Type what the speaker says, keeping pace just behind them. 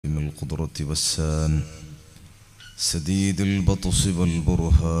القدرة والسان سديد البطش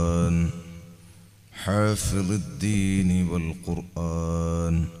والبرهان حافظ الدين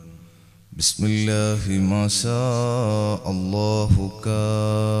والقرآن بسم الله ما شاء الله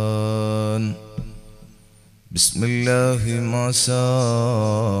كان بسم الله ما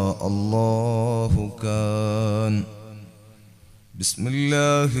شاء الله كان بسم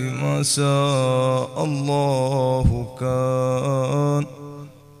الله ما شاء الله كان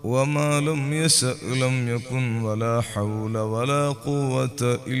وما لم يشأ لم يكن ولا حول ولا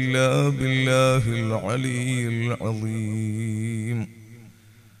قوة إلا بالله العلي العظيم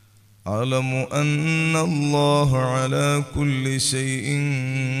أعلم أن الله على كل شيء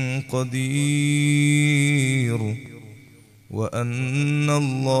قدير وأن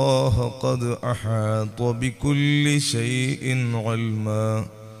الله قد أحاط بكل شيء علما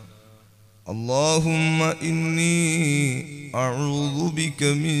اللهم إني أعوذ بك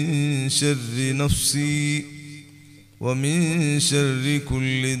من شر نفسي ومن شر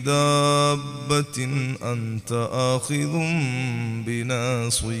كل دابة أنت آخذ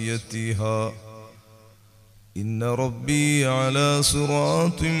بناصيتها إن ربي على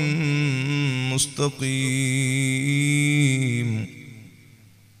صراط مستقيم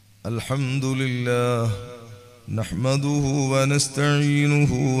الحمد لله نحمده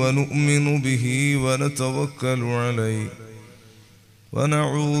ونستعينه ونؤمن به ونتوكل عليه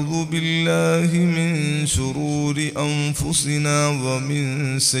ونعوذ بالله من شرور أنفسنا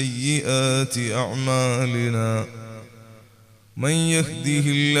ومن سيئات أعمالنا من يهده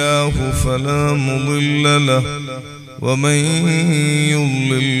الله فلا مضل له ومن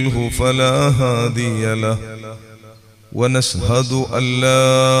يضلله فلا هادي له ونشهد أن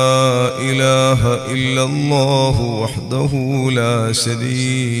لا إله إلا الله وحده لا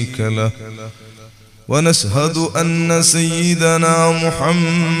شريك له ونشهد أن سيدنا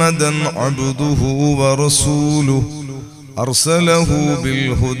محمدا عبده ورسوله أرسله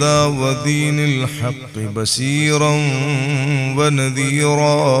بالهدى ودين الحق بشيرا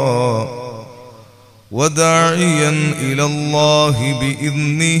ونذيرا وداعيا إلى الله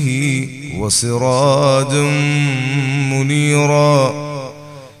بإذنه وسراجا منيرا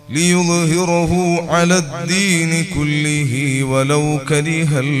ليظهره على الدين كله ولو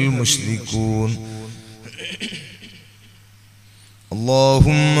كره المشركون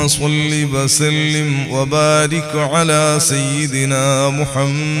اللهم صل وسلم وبارك على سيدنا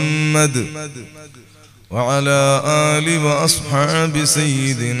محمد وعلى آل وأصحاب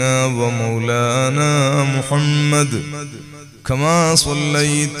سيدنا ومولانا محمد كما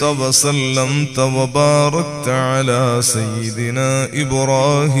صليت وسلمت وباركت على سيدنا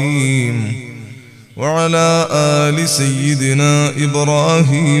إبراهيم وعلى آل سيدنا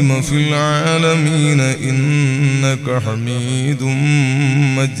إبراهيم في العالمين إنك حميد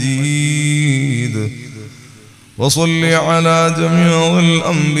مجيد وصل على جميع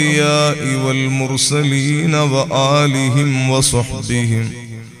الأنبياء والمرسلين وآلهم وصحبهم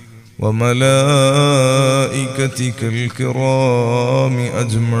وملائكتك الكرام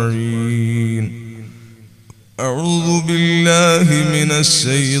أجمعين أعوذ بالله من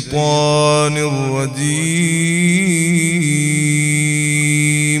الشيطان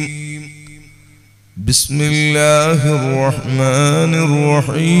الرجيم بسم الله الرحمن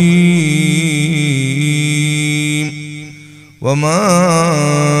الرحيم وما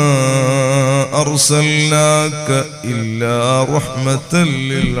أرسلناك إلا رحمة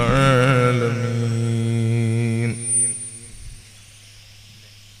للعالمين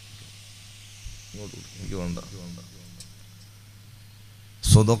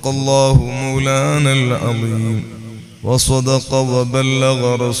صدق الله مولانا العظيم وصدق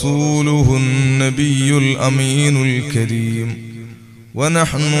وبلغ رسوله النبي الأمين الكريم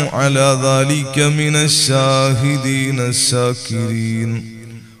ونحن على ذلك من الشاهدين الشاكرين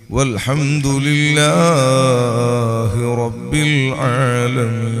والحمد لله رب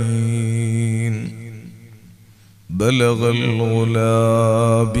العالمين بلغ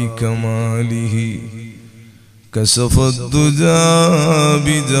الغلا بكماله كشف الدجى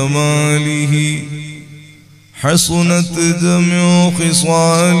بجماله حسنت جميع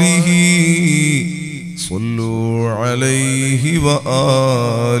خصاله صلوا عليه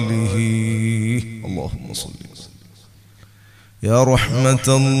وآله اللهم صل يا رحمة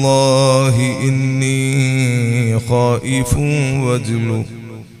الله إني خائف وجل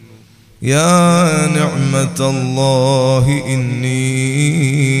يا نعمة الله إني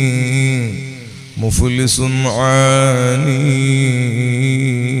مفلس عاني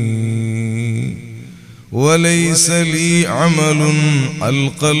وليس لي عمل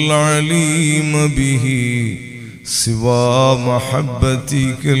ألقى العليم به سوى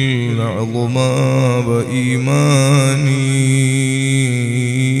محبتك العظمى وإيماني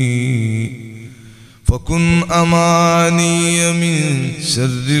فكن أماني من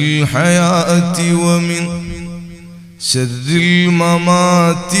شر الحياة ومن شر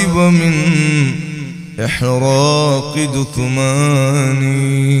الممات ومن إحراق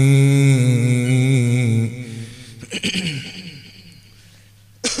جثماني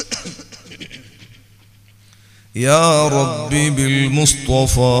يا ربي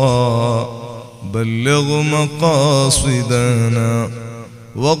بالمصطفى بلغ مقاصدنا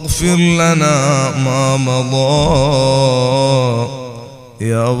واغفر لنا ما مضى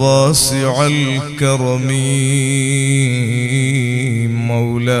يا واسع الكرم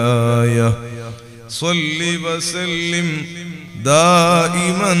مولاي صل وسلم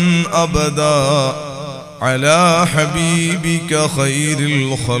دائما أبدا على حبيبك خير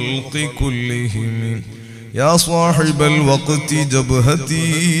الخلق كلهم يا صاحب الوقت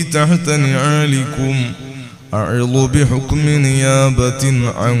جبهتي تحت نعالكم أعظ بحكم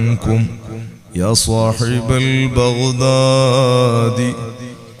نيابة عنكم يا صاحب البغداد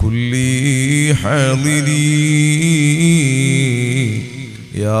كل حاضري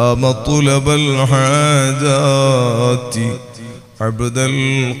يا مطلب الحاجات عبد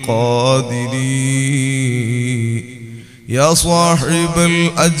القادر يا صاحب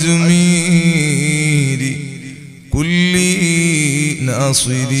الأجمير كل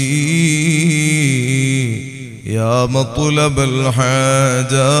ناصري يا مطلب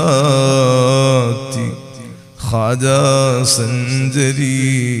الحاجات خواجة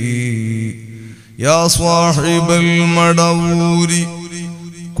سنجري يا صاحب المدور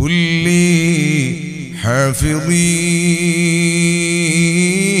كل حافظي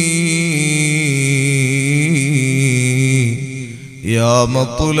يا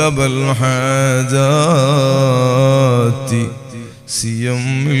مطلب الحاجات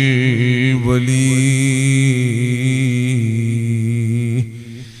سيم الولي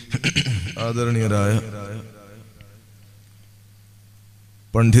ആദരണീയരായ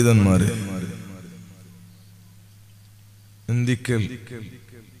പണ്ഡിതന്മാരെ, നിന്ദിക്കൽ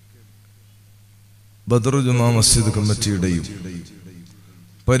ബദർ ജുമാ മസ്ജിദ് കമ്മിറ്റിയുടെയും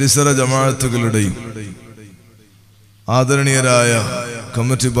പരിസര ജമാഅത്തുകളുടെയും ആദരണീയരായ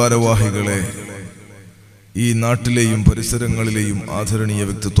കമ്മിറ്റി ഭാരവാഹികളെ, ഈ നാട്ടിലെയും പരിസരങ്ങളിലെയും ആദരണീയ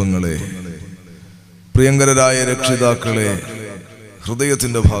വ്യക്തിത്വങ്ങളെ, പ്രിയങ്കരരായ രക്ഷിതാക്കളെ,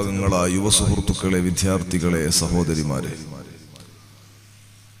 ഹൃദയത്തിന്റെ ഭാഗങ്ങളായ യുവസുഹൃത്തുക്കളെ, വിദ്യാർത്ഥികളെ, സഹോദരിമാരെ,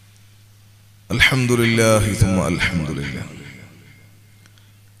 അൽഹംദുലില്ലാഹി തുമ്മ അൽഹംദുലില്ലാഹ്.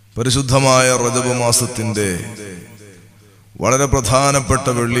 പരിശുദ്ധമായ റജബ് മാസത്തിന്റെ വളരെ പ്രധാനപ്പെട്ട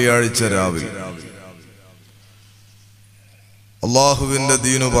വെള്ളിയാഴ്ച രാവിൽ അള്ളാഹുവിന്റെ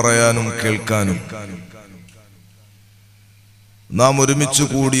ദീനു പറയാനും കേൾക്കാനും നാം ഒരുമിച്ച്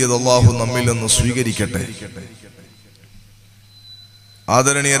കൂടിയത് അള്ളാഹു നമ്മിൽ നിന്ന് സ്വീകരിക്കട്ടെ.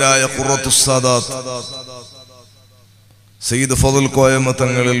 ആദരണീയരായ ഖുറത്തുസ് സാദാത്ത് സയ്യിദ് ഫضل കോയമ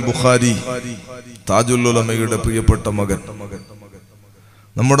തങ്ങളിൽ ബുഖാരി താജുൽ ഉലമയുടെ പ്രിയപ്പെട്ട മകൻ,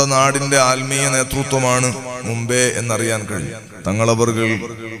 നമ്മുടെ നാടിന്റെ ആത്മീയ നേതൃത്വമാണ് മുമ്പേ എന്നറിയാൻ കഴിയും. തങ്ങളവറുകൾ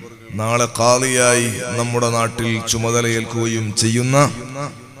നാളെ ഖാളിയായി നമ്മുടെ നാട്ടിൽ ചുമതലയേൽക്കുകയും ചെയ്യുന്ന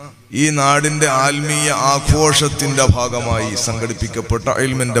ഈ നാടിന്റെ ആത്മീയ ആഘോഷത്തിന്റെ ഭാഗമായി സംഘടിപ്പിക്കപ്പെട്ട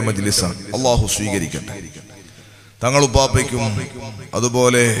ഇൽമിന്റെ മജ്ലിസാണ്. അള്ളാഹു സ്വീകരിക്കട്ടെ. തങ്ങളുപ്പാപ്പയ്ക്കും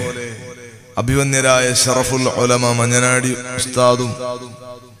അതുപോലെ അഭിവന്യരായ ഷറഫുൽ ഉലമ മഞ്ഞനാടി ഉസ്താദും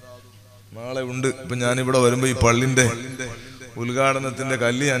നാളെ ഉണ്ട്. ഇപ്പൊ ഞാനിവിടെ വരുമ്പോ ഈ പള്ളിന്റെ ഉദ്ഘാടനത്തിന്റെ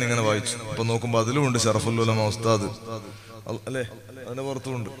കല്ല് ഞാനിങ്ങനെ വായിച്ചു. അപ്പൊ നോക്കുമ്പോ അതിലും ഉണ്ട് ഷറഫുൽ ഉലമ ഉസ്താദ്, അല്ലെ? അതിന്റെ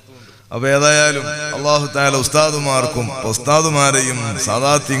പുറത്തുമുണ്ട്. അപ്പൊ ഏതായാലും അള്ളാഹു തആല ഉസ്താദുമാർക്കും ഉസ്താദുമാരെയും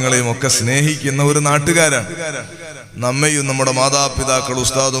സാദാത്യങ്ങളെയും ഒക്കെ സ്നേഹിക്കുന്ന ഒരു നാട്ടുകാരാണ്. നമ്മയും നമ്മുടെ മാതാപിതാക്കൾ,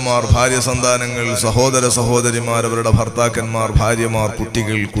 ഉസ്താദുമാർ, ഭാര്യ സന്താനങ്ങൾ, സഹോദര സഹോദരിമാർ, അവരുടെ ഭർത്താക്കന്മാർ, ഭാര്യമാർ,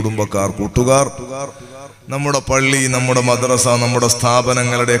 കുട്ടികൾ, കുടുംബക്കാർ, കൂട്ടുകാർ, നമ്മുടെ പള്ളി, നമ്മുടെ മദ്രസ, നമ്മുടെ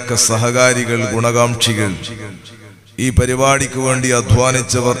സ്ഥാപനങ്ങളുടെയൊക്കെ സഹകാരികൾ, ഗുണകാംക്ഷികൾ, ഈ പരിപാടിക്ക് വേണ്ടി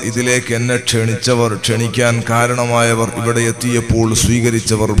അധ്വാനിച്ചവർ, ഇതിലേക്ക് എന്നെ ക്ഷണിച്ചവർ, ക്ഷണിക്കാൻ കാരണമായവർ, ഇവിടെ എത്തിയപ്പോൾ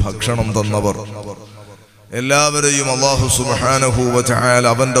സ്വീകരിച്ചവർ, ഭക്ഷണം തന്നവർ, എല്ലാവരെയും അല്ലാഹു സുബ്ഹാനഹു വ തആല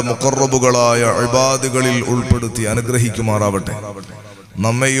അവന്റെ മുഖറബുകളായ ഇബാദുകളിൽ ഉൾപ്പെടുത്തി അനുഗ്രഹിക്കുമാറാവട്ടെ.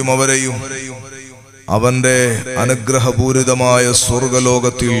 നമ്മെയും അവരെയും അവന്റെ അനുഗ്രഹപൂരിതമായ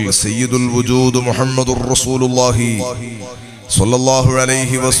സ്വർഗലോകത്തിൽ സയ്യിദുൽ വജൂദ് മുഹമ്മദുർ റസൂലുള്ളാഹി സ്വല്ലല്ലാഹു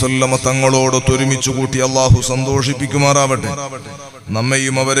അലൈഹി വസല്ലമ തങ്ങളോട് ഒരുമിച്ച് കൂട്ടി അല്ലാഹു സന്തോഷിപ്പിക്കുമാറാവട്ടെ.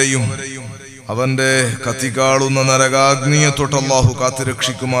 നമ്മെയും അവരെയും അവന്റെ കത്തിക്കാളുന്ന നരകാഗ്നിയെ തൊട്ട് അല്ലാഹു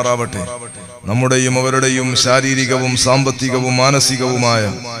കാത്തുരക്ഷിക്കുമാറാവട്ടെ. നമ്മുടെയും അവരുടെയും ശാരീരികവും സാമ്പത്തികവും മാനസികവുമായ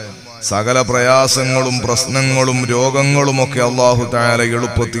സകല പ്രയാസങ്ങളും പ്രശ്നങ്ങളും രോഗങ്ങളുമൊക്കെ അല്ലാഹു തആല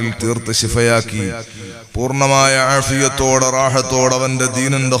എളുപ്പത്തിൽ തീർത്ത് ശിഫയാക്കി പൂർണ്ണമായ ആഫിയത്തോടെ റാഹത്തോടെ അവന്റെ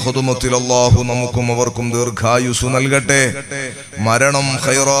ദീനിന്റെ ഖുദ്മത്തിൽ അല്ലാഹു നമുക്കും അവർക്കും ദീർഘായുസ്സു നൽകട്ടെ. മരണം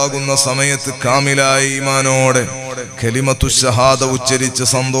ഖൈറാകുന്ന സമയത്ത് കാമിലായ ഈമാനോടെ കലിമത്തു ഷഹാദ ഉച്ചരിച്ച്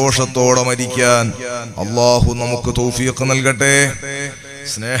സന്തോഷത്തോടെ മരിക്കാൻ അല്ലാഹു നമുക്ക് തൗഫീഖ് നൽകട്ടെ.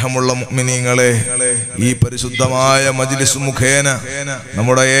 സ്നേഹമുള്ള മുഅ്മിനീങ്ങളെ, ഈ പരിശുദ്ധമായ മജ്ലിസ് മുഖേന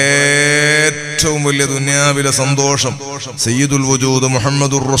നമ്മുടെ ഏറ്റവും വലിയ ദുനിയാവിലെ സന്തോഷം സയ്യിദുൽ വജൂദ്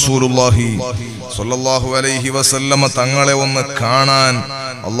മുഹമ്മദുർ റസൂലുള്ളാഹി സ്വല്ലല്ലാഹു അലൈഹി വസല്ലമ തങ്ങളെ ഒന്ന് കാണാൻ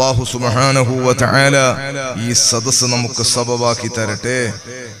അല്ലാഹു സുബ്ഹാനഹു വ തആല ഈ സദസ്സ് നമുക്ക് സബബാക്കി തരട്ടെ.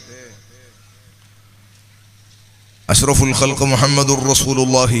 അഷ്റഫുൽ ഖൽഖ് മുഹമ്മദുർ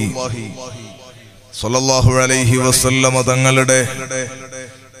റസൂലുള്ളാഹി സ്വല്ലല്ലാഹു അലൈഹി വസല്ലമ തങ്ങളുടെ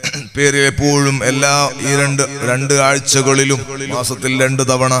പേരിൽ എപ്പോഴും ഈ രണ്ട് ആഴ്ചകളിലും മാസത്തിൽ 2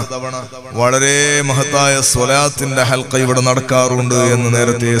 തവണ വളരെ മഹത്തായ സ്വലാത്തിന്റെ ഹൽഖ ഇവിടെ നടക്കാറുണ്ട് എന്ന്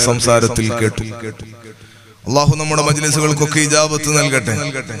നേരത്തെ സംസാരത്തിൽ കേട്ടു. അല്ലാഹു നമ്മുടെ മജ്ലിസുകൾക്കൊക്കെ ഇജാബത്ത് നൽകട്ടെ.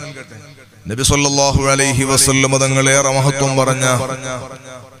 നബി സല്ലല്ലാഹു അലൈഹി വസല്ലമ തങ്ങളേറെ മഹത്വം പറഞ്ഞ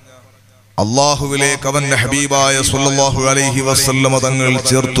അല്ലാഹുവിലേക്ക് അവന്റെ ഹബീബായ സല്ലല്ലാഹു അലൈഹി വസല്ലമ തങ്ങൾ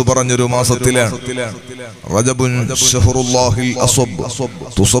ചേർത്തു പറഞ്ഞൊരു മാസത്തിലാണ് റജബുൻ ശഹറുല്ലാഹിൽ അസ്വബ്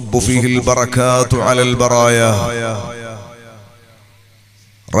തുസബ്ബു ഫീഹിൽ ബറകാതു അലൽ ബറായ.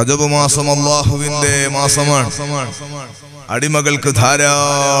 റജബ് മാസം അല്ലാഹുവിന്റെ മാസമാണ്. അടിമകൾക്ക്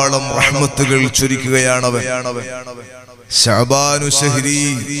ധാരാളം റഹ്മത്തുകൾ ചൊരിക്കുകയാണവൻ. ശഅബാനു ശഹ്രി,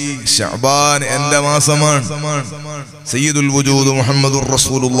 ശഅബാൻ എന്റെ മാസമാണ്. സയ്യിദുൽ വജൂദ് മുഹമ്മദുർ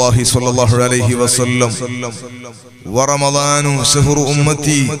റസൂലുള്ളാഹി സ്വല്ലല്ലാഹു അലൈഹി വസല്ലം വറമദാനു ശഹ്റു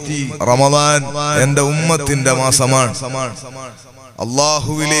ഉമ്മത്തി, റമദാൻ എന്റെ ഉമ്മത്തിന്റെ മാസമാണ്.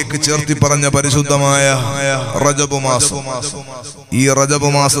 അല്ലാഹുവിലേക്ക് ചേർത്തി പറഞ്ഞ പരിശുദ്ധമായ റജബ് മാസം. ഈ റജബ്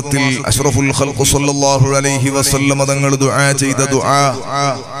മാസത്തിൽ അഷ്റഫുൽ ഖൽഖ് സ്വല്ലല്ലാഹു അലൈഹി വസല്ലം തങ്ങൾ ദുആ ചെയ്ത ദുആ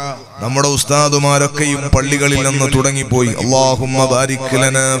നമ്മുടെ ഉസ്താദുമാരൊക്കെയും പള്ളികളിൽ നിന്ന് തുടങ്ങിപ്പോയി. അല്ലാഹുമ്മ ബാരിക്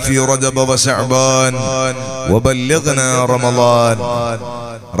ലനാ ഫീ റജബ വ ശഅബാൻ വബല്ലിഗ്നാ റമളാൻ.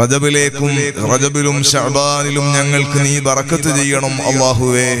 റജബിലും ശഅബാനിലും ഞങ്ങൾക്ക് നീ ബറക്കത്ത് ചെയ്യണം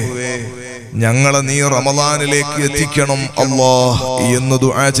അല്ലാഹുവേ, ഞങ്ങളെ നീ റമളാനിലേക്ക് എത്തിക്കണം അല്ലാഹ് എന്ന്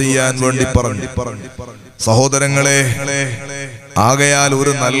ദുആ ചെയ്യാൻ വേണ്ടി പറഞ്ഞു. സഹോദരങ്ങളെ, ആകയാൽ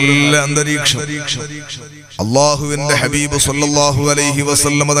ഒരു നല്ല അന്തരീക്ഷം അല്ലാഹുവിന്റെ ഹബീബ് സല്ലല്ലാഹു അലൈഹി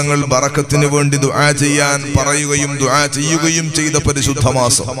വസല്ലമ തങ്ങൾ ബറക്കത്തിന് വേണ്ടി ദുആ ചെയ്യാൻ പറയുകയും ദുആ ചെയ്യുകയും ചെയ്ത പരിശുദ്ധ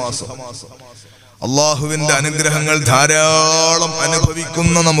മാസം. അല്ലാഹുവിന്റെ അനുഗ്രഹങ്ങൾ ധാരാളം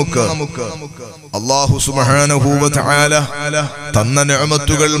അനുഭവിക്കുന്ന നമുക്ക് അല്ലാഹു സുബ്ഹാനഹു വ തആല തന്ന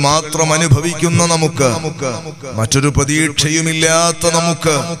നിഅമത്തുകൾ മാത്രം അനുഭവിക്കുന്ന നമുക്ക്, മറ്റൊരു പ്രതീക്ഷയുമില്ലാത്ത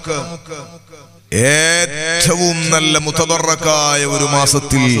നമുക്ക് ഏറ്റവും നല്ല മുതബറക്കായ ഒരു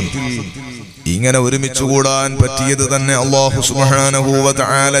മാസത്തിൽ ഇങ്ങനെ ഒരുമിച്ച് കൂടാൻ പറ്റിയത് തന്നെ അല്ലാഹു സുബ്ഹാനഹു വ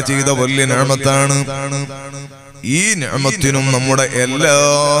തആല ചെയ്ത വലിയ നിഅമത്താണ്. ഈ നിഅമത്തിനും നമ്മുടെ എല്ലാ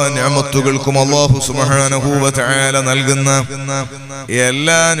നിഅമത്തുകൾക്കും അല്ലാഹു സുബ്ഹാനഹു വ തആല നൽകുന്ന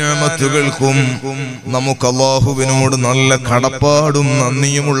എല്ലാ നിഅമത്തുകൾക്കും നമുക്ക് അല്ലാഹുവിനോട് നല്ല കടപ്പാടും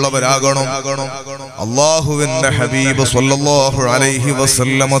നന്ദിയുമുള്ളവരാകണം. അല്ലാഹുവിന്റെ ഹബീബ് സ്വല്ലല്ലാഹു അലൈഹി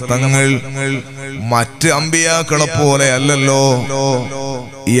വസല്ലമ തങ്ങൾ മറ്റ് അമ്പിയാക്കളെ പോലെ അല്ലല്ലോ.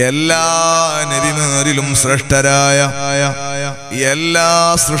 എല്ലാ നബിമാരിലും ശ്രേഷ്ഠരായ, എല്ലാ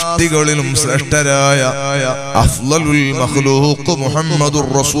സൃഷ്ടികളിലും ശ്രേഷ്ഠരായ അഫ്ളലുൽ മഖ്ലൂഖ് മുഹമ്മദുർ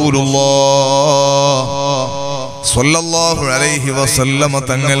റസൂലുള്ളാഹ് സ്വല്ലല്ലാഹു അലൈഹി വസല്ലമ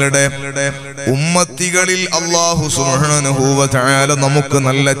തങ്ങളുടെ ഉമ്മത്തികളിൽ അല്ലാഹു സുബ്ഹാനഹു വ തആല നമുക്ക്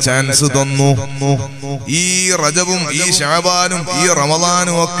നല്ല ചാൻസ് തന്നു. ഈ റജബും ഈ ശഅബാനും ഈ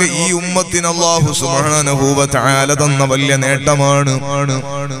റമളാനും ഒക്കെ ഈ ഉമ്മത്തിന് അല്ലാഹു സുബ്ഹാനഹു വ തആല തന്ന വലിയ നേട്ടമാണ്.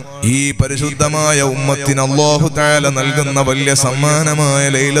 ഈ പരിശുദ്ധമായ ഉമ്മത്തിന് അല്ലാഹു തആല നൽകുന്ന വലിയ സമ്മാനമായ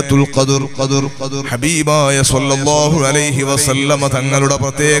ലൈലത്തുൽ ഖദ്ർ ഹബീബായ സ്വല്ലല്ലാഹു അലൈഹി വസല്ലമ തങ്ങളുടെ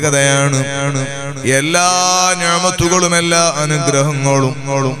പ്രത്യേകതയാണ്. എല്ലാ നിഅമത്തുകളും എല്ലാ അനുഗ്രഹങ്ങളും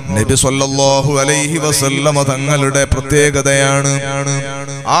നബി സ്വല്ലല്ലാഹു അലൈഹി വസല്ലമ തങ്ങളുടെ പ്രത്യേകതയാണ്.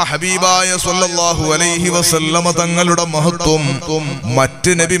 ആ ഹബീബായ സ്വല്ലല്ലാഹു അലൈഹി വസല്ലമ തങ്ങളുടെ മഹത്വം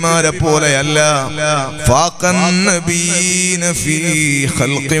മറ്റ് നബിമാരെ പോലെയല്ല. ഫാഖൻ നബീന ഫീ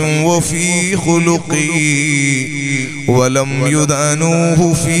ഖൽഖിൻ വഫീ ഖുലുഖി വലം യുദാനൂഹു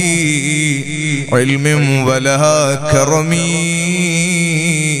ഫീ ഇൽമിൻ വലാ കറമി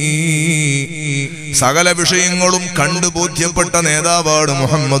സകല വിഷയങ്ങളും കണ്ടു ബോധ്യപ്പെട്ട നേതാവാണ്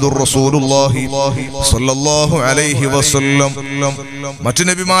മുഹമ്മദുർ റസൂലുള്ളാഹി സ്വല്ലല്ലാഹു അലൈഹി വസല്ലം. മറ്റു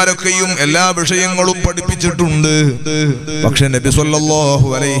നബിമാരൊക്കെയും എല്ലാ വിഷയങ്ങളും പഠിപ്പിച്ചിട്ടുണ്ട്. പക്ഷെ നബി സ്വല്ലല്ലാഹു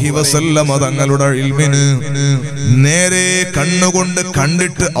അലൈഹി വസല്ലം തങ്ങളുടെ ഇൽമിന് നേരെ കണ്ണുകൊണ്ട്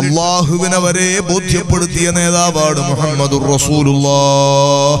കണ്ടിട്ട് അല്ലാഹുവിനെ വരെ ബോധ്യപ്പെടുത്തിയ നേതാവാണ് മുഹമ്മദുർ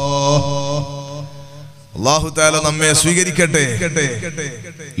റസൂലുള്ളാഹ്. അല്ലാഹു തആല നമ്മെ സ്വീകരിക്കട്ടെ.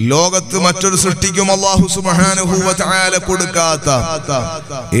 ലോകത്ത് മറ്റൊരു സൃഷ്ടിക്കും അല്ലാഹു സുബ്ഹാനഹു വ തആല കൊടുക്കാത്ത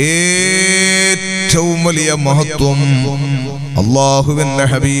ഏറ്റവും വലിയ മഹത്വം അല്ലാഹുവിന്റെ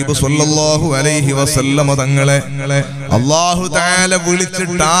ഹബീബ് സ്വല്ലല്ലാഹു അലൈഹി വസല്ലം തങ്ങളെ അല്ലാഹു തആല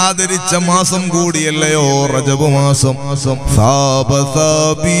വിളിച്ചിട്ട് ആദരിച്ച മാസം കൂടിയല്ലയോ റജബ് മാസം.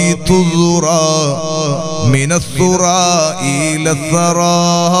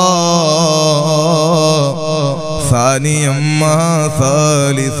 ثانيا ما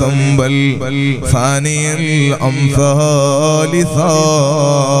ثالثا بل ثاني الأمثال ثال.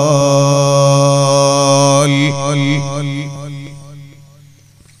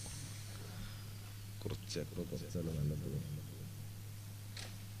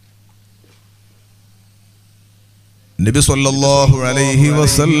 നബി സല്ലല്ലാഹു അലൈഹി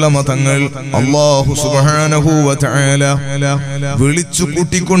വസല്ലമ തങ്ങൾ അല്ലാഹു സുബ്ഹാനഹു വ തആല വിളിച്ചു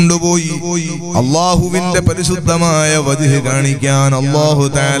കൂട്ടിക്കൊണ്ടുപോയി അല്ലാഹുവിന്റെ പരിശുദ്ധമായ വജ്ഹ് കാണിക്കാൻ അല്ലാഹു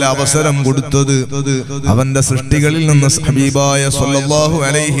തആല അവസരം കൊടുത്തത് അവന്റെ സൃഷ്ടികളിൽ നിന്ന് ഹബീബായ സല്ലല്ലാഹു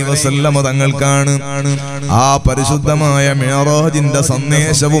അലൈഹി വസല്ലമ തങ്ങൾക്കാണ്. ആ പരിശുദ്ധമായ മിഅ്റാജിന്റെ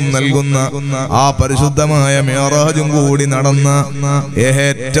സന്ദേശവും നൽകുന്ന ആ പരിശുദ്ധമായ മിഅ്റാജും കൂടി നടന്ന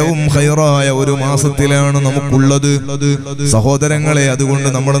ഏറ്റവും ഖൈറായ ഒരു മാസത്തിലാണ് നമുക്കുള്ളത്. സഹോദരങ്ങളെ, അതുകൊണ്ട്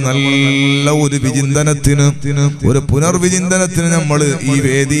നമ്മൾ നല്ല ഒരു വിചിന്തനത്തിന്, ഒരു പുനർവിചിന്തനത്തിന് നമ്മൾ ഈ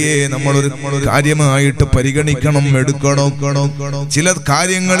വേദിയെ നമ്മളൊരു കാര്യമായിട്ട് പരിഗണിക്കണം, എടുക്കണം. ചില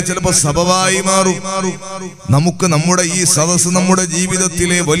കാര്യങ്ങൾ ചിലപ്പോൾ സബബായി മാറും. നമുക്ക് നമ്മുടെ ഈ സദസ്സ് നമ്മുടെ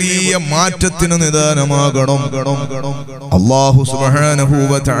ജീവിതത്തിലെ വലിയ മാറ്റത്തിന് നിദാനമാകണം. അല്ലാഹു സുബ്ഹാനഹു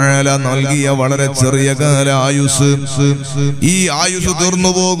വ തആല നൽകിയ വളരെ ചെറിയ കാല ആയുസ്, ഈ ആയുസ്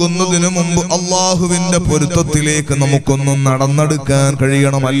തീർന്നു പോകുന്നതിന് മുമ്പ് അല്ലാഹുവിന്റെ പൊരുത്തത്തിലേക്ക് നമുക്കൊന്നും നടന്നെടുക്കാൻ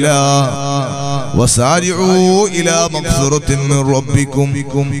കഴിയണമല്ല. വസാരിഉ ഇലാ മഗ്ഫിറത്തിൻ മിൻ റബ്ബിക്കും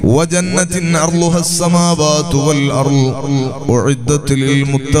വജന്നത്തിൻ അർളുഹാ അസ്സമാവാതു വൽ അർള് ഉഇദ്ദത് ലിൽ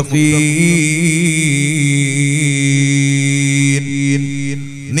മുത്തഖീൻ.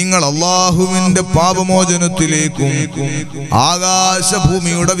 നിങ്ങൾ അല്ലാഹുവിന്റെ പാപമോചനത്തിലേക്കും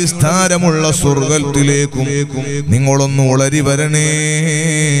ആകാശഭൂമിയുടെ വിസ്താരമുള്ള സ്വർഗ്ഗത്തിലേക്കും നിങ്ങളൊന്ന് ഉളരി വരണേ.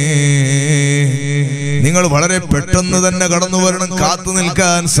 നിങ്ങൾ വളരെ പെട്ടെന്ന് തന്നെ കടന്നു വരണം. കാത്തു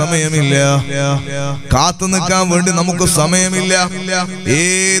നിൽക്കാൻ സമയമില്ല. കാത്തു നിൽക്കാൻ വേണ്ടി നമുക്ക് സമയമില്ല.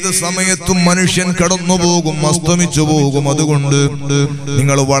 ഏത് സമയത്തും മനുഷ്യൻ കടന്നു പോകും, അസ്തമിച്ചു പോകും. അതുകൊണ്ട്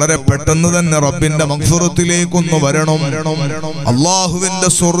നിങ്ങൾ വളരെ പെട്ടെന്ന് തന്നെ റബ്ബിന്റെ മഗ്ഫിറത്തിലേക്കൊന്ന് വരണം. അല്ലാഹുവിന്റെ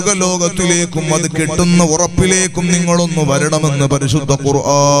സ്വർഗ്ഗലോകത്തിലേക്കും അത് കിട്ടുന്ന ഉറപ്പിലേക്കും നിങ്ങളൊന്ന് വരണമെന്ന് പരിശുദ്ധ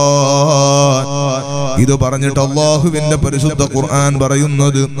ഖുർആൻ. ഇത് പറഞ്ഞിട്ട് അല്ലാഹുവിന്റെ പരിശുദ്ധ ഖുർആൻ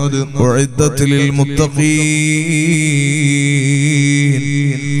പറയുന്നത് ഉഇദ്ദത് ലിൽ മുത്തഖീൻ.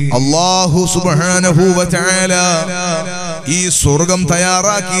 അല്ലാഹു സുബ്ഹാനഹു വ തആല ഈ സ്വർഗം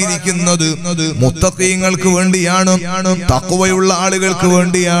തയ്യാറാക്കിയിരിക്കുന്നത് മുത്തഖീങ്ങൾക്ക് വേണ്ടിയാണ്, തഖ്വയുള്ള ആളുകൾക്ക്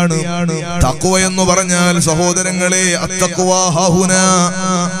വേണ്ടിയാണ്. തഖ്വ എന്ന് പറഞ്ഞാൽ സഹോദരങ്ങളെ, അത്തഖ്വാ ഹുനാ,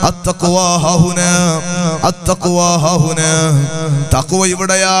 അത്തഖ്വാ ഹുനാ, അത്തഖ്വാ ഹുനാ. തഖ്വ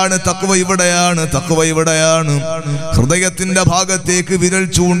ഇവിടെയാണ്, തഖ്വ ഇവിടെയാണ്, തഖ്വ ഇവിടെയാണ്. ഹൃദയത്തിന്റെ ഭാഗത്തേക്ക് വിരൽ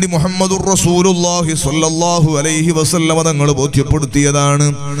ചൂണ്ടി മുഹമ്മദുർ റസൂലുള്ളാഹി സ്വല്ലല്ലാഹു അലൈഹി വസല്ലമ തങ്ങൾ ബോധ്യപ്പെടുത്തിയതാണ്.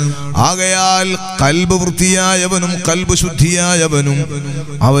 ആകയാൽ കൽബ് വൃത്തിയായവനും കൽബ് ശുദ്ധിയായവനും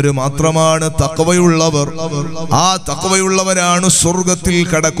അവര് മാത്രമാണ് തഖ്വയുള്ളവർ. ആ തഖ്വയുള്ളവരാണ് സ്വർഗത്തിൽ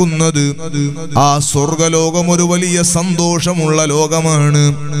കടക്കുന്നത്. ആ സ്വർഗലോകം ഒരു വലിയ സന്തോഷമുള്ള ലോകമാണ്.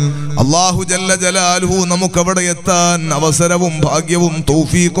 അല്ലാഹു ജല്ല ജലാലുഹു നമുക്ക് അവിടെ എത്താൻ അവസരവും ഭാഗ്യവും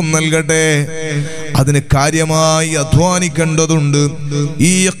തൗഫീഖും നൽകട്ടെ. അതിന് കാര്യമായി അധ്വാനിക്കേണ്ടതുണ്ട്.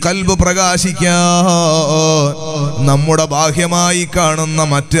 ഈ കൽബ് പ്രകാശിക്കാൻ നമ്മുടെ ബാഹ്യമായി കാണുന്ന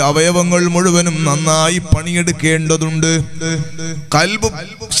മറ്റ് അവയവങ്ങൾ മുഴുവനും നന്നായി പണിയെടുക്കേണ്ടതുണ്ട്. കൽബ്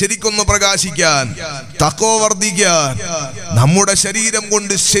ശരിക്കൊന്ന് പ്രകാശിക്കാൻ, തഖ്വ വർദ്ധിക്കാൻ നമ്മുടെ ശരീരം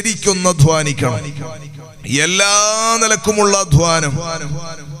കൊണ്ട് ശരിക്കൊന്ന് അധ്വാനിക്കണം. എല്ലാ നിലക്കുമുള്ള അധ്വാനം.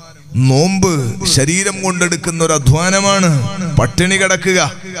 നോമ്പ് ശരീരം കൊണ്ടെടുക്കുന്ന ഒരു അധ്വാനമാണ്. പട്ടിണി കിടക്കുക.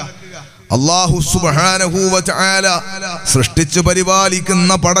 അല്ലാഹു സുബ്ഹാനഹു വ തആല സൃഷ്ടിച്ചു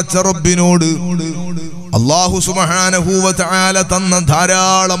പരിപാലിക്കുന്ന പടച്ച റബ്ബിനോട് അല്ലാഹു സുബ്ഹാനഹു വ തആല തന്ന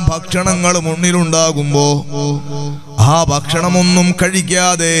ധാരാളം ഭക്ഷണങ്ങൾ മുന്നിലുണ്ടാകുമ്പോ ആ ഭക്ഷണമൊന്നും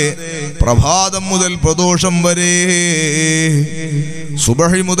കഴിക്കാതെ പ്രഭാതം മുതൽ പ്രദോഷം വരെ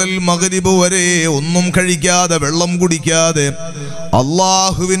സുബഹി മുതൽ മഗ്രിബ് വരെ ഒന്നും കഴിക്കാതെ വെള്ളം കുടിക്കാതെ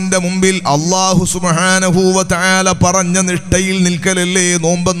അല്ലാഹുവിന്റെ മുമ്പിൽ അല്ലാഹു സുബ്ഹാനഹു വ തആല പറഞ്ഞ നിഷ്ഠയിൽ നിൽക്കലല്ലേ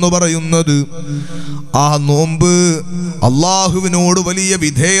നോമ്പെന്ന് പറയുന്നത്. ആ നോമ്പ് അല്ലാഹുവിനോട് വലിയ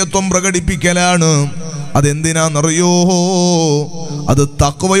വിധേയത്വം പ്രകടിപ്പിക്കലാണ്. അതെന്തിനാണെന്നറിയോ? അത്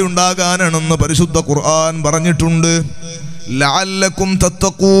തഖ്വയുണ്ടാകാനാണെന്ന് പരിശുദ്ധ ഖുർആൻ പറഞ്ഞിട്ടുണ്ട്. ലഅല്ലക്കും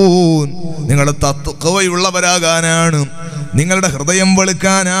തത്തഖൂൻ, നിങ്ങൾ തഖ്വയുള്ളവരാകാനാണ്, നിങ്ങളുടെ ഹൃദയം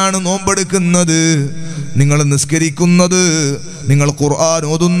വെളുക്കാനാണ് നോമ്പെടുക്കുന്നത്. നിങ്ങൾ നിസ്കരിക്കുന്നത്, നിങ്ങൾ ഖുർആൻ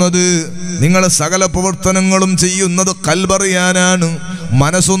ഓതുന്നത്, നിങ്ങൾ സകല പ്രവർത്തനങ്ങളും ചെയ്യുന്നത് ഖൽബറിയാനാണ്,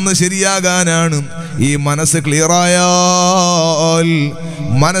 മനസ്സൊന്ന് ശരിയാകാനാണ്. ഈ മനസ്സ്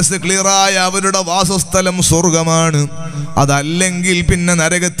ക്ലിയറായ അവരുടെ വാസസ്ഥലം സ്വർഗമാണ്. അതല്ലെങ്കിൽ പിന്നെ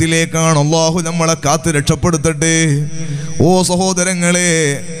നരകത്തിലേക്കാണ്. അല്ലാഹു നമ്മളെ കാത്ത് രക്ഷപ്പെടുത്തട്ടെ. ഓ സഹോദരങ്ങളെ,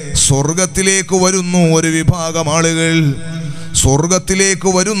 സ്വർഗത്തിലേക്ക് വരുന്നു ഒരു വിഭാഗം ആളുകൾ, സ്വർഗത്തിലേക്ക്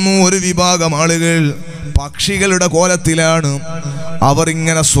വരുന്നു ഒരു വിഭാഗം ആളുകൾ. പക്ഷികളുടെ കോലത്തിലാണ് അവർ.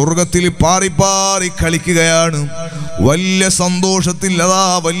 സ്വർഗത്തിൽ പാറി പാറി കളിക്കുകയാണ്. വലിയ സന്തോഷത്തിൽ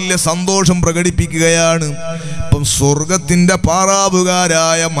വലിയ സന്തോഷം പ്രകടിപ്പിക്കുകയാണ്. ഇപ്പം സ്വർഗത്തിന്റെ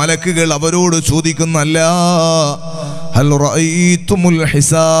പാറാവുകാരായ മലക്കുകൾ അവരോട് ചോദിക്കുന്നല്ല, ഹൽ റഅയ്തുമുൽ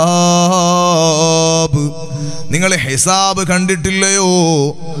ഹിസാബ്, നിങ്ങൾ ഹിസാബ് കണ്ടിട്ടില്ലയോ?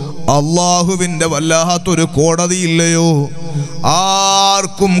 അല്ലാഹുവിന്റെ വല്ലാത്തൊരു കോടതിയില്ലയോ?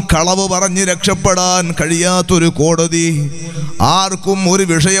 ആർക്കും കളവ് പറഞ്ഞ് രക്ഷപ്പെടാൻ കഴിയാത്തൊരു കോടതി, ആർക്കും ഒരു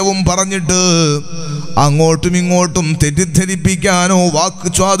വിഷയവും പറഞ്ഞിട്ട് അങ്ങോട്ടും ഇങ്ങോട്ടും തെറ്റിദ്ധരിപ്പിക്കാനോ വാക്ക്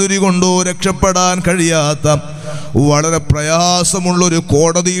ചാതുരി കൊണ്ടോ രക്ഷപ്പെടാൻ കഴിയാത്ത വളരെ പ്രയാസമുള്ളൊരു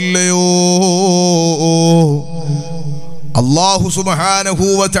കോടതിയില്ലയോ? അല്ലാഹു സുബ്ഹാനഹു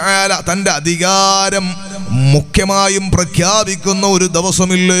വ തആല തന്റെ അധികാരം മുഖ്യമായും പ്രഖ്യാപിക്കുന്ന ഒരു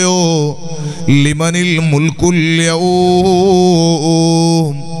ദിവസമില്ലയോ? ലിമനിൽ മുൽക്കുൽ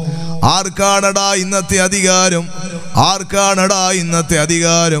യൗം, ആർക്കാണടാ ഇന്നത്തെ അധികാരം? ആർക്കാണടാ ഇന്നത്തെ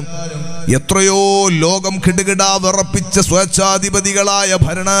അധികാരം? എത്രയോ ലോകം കിടുകിടാ വിറപ്പിച്ച സ്വേച്ഛാധിപതികളായ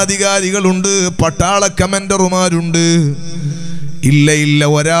ഭരണാധികാരികളുണ്ട്, പട്ടാള കമാൻഡർമാരുണ്ട്. ഇല്ല,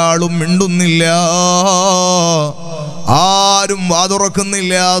 ഒരാളും മിണ്ടുന്നില്ല, ആരും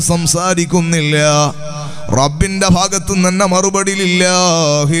വാതുറക്കുന്നില്ല, സംസാരിക്കുന്നില്ല. റബ്ബിന്റെ ഭാഗത്ത് തന്നെ മറുപടി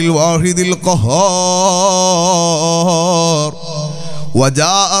ലില്ലാഹിൽ വാഹിദിൽ ഖഹാർ.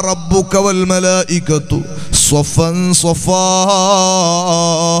 വജാഅ റബ്ബുക വൽ മലായികതു സ്വഫൻ സ്വഫാ,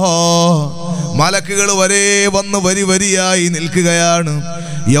 മലക്കുകൾ വരെ വന്ന് വരിയായി നിൽക്കുകയാണ്.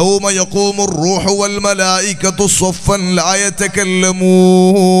 യൗമ യഖൂമുർ റൂഹു വൽ മലായികതു സ്വഫൻ ലാ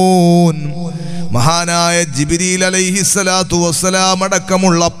യതകല്ലമൂൻ. മഹാനായ ജിബ്രീൽ അലൈഹിസ്സലാത്തു വസ്സലാം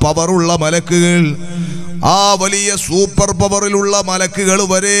അടക്കമുള്ള പവറുള്ള മലക്കുകൾ, ആ വലിയ സൂപ്പർ പവറിലുള്ള മലക്കുകൾ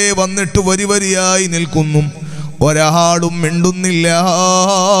വരെ വന്നിട്ട് വരിയായി നിൽക്കുന്നു. ഒരാളും മിണ്ടുന്നില്ല.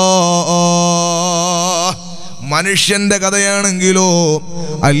 മനുഷ്യന്റെ കഥയാണെങ്കിലോ,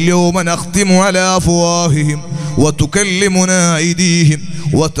 അല്യൗമ നഖ്തിമു അലാ അഫ്വാഹിഹിം വതുകല്ലിമുനാ ഐദീഹിം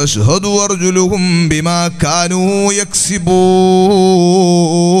വതശ്ഹദു അർജുലുഹും ബിമാ കാനൂ യക്സിബൂൻ.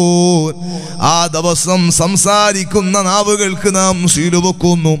 ആ ദിവസം സംസാരിക്കുന്ന നാവുകൾക്ക് നാം സീല്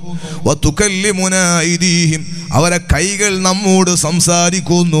വെക്കുന്നു. വതുകല്ലിമുനാ ഐദീഹിം, അവരെ കൈകൾ നമ്മോട്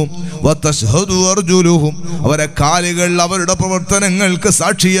സംസാരിക്കുന്നു. വതശ്ഹദു അർജുലുഹും, അവരെ കാലുകൾ അവരുടെ പ്രവർത്തനങ്ങൾക്ക്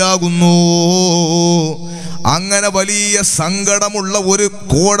സാക്ഷിയാകുന്നു. അങ്ങനെ വലിയ സങ്കടമുള്ള ഒരു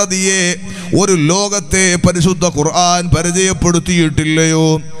കോടതിയെ, ഒരു ലോകത്തെ പരിശുദ്ധ ഖുർആൻ പരിചയപ്പെടുത്തിയിട്ടില്ലയോ?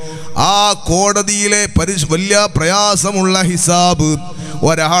 ആ കോടതിയിലെ വലിയ പ്രയാസമുള്ള ഹിസാബ്,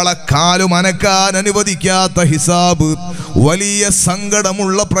 ഒരാളെ കാലും അനക്കാൻ അനുവദിക്കാത്ത ഹിസാബ്, വലിയ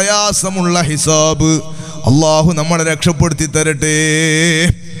സങ്കടമുള്ള പ്രയാസമുള്ള ഹിസാബ്. അല്ലാഹു നമ്മളെ രക്ഷപ്പെടുത്തി തരട്ടെ,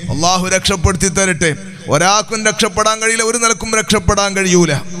 അല്ലാഹു രക്ഷപ്പെടുത്തി തരട്ടെ. ഒരാൾക്കും രക്ഷപ്പെടാൻ കഴിയില്ല, ഒരു നിലക്കും രക്ഷപ്പെടാൻ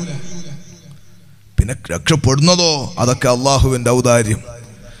കഴിയൂല. പിന്നെ രക്ഷപ്പെടുന്നതോ അതൊക്കെ അള്ളാഹുവിന്റെ ഔദാര്യം.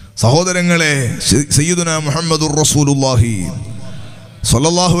 സഹോദരങ്ങളെ, സയ്യിദുനാ മുഹമ്മദുർ റസൂലുള്ളാഹി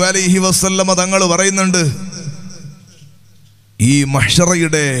സ്വല്ലല്ലാഹു അലൈഹി വസല്ലമ തങ്ങൾ പറയുന്നുണ്ട്, ഈ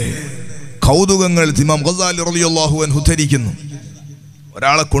മഹ്ശറയുടെ കൗതുകങ്ങൾ ഇമാം ഗസാലി റളിയല്ലാഹു അൻഹു ഉദ്ധരിക്കുന്നു.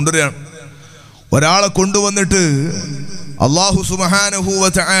 ഒരാളെ കൊണ്ടുവന്നിട്ട് അല്ലാഹു സുബ്ഹാനഹു വ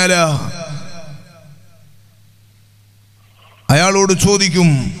തആല അയാളോട് ചോദിക്കും,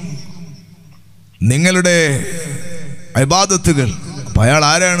 നിങ്ങളുടെ ഇബാദത്തുകൾ. അപ്പം അയാൾ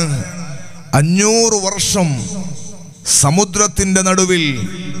ആരാണ്? 500 വർഷം സമുദ്രത്തിന്റെ നടുവിൽ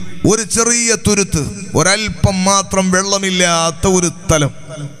ഒരു ചെറിയ തുരുത്ത്, ഒരൽപ്പം മാത്രം വെള്ളമില്ലാത്ത ഒരു സ്ഥലം.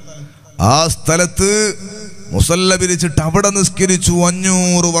 ആ സ്ഥലത്ത് മുസല്ല വിരിച്ചിട്ട് അവിടെ നിസ്കരിച്ചു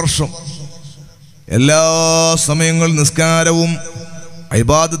 500 വർഷം. എല്ലാ സമയങ്ങളും നിസ്കാരവും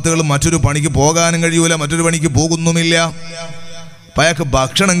ഇബാദത്തുകളും. മറ്റൊരു പണിക്ക് പോകാനും കഴിയൂല, മറ്റൊരു പണിക്ക് പോകുന്നുമില്ല. അയാൾക്ക്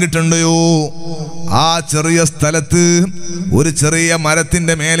ഭക്ഷണം കിട്ടണ്ടയോ? ആ ചെറിയ സ്ഥലത്ത് ഒരു ചെറിയ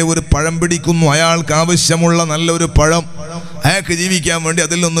മരത്തിന്റെ മേലെ ഒരു പഴം പിടിക്കുന്നു. അയാൾക്ക് ആവശ്യമുള്ള നല്ലൊരു പഴം അയാൾക്ക് ജീവിക്കാൻ വേണ്ടി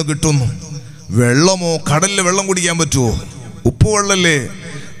അതിൽ നിന്ന് കിട്ടുന്നു. വെള്ളമോ? കടലിൽ വെള്ളം കുടിക്കാൻ പറ്റുമോ? ഉപ്പുവെള്ളല്ലേ?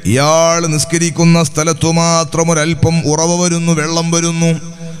 ഇയാൾ നിസ്കരിക്കുന്ന സ്ഥലത്തു മാത്രം ഒരൽപ്പം ഉറവ വരുന്നു, വെള്ളം വരുന്നു.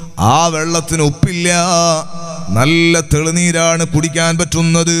 ആ വെള്ളത്തിന് ഉപ്പില്ല, നല്ല തെളിനീരാണ് കുടിക്കാൻ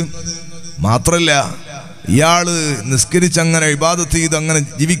പറ്റുന്നത്. മാത്രല്ല ഇയാള് നിസ്കരിച്ചങ്ങനെ ഇബാദത്ത് ചെയ്ത് അങ്ങനെ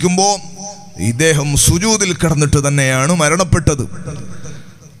ജീവിക്കുമ്പോ ഇദ്ദേഹം സുജൂദിൽ കിടന്നിട്ട് തന്നെയാണ് മരണപ്പെട്ടത്.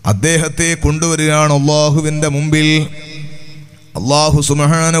 അദ്ദേഹത്തെ കൊണ്ടുവരികയാണ് അള്ളാഹുവിന്റെ മുമ്പിൽ. അള്ളാഹു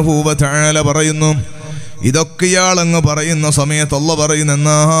സുബ്ഹാനഹു വ തആല പറയുന്നു, ഇതൊക്കെ ഇയാളങ്ങ് പറയുന്ന സമയത്ത് അല്ലാഹ് പറയുന്നു,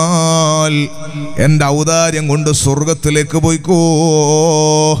 എന്നാൽ എൻ്റെ ഔദാര്യം കൊണ്ട് സ്വർഗത്തിലേക്ക് പോയിക്കോ,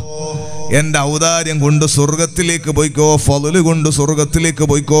 എൻ്റെ ഔദാര്യം കൊണ്ട് സ്വർഗത്തിലേക്ക് പോയിക്കോ, ഫളല് കൊണ്ട് സ്വർഗത്തിലേക്ക്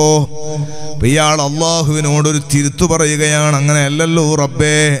പോയിക്കോ. ഇയാൾ അള്ളാഹുവിനോടൊരു തിരുത്തു പറയുകയാണ്, അങ്ങനെയല്ലല്ലോ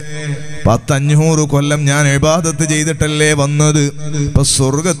റബ്ബേ, 500 കൊല്ലം ഞാൻ ഇബാദത്ത് ചെയ്തിട്ടല്ലേ വന്നത്. ഇപ്പൊ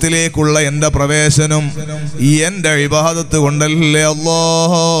സ്വർഗത്തിലേക്കുള്ള എൻ്റെ പ്രവേശനം ഈ എൻ്റെ ഇബാദത്ത് കൊണ്ടല്ലേ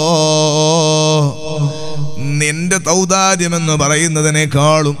അല്ലാഹ്. നിന്റെ ഔദാര്യം എന്ന്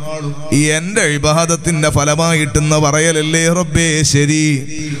പറയുന്നതിനേക്കാളും എന്റെ ഇബാദത്തിന്റെ ഫലമായിട്ടെന്ന് പറയലല്ലേ റബ്ബേ ശരി.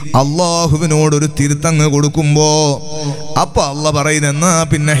 അള്ളാഹുവിനോടൊരു തിരുത്തങ്ങ് കൊടുക്കുമ്പോ അപ്പൊ അള്ളാഹ് പറയുന്നത്, എന്നാ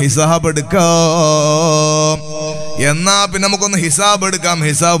പിന്നെ ഹിസാബ് എടുക്കാം, എന്നാ പിന്നെ നമുക്കൊന്ന് ഹിസാബ് എടുക്കാം.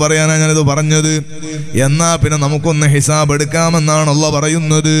 ഹിസാബ് പറയാനാ ഞാനിത് പറഞ്ഞത്. എന്നാ പിന്നെ നമുക്കൊന്ന് ഹിസാബ് എടുക്കാമെന്നാണ് അള്ളാഹ്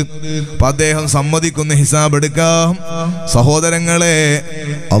പറയുന്നത്. അപ്പൊ അദ്ദേഹം സമ്മതിക്കുന്ന ഹിസാബ് എടുക്കാം. സഹോദരങ്ങളെ,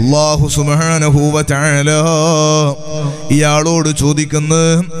 അല്ലാഹു സുബ്ഹാനഹു വ തആല ഇയാളോട് ചോദിക്കുന്നു,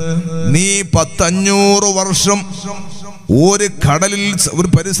 നീ 500 വർഷം ഒരു കടലിൽ ഒരു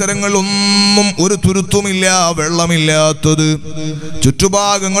പരിസരങ്ങളിലൊന്നും ഒരു തുരുത്തുമില്ല, വെള്ളമില്ലാത്തത്,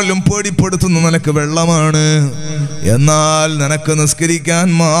 ചുറ്റുഭാഗങ്ങളിലും പേടിപ്പെടുത്തുന്ന നിനക്ക് വെള്ളമാണ്. എന്നാൽ നിനക്ക് നിസ്കരിക്കാൻ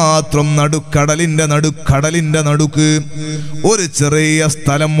മാത്രം കടലിന്റെ നടുക്ക് ഒരു ചെറിയ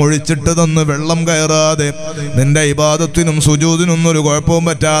സ്ഥലം ഒഴിച്ചിട്ട് തന്ന് വെള്ളം കയറാതെ, നിന്റെ ഇബാദത്തിനും സുജൂദിനും ഒരു കുഴപ്പവും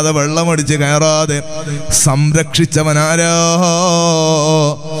പറ്റാതെ വെള്ളമടിച്ച് കയറാതെ സംരക്ഷിച്ചവനാരാ?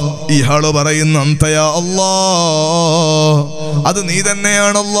 ഇയാള് പറയുന്ന അന്തയാ അല്ലാ, അത് നീ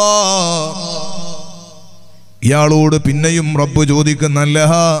തന്നെയാണല്ലോ. ഇയാളോട് പിന്നെയും റബ്ബ് ചോദിക്കുന്നല്ല,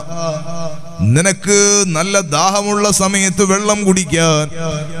 നിനക്ക് നല്ല ദാഹമുള്ള സമയത്ത് വെള്ളം കുടിക്കാൻ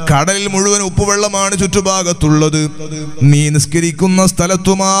കടലിൽ മുഴുവൻ ഉപ്പുവെള്ളമാണ് ചുറ്റുഭാഗത്തുള്ളത്. നീ നിസ്കരിക്കുന്ന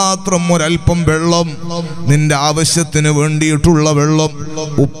സ്ഥലത്തു മാത്രം ഒരൽപ്പം വെള്ളം, നിന്റെ ആവശ്യത്തിന് വേണ്ടിയിട്ടുള്ള വെള്ളം,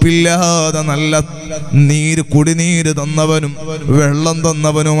 ഉപ്പില്ലാതെ നല്ല കുടിനീര് തന്നവനും വെള്ളം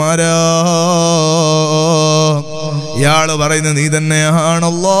തന്നവനുമാരാ? ഇയാള് പറയുന്നത് നീ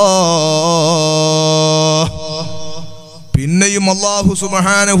തന്നെയാണല്ലോ. പിന്നെയും അല്ലാഹു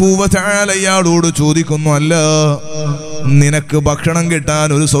സുബ്ഹാനഹു വ തആല ഇയാളോട് ചോദിക്കുന്നു, അല്ല നിനക്ക് ഭക്ഷണം കിട്ടാൻ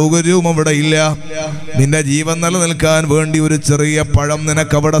ഒരു സൗകര്യവും അവിടെ ഇല്ല, നിന്റെ ജീവൻ നിലനിൽക്കാൻ വേണ്ടി ഒരു ചെറിയ പഴം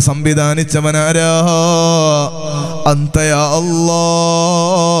നിനക്ക് അവിടെ സംവിധാനിച്ചവനാരാ? അന്തയാ അല്ലാ,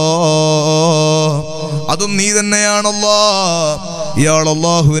 അതും നീ തന്നെയാണല്ലോ. ഇയാൾ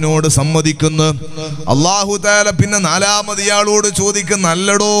അള്ളാഹുവിനോട് സമ്മതിക്കുന്നു. അല്ലാഹു തആല പിന്നെ 4ാമത് ഇയാളോട് ചോദിക്കുന്ന,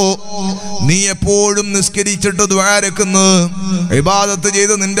 അല്ലടോ നീ എപ്പോഴും നിസ്കരിച്ചിട്ട് ദുആരക്കുന്നു, ഇബാദത്ത്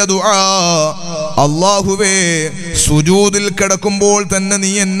ചെയ്ത് നിന്റെ ദുആ അല്ലാഹുവേ സുജൂദിൽ കിടക്കുമ്പോൾ തന്നെ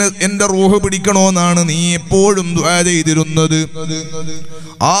നീ എന്റെ റൂഹ് പിടിക്കണോന്നാണ് നീ എപ്പോഴും ദുആ ചെയ്തിരുന്നത്.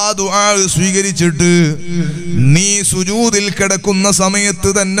 ആ ദുആ സ്വീകരിച്ചിട്ട് നീ സുജൂദിൽ കിടക്കുന്ന സമയത്ത്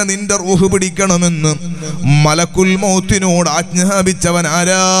തന്നെ നിന്റെ റൂഹ് പിടിക്കണമെന്ന് മലക്കുൽ മൗത്തിനോട്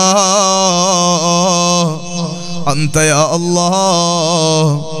ആജ്ഞാപിച്ചവനാരാ? അന്തയാ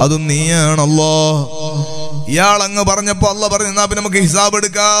അല്ലാഹ്, അതും നീയാണല്ലോ. ഇയാളങ്ങ് പറഞ്ഞപ്പോ അല്ലാഹ് പറഞ്ഞു, എന്നാ പിന്നെ നമുക്ക് ഹിസാബ്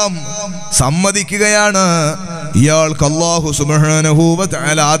എടുക്കാം. സമ്മതിക്കുകയാണ്. ഇയാൾക്ക് അല്ലാഹു സുബ്ഹാനഹു വ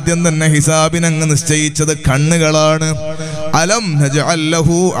തആല ആദ്യം തന്നെ ഹിസാബിനങ്ങ് നിശ്ചയിച്ചത് കണ്ണുകളാണ്. അലം നജ്അൽ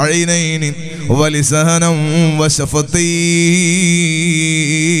ലഹു ഐനൈനി വലിസാനം വശഫതൈൻ.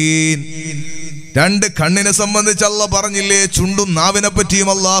 2 കണ്ണിനെ സംബന്ധിച്ച് അല്ലാഹ് പറഞ്ഞില്ലേ? ചുണ്ടും നാവിനെ പറ്റിയും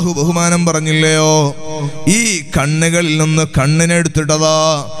അല്ലാഹു ബഹുമാനം പറഞ്ഞില്ലയോ? ഈ കണ്ണുകളിൽ നിന്ന് കണ്ണിനെ എടുത്തിട്ടതാ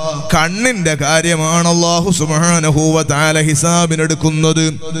കണ്ണിന്റെ കാര്യമാണ് അല്ലാഹു സുബ്ഹാനഹു വ തആല ഹിസാബിനെടുക്കുന്നത്.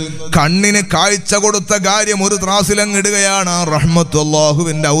 കണ്ണിന് കാഴ്ച കൊടുത്ത കാര്യം ഒരു ത്രാസിലങ്ങ് ഇടുകയാണ്. റഹ്മത്ത്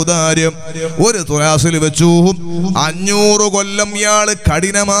അല്ലാഹുവിന്റെ ഔദാര്യം ഒരു ത്രാസിൽ വെച്ചു. 500 കൊല്ലം ഇയാള്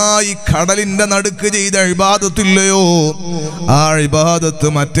കഠിനമായി കടലിന്റെ നടുക്ക് ചെയ്ത ഇബാദത്തില്ലയോ, ആ ഇബാദത്ത്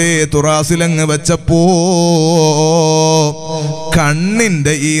മറ്റേ ത്രാസിലങ്ങ് വെച്ചപ്പോ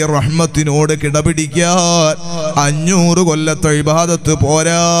കണ്ണിന്റെ ഈ റഹ്മത്തിനോട് കിടപിടിക്കാൻ 500 കൊല്ലത്തെ ഇബാദത്ത്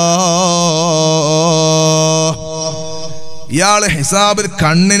പോരാ. ഇയാള് ഹിസാബിൽ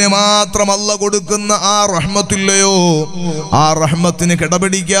കണ്ണിന് മാത്രം അല്ലാഹു കൊടുക്കുന്ന ആ റഹ്മത്തില്ലയോ, ആ റഹ്മത്തിന്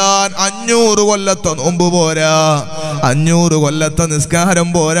കിടപിടിക്കാൻ 500 കൊല്ലത്തെ നോമ്പ് പോരാ, 500 കൊല്ലത്തെ നിസ്കാരം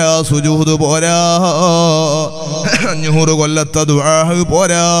പോരാ, സുജൂദ് പോരാ, 500 കൊല്ലത്തെ ദുആ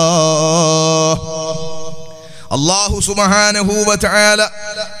പോരാ. അല്ലാഹു സുബ്ഹാനഹു വ തആല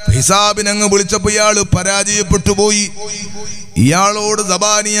ഹിസാബിനങ്ങ് വിളിച്ചപ്പോൾ ഇയാള് പരാജയപ്പെട്ടു പോയി. ഇയാളോട്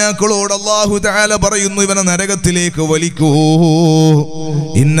സബാനിയാക്കളോട് അല്ലാഹു തആല പറയുന്നു, ഇവനെ നരകത്തിലേക്ക് വലിക്കൂ.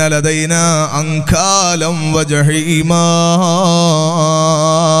 ഇന്ന ലദൈനാ അൻകാലം വജഹീമാ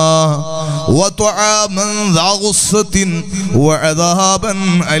വതആമൻ ദാ ഗുസ്സത്തിൻ വഅദാബൻ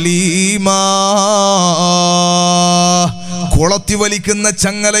അലീമാ. കൊളത്തി വലിക്കുന്ന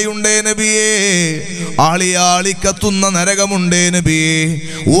ചങ്ങലയുണ്ടേ നബിയേ, ആളിയാളി കത്തുന്ന നരകമുണ്ടേ നബിയേ.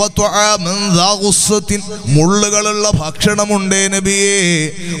 വതആമൻ ദാ ഗുസ്സത്തിൻ മുള്ളുകളുള്ള ഭക്ഷണമുണ്ടേ നബിയേ.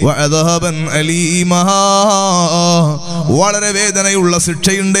 വഅദാബൻ അലീമാ വളരെ വേദനയുള്ള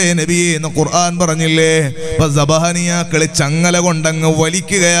ശിക്ഷയുണ്ടേ നബിയേ എന്ന് ഖുർആൻ പറഞ്ഞില്ലേ. അപ്പൊ സബഹാനിയാക്കളെ ചങ്ങല കൊണ്ടങ്ങ്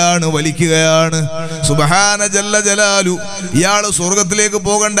വലിക്കുകയാണ്. സുബ്ഹാന ജല്ല ജലാലു. ഇയാള് സ്വർഗത്തിലേക്ക്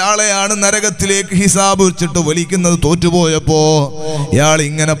പോകേണ്ട ആളെയാണ് നരകത്തിലേക്ക് ഹിസാബ് വെച്ചിട്ട് വലിക്കുന്നത്. തോറ്റുപോയപ്പോ ഇയാൾ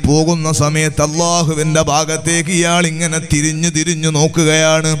ഇങ്ങനെ പോകുന്ന സമയത്ത് അല്ലാഹുവിന്റെ ഭാഗത്തേക്ക് ഇയാൾ ഇങ്ങനെ തിരിഞ്ഞു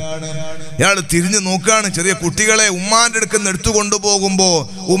നോക്കുകയാണ്. ഇയാൾ തിരിഞ്ഞു നോക്കുകയാണ്. ചെറിയ കുട്ടികളെ ഉമ്മാന്റെ അടുക്കൽ എടുത്തു കൊണ്ടുപോകുമ്പോ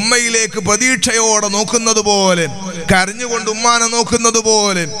ഉമ്മയിലേക്ക് പ്രതീക്ഷയോടെ നോക്കുന്നത് പോലെ, കരഞ്ഞുകൊണ്ട് ഉമ്മാനെ നോക്കുന്നത്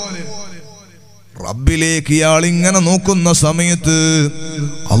പോലെ റബ്ബിലേക്ക് ഇയാൾ ഇങ്ങനെ നോക്കുന്ന സമയത്ത്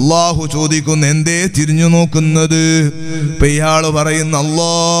അല്ലാഹു ചോദിക്കുന്നു, എന്തേ തിരിഞ്ഞു നോക്കുന്നത്? ഇപ്പൊ ഇയാള് പറയുന്ന,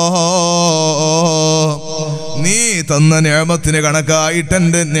 അല്ലാഹ് നീ തന്ന നിഅമത്തിന് കണക്കായിട്ട്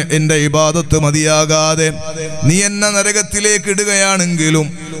എന്റെ ഇബാദത്ത് മതിയാകാതെ നീ എന്നെ നരകത്തിലേക്ക് ഇടുകയാണെങ്കിലും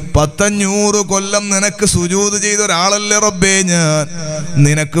 500 കൊല്ലം നിനക്ക് സുജൂദ് ചെയ്ത ഒരാളല്ലേ റബ്ബേ ഞാൻ.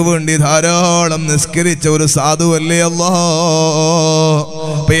 നിനക്ക് വേണ്ടി ധാരാളം നിസ്കരിച്ച ഒരു സാധുവല്ലേ അല്ലാഹ്.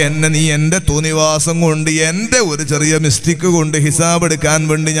 അപ്പൊ എന്നെ നീ എന്റെ തോന്നിവാസം കൊണ്ട്, എന്റെ ഒരു ചെറിയ മിസ്റ്റേക്ക് കൊണ്ട് ഹിസാബ് എടുക്കാൻ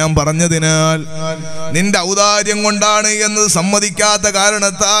വേണ്ടി ഞാൻ പറഞ്ഞതിനാൽ, നിന്റെ ഔദാര്യം കൊണ്ടാണ് എന്നത് സമ്മതിക്കാത്ത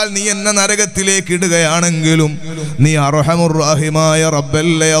കാരണത്താൽ നീ എന്നെ നരകത്തിലേക്ക് ഇടുകയാണെങ്കിലും നീ അർഹമുർ റഹീമായ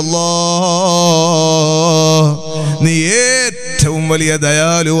റബ്ബല്ലേ അല്ലാഹ്. നീ ഏറ്റവും വലിയ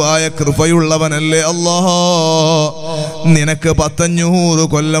ദയാലുവായ കൃപയുള്ളവനല്ലേ അല്ലാഹ്. നിനക്ക് 500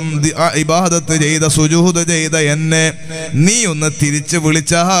 കൊല്ലം ഇബാദത്ത് ചെയ്ത, സുജൂദ് ചെയ്ത എന്നെ നീ ഒന്ന് തിരിച്ചു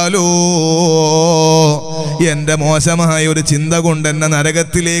വിളിച്ചാലോ, എന്റെ മോശമായ ഒരു ചിന്ത കൊണ്ട് എന്നെ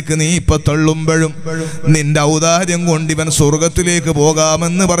നരകത്തിലേക്ക് നീ ഇപ്പൊ തള്ളുമ്പോഴും നിന്റെ ഔദാര്യം കൊണ്ട് ഇവൻ സ്വർഗത്തിലേക്ക്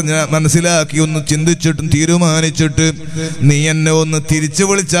പോകാമെന്ന് പറഞ്ഞ് മനസ്സിലാക്കി ഒന്ന് ചിന്തിച്ചിട്ടും തീരുമാനിച്ചിട്ട് നീ എന്നെ ഒന്ന് തിരിച്ചു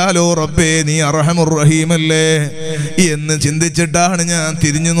വിളിച്ചാലോ റബ്ബേ, നീ അർഹമുർ റഹീമല്ലേ എന്ന് ചിന്തിച്ചിട്ടാണ് ഞാൻ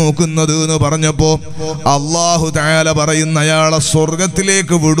തിരിഞ്ഞു നോക്കുന്നത് എന്ന് പറഞ്ഞപ്പോ അല്ലാഹു തആല പറയുന്ന, അയാളെ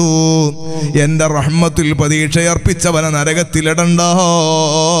സ്വർഗത്തിലേക്ക് വിടൂ, എന്റെ റഹ്മത്തിൽ പ്രതീക്ഷയർപ്പിച്ചവനെ നരകത്തിലിടണ്ട.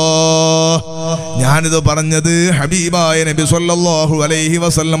 ഞാനിത് പറഞ്ഞത് ഹബീബായ നബി സല്ലല്ലാഹു അലൈഹി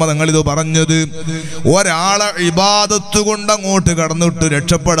വസല്ലമ തങ്ങളിത് പറഞ്ഞത് ഒരാളെ ഇബാദത്ത് കൊണ്ട് അങ്ങോട്ട് കടന്നിട്ട്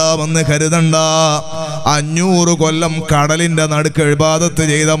രക്ഷപ്പെടാമെന്ന് കരുതണ്ട. 500 കൊല്ലം കടലിന്റെ നടുക്ക് ഇബാദത്ത്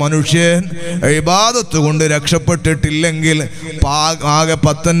ചെയ്ത മനുഷ്യൻ ഇബാദത്ത് കൊണ്ട് രക്ഷപ്പെട്ടിട്ടില്ലെങ്കിൽ ആകെ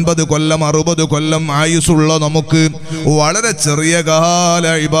 19 കൊല്ലം 60 കൊല്ലം ആയുസുള്ള നമുക്ക്, വളരെ ചെറിയ കാല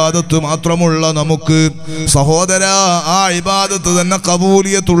ഇബാദത്ത് മാത്രമുള്ള നമുക്ക്, സഹോദര ആ ഇബാദത്ത് തന്നെ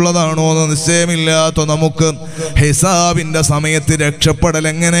കബൂലിയത്തുള്ളതാണോ എന്ന് നിശ്ചയമില്ലാത്ത നമുക്ക് ഹിസാബിന്റെ സമയത്ത് രക്ഷപ്പെടൽ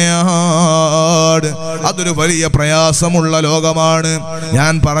എങ്ങനെയാണ്? അതൊരു വലിയ പ്രയാസമുള്ള ലോകമാണ്.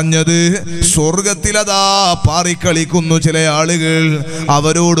 ഞാൻ പറഞ്ഞത് സ്വർഗത്തിലതാ പാറിക്കളിക്കുന്നു ചില ആളുകൾ.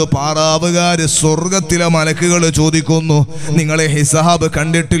 അവരോട് പാറാവുകാര് സ്വർഗത്തിലെ മലക്കുകൾ ചോദിക്കുന്നു, നിങ്ങളെ ഹിസാബ്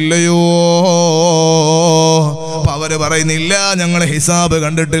കണ്ടിട്ടില്ലയോ? അവര് പറയുന്നില്ല, ഞങ്ങൾ ഹിസാബ്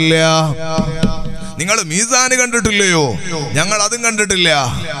കണ്ടിട്ടില്ല. നിങ്ങൾ മീസാന് കണ്ടിട്ടില്ലയോ? ഞങ്ങൾ അതും കണ്ടിട്ടില്ല.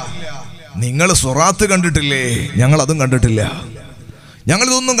 നിങ്ങൾ സുറാത്ത് കണ്ടിട്ടില്ലേ? ഞങ്ങൾ അതും കണ്ടിട്ടില്ല.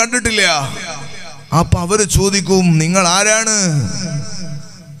 ഞങ്ങളിതൊന്നും കണ്ടിട്ടില്ല. അപ്പൊ അവര് ചോദിക്കും, നിങ്ങൾ ആരാണ്?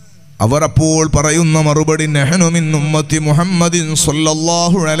 അവർ അപ്പോൾ പറയുന്ന മറുപടി, നഹ്നു മിൻ ഉമ്മത്തി മുഹമ്മദിൻ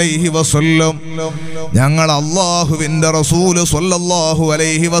സ്വല്ലല്ലാഹു അലൈഹി വസല്ലം, ഞങ്ങൾ അല്ലാഹുവിന്റെ റസൂൽ സ്വല്ലല്ലാഹു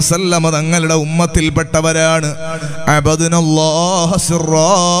അലൈഹി വസല്ലം തങ്ങളുടെ ഉമ്മത്തിൽപ്പെട്ടവരാണ്. അബദ്നല്ലാഹ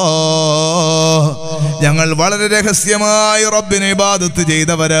സിറാ, ഞങ്ങൾ വളരെ രഹസ്യമായി റബ്ബിനെ ഇബാദത്ത്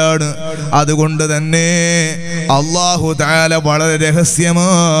ചെയ്തവരാണ്. അതുകൊണ്ട് തന്നെ അല്ലാഹു തആല വളരെ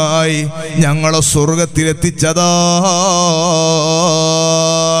രഹസ്യമായി ഞങ്ങളെ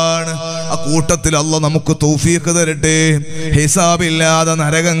സ്വർഗത്തിലെത്തിച്ചതാണ്. ആ കൂട്ടത്തിൽ അല്ലാഹ് നമുക്ക് തൗഫീഖ് തരട്ടെ. ഹിസാബില്ലാതെ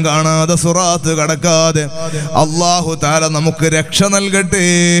നരകം കാണാതെ സിറാത്ത് കടക്കാതെ അല്ലാഹു തആല നമുക്ക് രക്ഷ നൽകട്ടെ.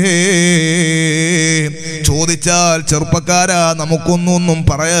 ചോദിച്ചാൽ ചെറുപ്പക്കാരാ നമുക്കൊന്നും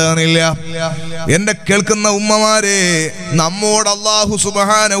പറയാനില്ല. എന്റെ കേൾക്കുന്ന ഉമ്മമാരെ, നമ്മോട് അല്ലാഹു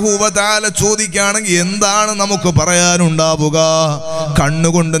സുബ്ഹാനഹു വ തആല ചോദിക്കുകയാണെങ്കിൽ എന്താണ് നമുക്ക് പറയാനുണ്ടാവുക?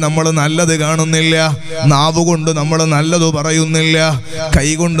 കണ്ണുകൊണ്ട് നമ്മൾ നല്ലത് കാണുന്നില്ല, നാവുകൊണ്ട് നമ്മൾ നല്ലത് പറയുന്നില്ല,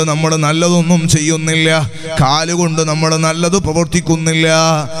 കൈകൊണ്ട് നമ്മൾ നല്ലതൊന്നും ചെയ്യുന്നില്ല, കാലുകൊണ്ട് നമ്മൾ നല്ലത് പ്രവർത്തിക്കുന്നില്ല,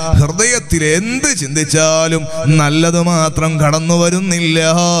 ഹൃദയത്തിൽ എന്ത് ചിന്തിച്ചാലും നല്ലത് മാത്രം കടന്നു വരുന്നില്ല.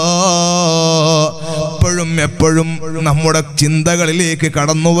 എപ്പോഴും നമ്മുടെ ചിന്തകളിലേക്ക്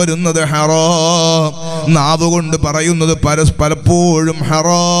കടന്നു വരുന്നത് ഹറാം, നാവുകൊണ്ട് പറയുന്നത് പലപ്പോഴും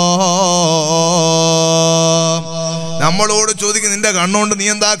ഹറാം. നമ്മളോട് ചോദിക്കും, നിന്റെ കണ്ണുകൊണ്ട് നീ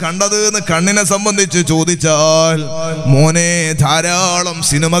എന്താ കണ്ടത് എന്ന് കണ്ണിനെ സംബന്ധിച്ച് ചോദിച്ചാൽ, മോനെ ധാരാളം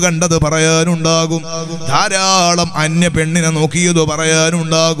സിനിമ കണ്ടത് പറയാനുണ്ടാകും, ധാരാളം അന്യ പെണ്ണിനെ നോക്കിയത്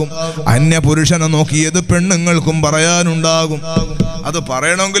പറയാനുണ്ടാകും, അന്യ പുരുഷനെ നോക്കിയത് പെണ്ണുങ്ങൾക്കും പറയാനുണ്ടാകും. അത്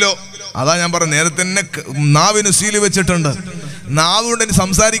പറയണമെങ്കിലോ, അതാ ഞാൻ പറഞ്ഞ നേരത്തെ തന്നെ നാവിന് സീല് വെച്ചിട്ടുണ്ട്. നാവുകൊണ്ട്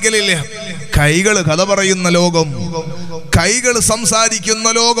സംസാരിക്കലില്ല. കൈകൾ കഥ പറയുന്ന ലോകം, കൈകൾ സംസാരിക്കുന്ന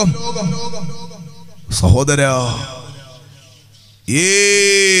ലോകം. സഹോദരാ,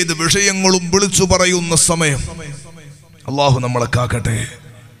 ഏത് വിഷയങ്ങളും വിളിച്ചു പറയുന്ന സമയം അല്ലാഹു നമ്മളെ കാക്കട്ടെ.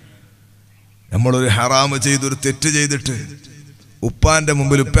 നമ്മളൊരു ഹറാമ് ചെയ്തൊരു തെറ്റ് ചെയ്തിട്ട് ഉപ്പാന്റെ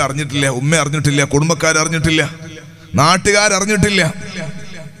മുമ്പിൽ ഉപ്പ അറിഞ്ഞിട്ടില്ല, ഉമ്മ അറിഞ്ഞിട്ടില്ല, കുടുംബക്കാരറിഞ്ഞിട്ടില്ല, നാട്ടുകാരറിഞ്ഞിട്ടില്ല.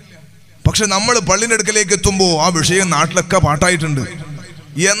 പക്ഷെ നമ്മൾ പള്ളിൻ്റെ അടുക്കലേക്ക് എത്തുമ്പോൾ ആ വിഷയം നാട്ടിലൊക്കെ പാട്ടായിട്ടുണ്ട്.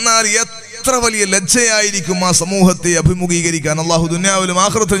 എന്നാൽ എത്ര വലിയ ലജ്ജയായിരിക്കും ആ സമൂഹത്തെ അഭിമുഖീകരിക്കാൻ. അല്ലാഹു ദുനിയാവിലും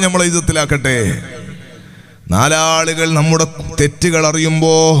ആഖിറത്തിലും നമ്മളെ ഇജ്ജത്തിലാക്കട്ടെ. നാലാളുകൾ നമ്മുടെ തെറ്റുകൾ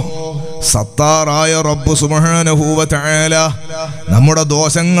അറിയുമ്പോ സത്താറായ റബ്ബ് സുബ്ഹാനഹു വ തആല നമ്മുടെ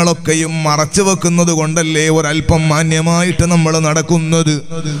ദോഷങ്ങളൊക്കെയും മറച്ചു വെക്കുന്നത് കൊണ്ടല്ലേ ഒരല്പം മാന്യമായിട്ട് നമ്മൾ നടക്കുന്നത്.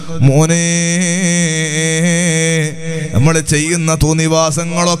 മോനെ, നമ്മൾ ചെയ്യുന്ന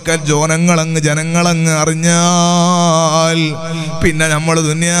തോന്നിവാസങ്ങളൊക്കെ ജനങ്ങളങ്ങ് അറിഞ്ഞാൽ പിന്നെ നമ്മൾ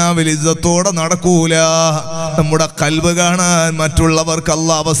ദുനിയാവിൽ ഇജ്ജത്തോടെ നടക്കൂല. നമ്മുടെ ഖൽബ് കാണാൻ മറ്റുള്ളവർക്ക്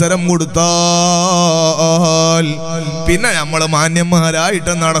അല്ലാഹ് അവസരം കൊടുത്താൽ പിന്നെ നമ്മൾ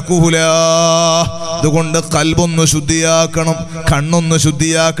മാന്യന്മാരായിട്ട് നടക്കൂല. അതുകൊണ്ട് ഖൽബൊന്ന് ശുദ്ധിയാക്കണം, കണ്ണൊന്ന്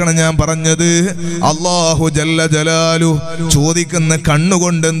ശുദ്ധിയാക്കണം. ഞാൻ പറഞ്ഞത് അല്ലാഹു ജല്ല ജലാലു ചോദിക്കുന്ന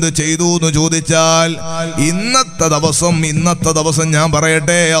കണ്ണുകൊണ്ട് എന്ത് ചെയ്തു എന്ന് ചോദിച്ചാൽ, ഇന്നത്തെ ദിവസം ഞാൻ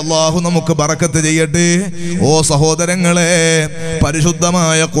പറയട്ടെ, അല്ലാഹു നമുക്ക് ബറക്കത്ത് ചെയ്യട്ടെ. ഓ സഹോദരങ്ങളെ,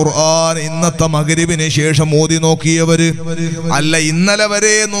 പരിശുദ്ധമായ ഖുർആൻ ഇന്നത്തെ മഗ്രിബിന് ശേഷം ഓതി നോക്കിയവര്, അല്ല ഇന്നലെ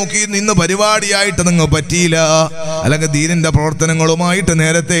വരെ നോക്കി നിന്ന് പരിപാടിയായിട്ട് നിങ്ങൾ പറ്റിയില്ല, അല്ലെങ്കിൽ ദീനിന്റെ പ്രവർത്തനങ്ങളുമായിട്ട്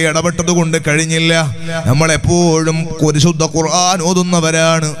നേരത്തെ ഇടപെട്ടത് കൊണ്ട് കഴിഞ്ഞില്ല. നമ്മളെപ്പോഴും പരിശുദ്ധ ഖുർആൻ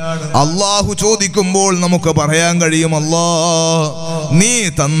ഓതുന്നവരാണ്. അല്ലാഹു ചോദിക്കുമ്പോൾ നമുക്ക് പറയാൻ കഴിയും, അല്ലാ നീ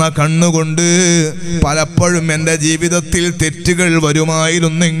തന്ന കണ്ണുകൊണ്ട് പലപ്പോഴും എൻ്റെ ജീവിതത്തിൽ തെറ്റുകൾ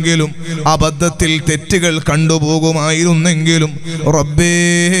വരുമായിരുന്നെങ്കിലും, അബദ്ധത്തിൽ തെറ്റുകൾ കണ്ടുപോകുമായിരുന്നെങ്കിലും, റബ്ബേ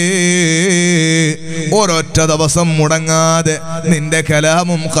ഒരൊറ്റ ദിവസം മുടങ്ങാതെ നിന്റെ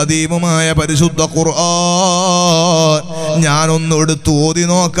കലാമും ഖദീമുമായ പരിശുദ്ധ ഖുർആൻ ഞാനൊന്നും എടുത്ത് ഓതി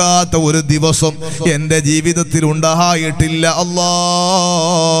നോക്കാത്ത ഒരു ദിവസം എൻ്റെ ജീവിതത്തിൽ ഉണ്ടായിട്ടില്ല. അല്ലാ,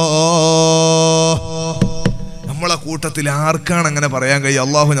 നമ്മളെ കൂട്ടത്തിൽ ആർക്കാണ് അങ്ങനെ പറയാൻ കഴിയും?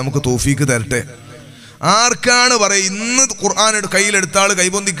 അല്ലാഹു നമുക്ക് തൗഫീക്ക് തരട്ടെ. ആർക്കാണ് പറയാ ഇന്ന് ഖുർആൻ കയ്യിലെടുത്ത ആള് കൈ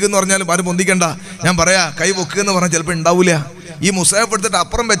പൊന്തിക്കെന്ന് പറഞ്ഞാലും ആരും പൊന്തിക്കണ്ട. ഞാൻ പറയാ കൈ പൊക്കെന്ന് പറഞ്ഞാൽ ചിലപ്പോൾ ഉണ്ടാവില്ല. ഈ മുസാഫ് എടുത്തിട്ട്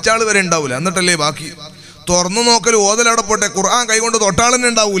അപ്പുറം വെച്ചാൾ വരെ ഉണ്ടാവില്ല. എന്നിട്ടല്ലേ ബാക്കി തുറന്നു നോക്കൽ ഓതലവിടെ പോട്ടെ, ഖുർആൻ കൈകൊണ്ട് തൊട്ടാളന്നെ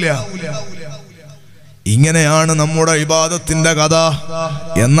ഉണ്ടാവൂല. ഇങ്ങനെയാണ് നമ്മുടെ ഇബാദത്തിന്റെ കഥ.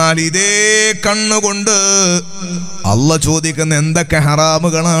 എന്നാൽ ഇതേ കണ്ണുകൊണ്ട് അല്ലാഹ് ചോദിക്കുന്ന എന്തൊക്കെ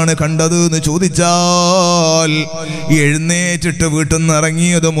ഹറാമുകളാണ് കണ്ടത് എന്ന് ചോദിച്ചാൽ, എഴുന്നേറ്റിട്ട് വീട്ടിൽ നിന്ന്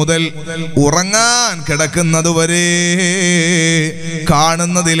ഇറങ്ങിയത് മുതൽ ഉറങ്ങാൻ കിടക്കുന്നത് വരെ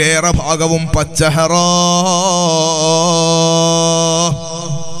കാണുന്നതിലേറെ ഭാഗവും പച്ച ഹറാം.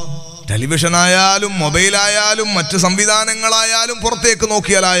 ടെലിവിഷനായാലും മൊബൈലായാലും മറ്റ് സംവിധാനങ്ങളായാലും പുറത്തേക്ക്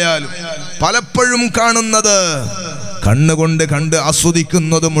നോക്കിയാലായാലും പലപ്പോഴും കാണുന്നത്, കണ്ണുകൊണ്ട് കണ്ട്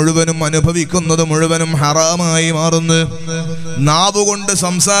ആസ്വദിക്കുന്നത് മുഴുവനും അനുഭവിക്കുന്നത് മുഴുവനും ഹറാമായി മാറുന്നു. നാവുകൊണ്ട്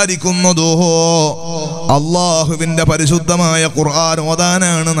സംസാരിക്കുന്നതോ അല്ലാഹുവിന്റെ പരിശുദ്ധമായ ഖുർആൻ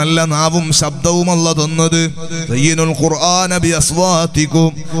ഓതാനാണ് നല്ല നാവും ശബ്ദവും അല്ലാഹ് തന്നത്. സയ്യിനുൽ ഖുർആന ബി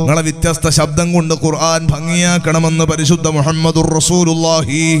അസ്വാതികും, നിങ്ങളെ വ്യത്യസ്ത ശബ്ദം കൊണ്ട് ഖുർആൻ ഭംഗിയാക്കണമെന്ന് പരിശുദ്ധ മുഹമ്മദുർ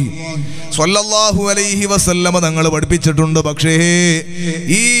റസൂലുള്ളാഹി സ്വല്ലല്ലാഹു അലൈഹി വസല്ലമ തങ്ങൾ പഠിപ്പിച്ചിട്ടുണ്ട്. പക്ഷേ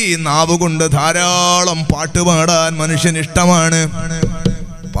ഈ നാവ് കൊണ്ട് ധാരാളം പാട്ടുപാടാൻ മനുഷ്യന് ഇഷ്ടമാണ്.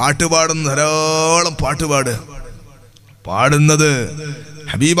 പാട്ടുപാടുന്ന ധാരാളം പാടുന്നത്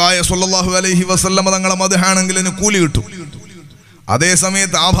ഹബീബായ സ്വല്ലല്ലാഹു അലൈഹി വസല്ലമ തങ്ങളെ മദ്ഹാണെങ്കിൽ അതിന് കൂലി കിട്ടും. അതേ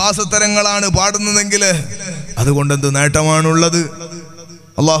സമയത്ത് ആഭാസത്തരങ്ങളാണ് പാടുന്നതെങ്കിൽ അതുകൊണ്ട് എന്ത് നേട്ടമാണുള്ളത്?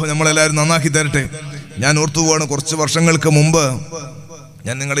 അള്ളാഹു നമ്മളെല്ലാവരും നന്നാക്കി തരട്ടെ. ഞാൻ ഓർത്തു പോവാണ്, കുറച്ച് വർഷങ്ങൾക്ക് മുമ്പ്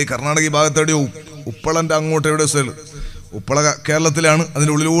ഞാൻ നിങ്ങളുടെ ഈ കർണാടക ഭാഗത്തെവിടെയോ ഉപ്പളൻ്റെ അങ്ങോട്ട് എവിടെ സ്ഥലം, ഉപ്പള കേരളത്തിലാണ്,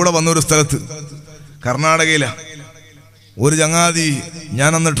 അതിൻ്റെ ഉള്ളിലൂടെ വന്ന ഒരു സ്ഥലത്ത് കർണാടകയിലാണ്. ഒരു ചങ്ങാതി,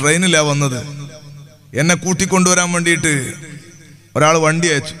 ഞാൻ അന്ന് ട്രെയിനിലാണ് വന്നത്, എന്നെ കൂട്ടിക്കൊണ്ടുവരാൻ വേണ്ടിയിട്ട് ഒരാൾ വണ്ടി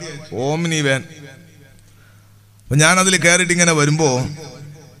അയച്ചു, ഓമിനി വാൻ. അപ്പം ഞാനതിൽ കയറിയിട്ട് ഇങ്ങനെ വരുമ്പോൾ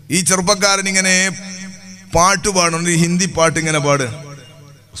ഈ ചെറുപ്പക്കാരൻ ഇങ്ങനെ പാട്ട് പാടുന്നുണ്ട്, ഈ ഹിന്ദി പാട്ട് ഇങ്ങനെ പാടുക.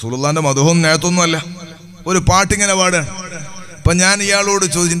 റസൂലുള്ളാഹിന്റെ മദ്ഹും നേത്തൊന്നും അല്ല, ഒരു പാട്ടിങ്ങനെ പാടുക. അപ്പം ഞാൻ ഇയാളോട്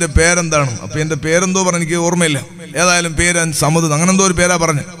ചോദിച്ചു എൻ്റെ പേരെന്താണ്. അപ്പം എൻ്റെ പേരെന്തോ പറഞ്ഞു, എനിക്ക് ഓർമ്മയില്ല, ഏതായാലും പേര് സമത് അങ്ങനെ എന്തോ ഒരു പേരാ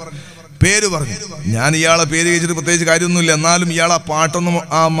പറഞ്ഞു. പേര് പറഞ്ഞു. ഞാൻ ഇയാളെ പേര് കഴിച്ചിട്ട് പ്രത്യേകിച്ച് കാര്യമൊന്നുമില്ല, എന്നാലും ഇയാൾ ആ പാട്ടൊന്നും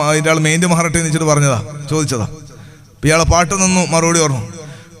ഇയാൾ മെയിൻ്റെ മാറട്ടെ എന്ന് വെച്ചിട്ട് പറഞ്ഞതാ, ചോദിച്ചതാ. അപ്പം ഇയാളെ പാട്ടൊന്നും മറുപടി പറഞ്ഞു.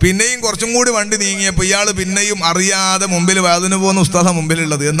 പിന്നെയും കുറച്ചും കൂടി വണ്ടി നീങ്ങിയപ്പോൾ ഇയാൾ പിന്നെയും അറിയാതെ മുമ്പിൽ വാതിന് പോകുന്ന ഉസ്താദ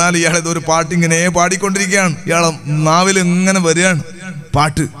മുമ്പിലുള്ളത്, എന്നാൽ ഇയാൾ ഇതൊരു പാട്ടിങ്ങനെ പാടിക്കൊണ്ടിരിക്കുകയാണ്, ഇയാളെ നാവിൽ ഇങ്ങനെ വരികയാണ്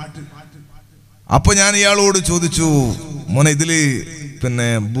പാട്ട്. അപ്പൊ ഞാൻ ഇയാളോട് ചോദിച്ചു, മോനെ ഇതില് പിന്നെ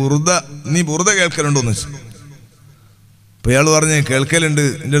നീ ബുറുദ കേൾക്കലുണ്ടോന്ന് ചോദിച്ചു. അപ്പൊ ഇയാൾ പറഞ്ഞ് കേൾക്കലുണ്ട്,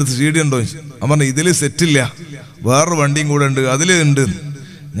 എൻ്റെ അടുത്ത് CD ഉണ്ടോ ചോദിച്ചു. ഞാൻ പറഞ്ഞു ഇതില് സെറ്റില്ല, വേറൊരു വണ്ടിയും കൂടെ ഉണ്ട്, അതില് ഉണ്ട്.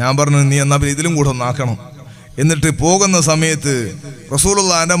 ഞാൻ പറഞ്ഞു നീ എന്നാ പിന്നെ ഇതിലും കൂടെ ഒന്നാക്കണം, എന്നിട്ട് പോകുന്ന സമയത്ത്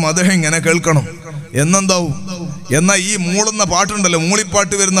റസൂലുള്ളാഹിന്റെ മദ്ഹ് ഇങ്ങനെ കേൾക്കണം. എന്നെന്താവും, എന്നാ ഈ മൂളുന്ന പാട്ടുണ്ടല്ലോ,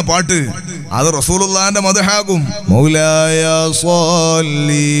 മൂളിപ്പാട്ട് വരുന്ന പാട്ട്, അത് റസൂലുള്ളാഹിന്റെ മദ്ഹാകും. മൗലായ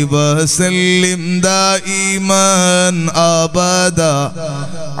സ്വല്ലി വസല്ലിം ദായിമൻ അബദ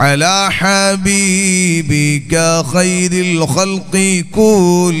അലാ ഹബീബിക ഖൈറിൽ ഖൽഖി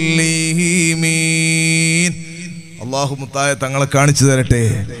കുല്ലിഹിം. അല്ലാഹു മുത്തായ തങ്ങളെ കാണിച്ചു തരട്ടെ.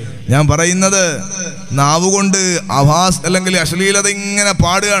 ഞാൻ പറയുന്നത് നാവുകൊണ്ട് അഭാസ് അല്ലെങ്കിൽ അശ്ലീലത ഇങ്ങനെ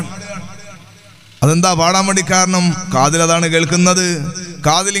പാടുകയാണ്. അതെന്താ പാടാൻ വേണ്ടി കാരണം? കാതിൽ അതാണ് കേൾക്കുന്നത്,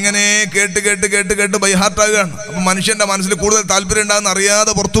 കാതിൽ ഇങ്ങനെ കേട്ട് കേട്ട് കേട്ട് കേട്ട് ബൈഹാർട്ടാകുകയാണ്. അപ്പൊ മനുഷ്യന്റെ മനസ്സിൽ കൂടുതൽ താല്പര്യം ഉണ്ടാകുന്ന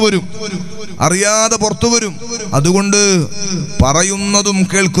അറിയാതെ പുറത്തു വരും. അതുകൊണ്ട് പറയുന്നതും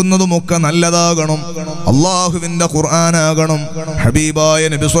കേൾക്കുന്നതും ഒക്കെ നല്ലതാകണം, അള്ളാഹുവിന്റെ ഖുർആനാകണം, ഹബീബായ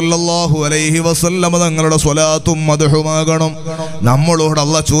നബി സല്ലല്ലാഹു അലൈഹി വസല്ലമ തങ്ങളുടെ സ്വലാത്തും മദ്ഹുമാകണം. നമ്മളോട്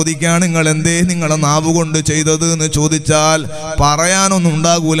അള്ളാഹ് ചോദിക്കാണ്, നിങ്ങൾ എന്തേ നിങ്ങളെ നാവ് കൊണ്ട് ചെയ്തത് എന്ന് ചോദിച്ചാൽ പറയാനൊന്നും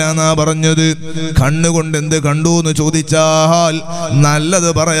ഉണ്ടാകൂല എന്നാ പറഞ്ഞത്. കണ്ണുകൊണ്ട് എന്ത് കണ്ടു എന്ന് ചോദിച്ചാൽ നല്ലത്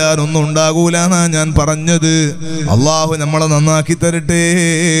പറയാനൊന്നും ഉണ്ടാകൂല എന്നാ ഞാൻ പറഞ്ഞത്. അള്ളാഹു നമ്മളെ നന്നാക്കി തരട്ടെ.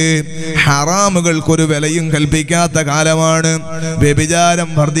 ഹറാമുകൾക്കൊരു വിലയും കൽപ്പിക്കാത്ത കാലമാണ്, വ്യഭിചാരം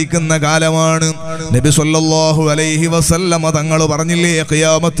വർദ്ധിക്കുന്ന കാലമാണ്. നബി സല്ലല്ലാഹു അലൈഹി വസല്ലമ തങ്ങൾ പറഞ്ഞില്ലേ,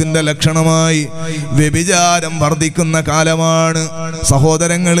 ഖിയാമത്തിന്റെ ലക്ഷണമായി വ്യഭിചാരം വർദ്ധിക്കുന്ന കാലമാണ്.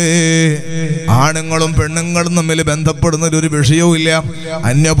 സഹോദരങ്ങളെ, ആണുങ്ങളും പെണ്ണുങ്ങളും തമ്മിൽ ബന്ധപ്പെടുന്നതിൽ ഒരു വിഷയവും ഇല്ല.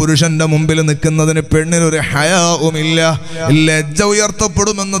 അന്യപുരുഷന്റെ മുമ്പിൽ നിൽക്കുന്നതിന് പെണ്ണിനൊരു ഹയാവുമില്ല, ലജ്ജ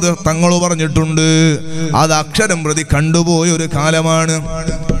ഉയർത്തപ്പെടുമെന്നത് തങ്ങൾ പറഞ്ഞിട്ടുണ്ട്. അത് അക്ഷരം പ്രതി കണ്ടുപോയ ഒരു കാലമാണ്.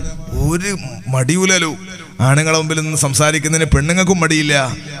 ഒരു മടിയുലല്ലോ, ആണുങ്ങളെ മുമ്പിൽ നിന്ന് സംസാരിക്കുന്നതിന് പെണ്ണുങ്ങൾക്കും മടിയില്ല,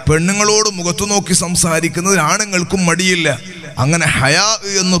 പെണ്ണുങ്ങളോട് മുഖത്തു നോക്കി സംസാരിക്കുന്നതിന് ആണുങ്ങൾക്കും മടിയില്ല. അങ്ങനെ ഹയാ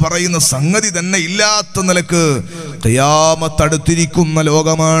എന്ന് പറയുന്ന സംഗതി തന്നെ ഇല്ലാത്ത നിലക്ക് ഖിയാമത്ത് അടുത്തിരിക്കുന്ന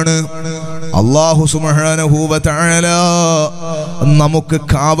ലോകമാണ്. അല്ലാഹു സുബ്ഹാനഹു വ തആല നമുക്ക്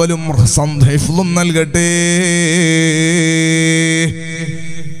കാവലും ഹിഫ്ളും നൽകട്ടെ.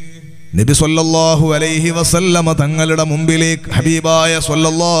 നബി സല്ലല്ലാഹു അലൈഹി വസല്ലമ തങ്ങളുടെ മുമ്പിലേക്ക്, ഹബീബായ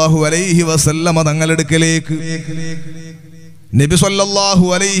സല്ലല്ലാഹു അലൈഹി വസല്ലമ തങ്ങളുടെ അടുക്കലേക്ക് നബി സല്ലല്ലാഹു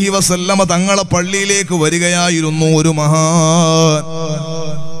അലൈഹി വസല്ലമ തങ്ങളെ പള്ളിയിലേക്ക് വരികയായിരുന്നു ഒരു മഹാൻ.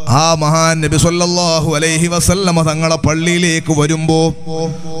 ആ മഹാൻ നബി സല്ലല്ലാഹു അലൈഹി വസല്ലമ തങ്ങളെ പള്ളിയിലേക്ക് വരുമ്പോ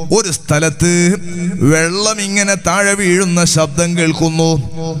ഒരു സ്ഥലത്ത് വെള്ളം ഇങ്ങനെ താഴെ വീഴുന്ന ശബ്ദം കേൾക്കുന്നു.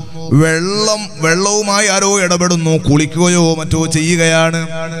 വെള്ളവുമായി ആരോ ഇടപെടുന്നു, കുളിക്കുകയോ മറ്റോ ചെയ്യുകയാണ്.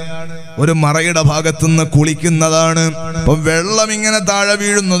 ഒരു മറയുടെ ഭാഗത്തുനിന്ന് കുളിക്കുന്നതാണ്. അപ്പൊ വെള്ളം ഇങ്ങനെ താഴെ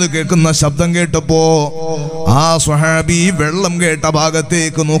വീഴുന്നത് കേൾക്കുന്ന ശബ്ദം കേട്ടപ്പോ ആ സ്വഹാബി വെള്ളം കേട്ട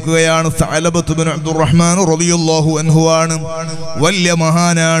ഭാഗത്തേക്ക് നോക്കുകയാണ്. സഅലബത്ത് ബിൻ അബ്ദുറഹ്മാൻ റളിയല്ലാഹു അൻഹു ആണ്, വലിയ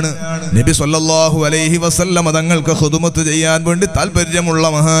മഹാനാണ്. നബി സല്ലല്ലാഹു അലൈഹി വസല്ലമ തങ്ങൾക്ക് ഖിദ്മത്ത് ചെയ്യാൻ വേണ്ടി താല്പര്യമുള്ള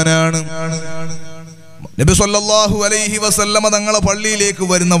മഹാനാണ്. നബി സല്ലല്ലാഹു അലൈഹി വസല്ലമ തങ്ങളെ പള്ളിയിലേക്ക്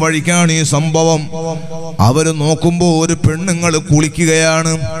വരുന്ന വഴിക്കാണ് ഈ സംഭവം. അവര് നോക്കുമ്പോ ഒരു പെണ്ണുങ്ങൾ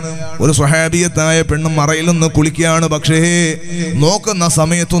കുളിക്കുകയാണ്. ഒരു സ്വഹാബിയത്തായ പെണ്ണ് മറയിൽ നിന്ന് കുളിക്കുകയാണ്. പക്ഷേ നോക്കുന്ന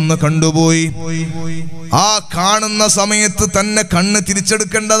സമയത്തൊന്ന് കണ്ടുപോയി. ആ കാണുന്ന സമയത്ത് തന്നെ കണ്ണ്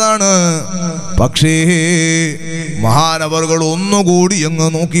തിരിച്ചെടുക്കേണ്ടതാണ്. പക്ഷേ മഹാനവറുകൾ ഒന്നുകൂടി അങ്ങ്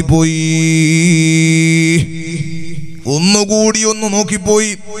നോക്കിപ്പോയി, ഒന്ന്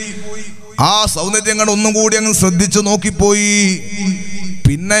നോക്കിപ്പോയി. ആ സൗന്ദര്യങ്ങൾ ഒന്നും കൂടി അങ്ങ് ശ്രദ്ധിച്ചു നോക്കിപ്പോയി.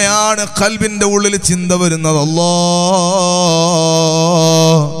 പിന്നെയാണ് ഖൽബിന്റെ ഉള്ളിൽ ചിന്ത വരുന്നത്.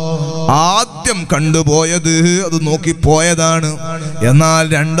 ആദ്യം കണ്ടുപോയത് അത് നോക്കിപ്പോയതാണ്. എന്നാൽ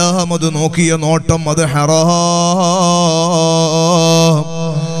രണ്ടാമത് നോക്കിയ നോട്ടം അത് ഹറാം.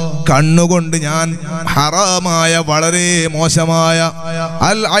 കണ്ണുകൊണ്ട് ഞാൻ ഹറാമായ വളരെ മോശമായ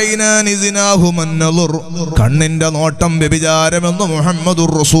അൽ ഐനാനി സിനാഹുമൻ നളർ, കണ്ണിന്റെ നോട്ടം വ്യഭിചാരമെന്ന്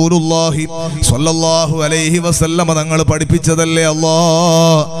മുഹമ്മദുർ റസൂലുള്ളാഹി സ്വല്ലല്ലാഹു അലൈഹി വസല്ലമ തങ്ങൾ പഠിപ്പിച്ചതല്ലേ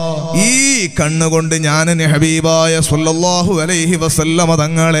അല്ലാഹ്. ഈ കണ്ണുകൊണ്ട് ഞാൻ ഹബീബായ സ്വല്ലല്ലാഹു അലൈഹി വസല്ലമ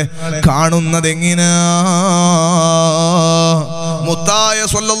തങ്ങളെ കാണുന്നത് എങ്ങനെയാ? മുത്തായ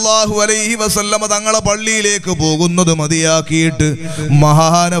സ്വല്ലല്ലാഹു അലൈഹി വസല്ലമ തങ്ങളെ പള്ളിയിലേക്ക് പോകുന്നത് മതിയാക്കിയിട്ട്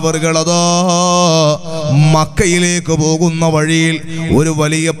മഹാനവർകളതാ മക്കയിലേക്ക് പോകുന്ന വഴിയിൽ ഒരു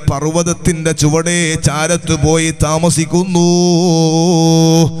വലിയ പർവ്വതത്തിന്റെ ചുവടെ ചാരത്ത് പോയി താമസിക്കുന്നു.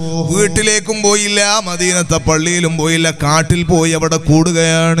 വീട്ടിലേക്കും പോയില്ല, മദീനത്തെ പള്ളിയിലും പോയില്ല, കാട്ടിൽ പോയി അവിടെ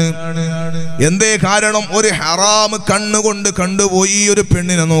കൂടുകയാണ്. എന്തേ കാരണം? ഒരു ഹറാം കണ്ണുകൊണ്ട് കണ്ടുപോയി. ഒരു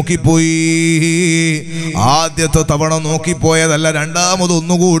പെണ്ണിനെ നോക്കിപ്പോയി. ആദ്യത്തെ തവണ നോക്കിപ്പോയതല്ല, രണ്ടാമത്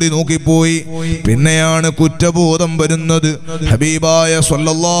ഒന്നുകൂടി നോക്കിപ്പോയി. പിന്നെയാണ് കുറ്റബോധം വരുന്നത്. ഹബീബായ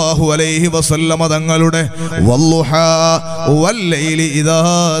സ്വല്ലല്ലാഹു അലൈഹി വസല്ലമ തങ്ങളുടെ വല്ലുഹാ വല്ലൈലി ഇദാ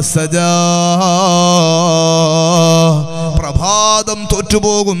സജാ, പ്രഭാതം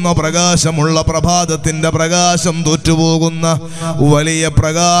തോറ്റുപോകുന്ന പ്രകാശമുള്ള പ്രഭാതത്തിന്റെ പ്രകാശം തോറ്റുപോകുന്ന വലിയ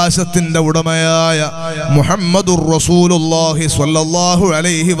പ്രകാശത്തിന്റെ ഉടമയായ മുഹമ്മദുർ റസൂലുള്ളാഹി സ്വല്ലല്ലാഹു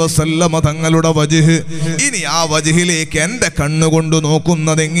അലൈഹി വസല്ലമ തങ്ങളുടെ വജ്ഹ്. ഇനി ആ വജ്ഹിലേക്ക് എന്റെ കണ്ണുകൊണ്ട്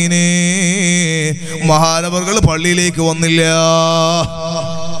നോക്കുന്നത് എങ്ങനെ? മഹാനവർകൾ പള്ളിയിലേക്ക് വന്നില്ല,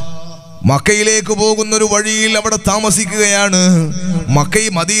 മക്കയിലേക്ക് പോകുന്നൊരു വഴിയിൽ അവിടെ താമസിക്കുകയാണ്.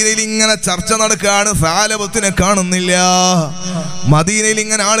 മദീനയിൽ ഇങ്ങനെ ചർച്ച നടക്കുകയാണ്. സാലബത്തിനെ കാണുന്നില്ല. മദീനയിൽ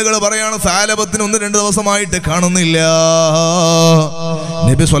ഇങ്ങനെ ആളുകൾ പറയാണ് സാലബത്തിന് 1-2 ദിവസമായിട്ട് കാണുന്നില്ല.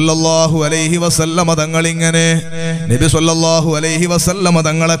 നബി സല്ലല്ലാഹു അലൈഹി വസല്ലമ തങ്ങളിങ്ങനെ നബി സല്ലല്ലാഹു അലൈഹി വസല്ലമ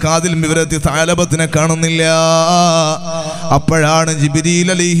തങ്ങളെ കാതിൽ വിവരത്തി സാലബത്തിനെ കാണുന്നില്ല. അപ്പോഴാണ് ജിബ്രീൽ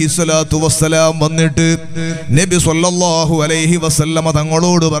അലൈഹി സ്വലാത്തു വസ്സലാം വന്നിട്ട് നബി സല്ലല്ലാഹു അലൈഹി വസല്ലമ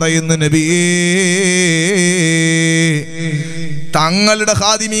തങ്ങളോട് പറയുന്നു, നബിയേ, തങ്ങളുടെ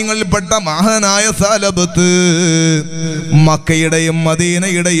ഖാദിമീങ്ങളിൽപ്പെട്ട മഹാനായ സാലബത്ത് മക്കയുടെയും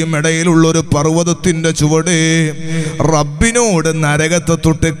മദീനയുടെയും ഇടയിലുള്ളൊരു പർവ്വതത്തിന്റെ ചുവട് റബ്ബിനോട് നരകത്തെ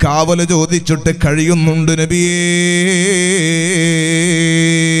തൊട്ട് കാവല് ചോദിച്ചിട്ട് കഴിയുന്നുണ്ട് നബിയേ.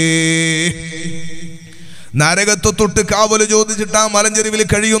 നരകത്തെ തൊട്ട് കാവല് ചോദിച്ചിട്ട് ആ മലഞ്ചെരുവിൽ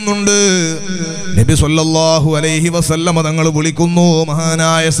കഴിയുന്നുണ്ട്. നബി സല്ലല്ലാഹു അലൈഹി വസല്ലമ തങ്ങൾ വിളിക്കുന്നു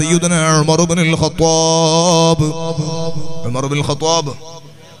മഹാനായ സയ്യിദുനാ ഉമർ ഇബ്നുൽ ഖത്താബ്. ഉമർ ഇബ്നുൽ ഖത്താബ്,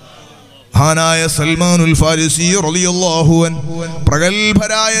 മഹാനായ സൽമാനുൽ ഫാരിസി റളിയല്ലാഹു അൻഹു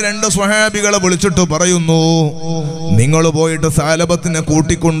പ്രഗൽഭരായ 2 സ്വഹാബികളെ വിളിച്ചിട്ട് പറയുന്നു, നിങ്ങൾ പോയിട്ട് സാലബത്തിനെ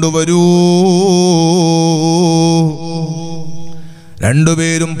കൂട്ടിക്കൊണ്ടുവരൂ.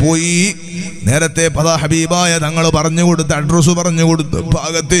 രണ്ടുപേരും പോയി. നേരത്തെ ഹബീബായ തങ്ങൾ പറഞ്ഞു കൊടുത്ത് അഡ്രസ് പറഞ്ഞു കൊടുത്ത്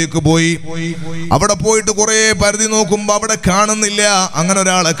ഭാഗത്തേക്ക് പോയി. അവിടെ പോയിട്ട് കുറെ പരിധി നോക്കുമ്പോ അവിടെ കാണുന്നില്ല. അങ്ങനെ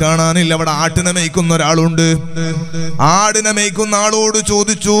ഒരാളെ കാണാനില്ല. അവിടെ ആട്ടിനെ മേയ്ക്കുന്ന ഒരാളുണ്ട്. ആടിനെ മേയ്ക്കുന്ന ആളോട്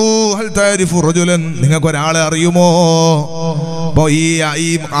ചോദിച്ചു, ഹൽ താരിഫു റജുലൻ, നിങ്ങൾക്കൊരാളെ അറിയുമോ? അപ്പൊ ഈ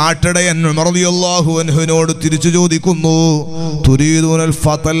ആട്ടിടയൻ ഉമർ റളിയല്ലാഹു അൻഹുവിനോട് തിരിച്ചു ചോദിക്കുന്നു, തുരീദുനൽ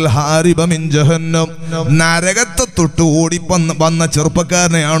ഫതൽ ഹാരിബ മിൻ ജഹന്നം, നരകത്തെ തൊട്ട് ഓടി വന്ന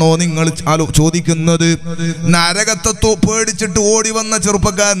ചെറുപ്പക്കാരനെയാണോ നിങ്ങൾ ചോദിക്കുന്നത്? നരകത്തെ പേടിച്ചിട്ട് ഓടി വന്ന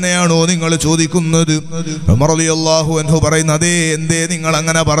ചെറുപ്പക്കാരനെയാണോ നിങ്ങൾ ചോദിക്കുന്നത്? ഉമർ റളിയല്ലാഹു അൻഹു പറയുന്നു, അതേ, എന്തേ നിങ്ങൾ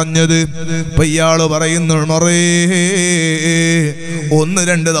അങ്ങനെ പറഞ്ഞത്? അപ്പൊ ഇയാള് പറയുന്നു, ഉമറേ,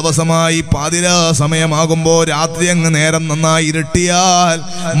 1-2 ദിവസമായി പാതിരാ സമയമാകുമ്പോ രാത്രി അങ്ങ് നേരം നന്നായി ഇരുട്ടിയാൽ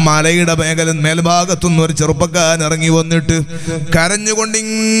മലയുടെ മേൽഭാഗത്തുനിന്ന് ഒരു ചെറുപ്പക്കാരൻ ഇറങ്ങി വന്നിട്ട് കരഞ്ഞുകൊണ്ട്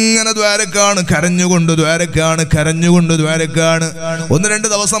ഇങ്ങനെ ദ്വാരക്കാണ്, കരഞ്ഞുകൊണ്ട് ദ്വാരക്കാണ്, കരഞ്ഞുകൊണ്ട് ദ്വാരക്കാണ്. 1-2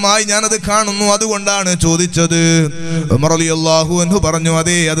 ദിവസമായി ഞാനത് കാണുന്നു, അതുകൊണ്ടാണ് ചോദിച്ചത്. ഉമർ റളിയല്ലാഹു അൻഹു പറഞ്ഞു,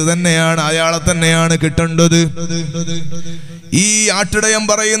 അതേ, അത് തന്നെയാണ്, അയാളെ തന്നെയാണ് കിട്ടേണ്ടത്. ഈ ആട്ടിടയൻ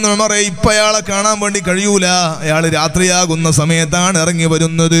പറയുന്നു, ഉമറേ, ഇപ്പൊ അയാളെ കാണാൻ വേണ്ടി കഴിയൂല, അയാൾ രാത്രിയാകുന്ന സമയത്താണ് ഇറങ്ങി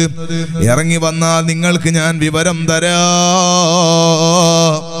വരുന്നത്. ഇറങ്ങി വന്നാൽ നിങ്ങൾക്ക് ഞാൻ വിവരം തരാം.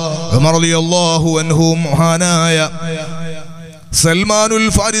 ഉമർ റളിയല്ലാഹു അൻഹു മഹാനായ സൽമാനുൽ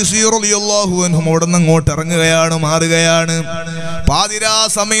ഫാരിസി റളിയല്ലാഹു അൻഹു അവിടുന്ന് അങ്ങോട്ട് ഇറങ്ങുകയാണ്, മാറുകയാണ്. പാതിരാ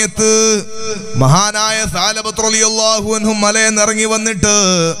സമയത്ത് മഹാനായ സാലബത്ത് റളിയല്ലാഹു അൻഹു മലയിൽ ഇറങ്ങി വന്നിട്ട്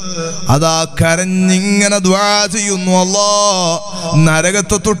അതാ കരഞ്ഞിങ്ങനെ ദുആ ചെയ്യുന്നു. അല്ലാഹ്,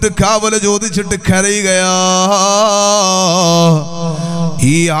 നരകത്തെ തൊട്ട് കാവല് ചോദിച്ചിട്ട് കരയുകയാ.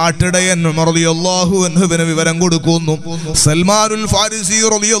 ഈ ആട്ടിടയൻ ഉമർ റളിയല്ലാഹു അൻഹുവിനെ വിവരം കൊടുക്കുന്നു. സൽമാനുൽ ഫാരിസി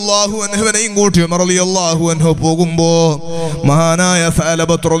റളിയല്ലാഹു അൻഹുവിനെയും കൂട്ടി ഉമർ റളിയല്ലാഹു അൻഹു പോകുമ്പോ മഹാനായ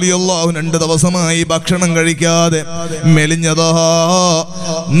സഅലബത്ത് റളിയല്ലാഹു 2 ദിവസമായി ഭക്ഷണം കഴിക്കാതെ മെലിഞ്ഞതാ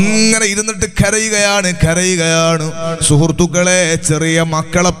ഇങ്ങനെ ഇരുന്നിട്ട് കരയുകയാണ്. സുഹൃത്തുക്കളെ, ചെറിയ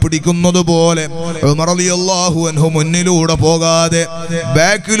മക്കളെ പിടിക്കുന്നത് പോലെ ഉമർ റളിയല്ലാഹു അൻഹു മുന്നിലൂടെ പോകാതെ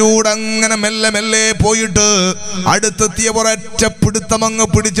ബാക്കിലൂടെ അങ്ങനെ മെല്ലെ മെല്ലെ പോയിട്ട് അടുത്തെത്തിയ ഒരൊറ്റ പിടുത്തം അങ്ങ്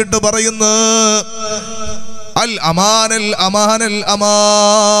പിടിച്ചിട്ട് പറയുന്നു, അൽ അമാൻ അൽ അമാൻ അൽ അമാൻ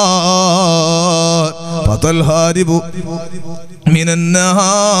ഫതൽ ഹാരിബു മിനന്നാർ.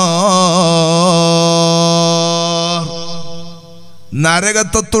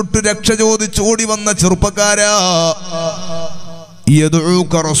 നരകത്തെ തൊട്ട് രക്ഷ ചോദിച്ചോടി വന്ന ചെറുപ്പക്കാരാ,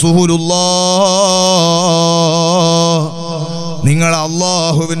 യദ്ഉക റസൂലുള്ളാഹ്, നിങ്ങൾ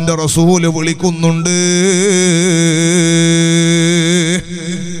അല്ലാഹുവിന്റെ റസൂല് വിളിക്കുന്നുണ്ട്.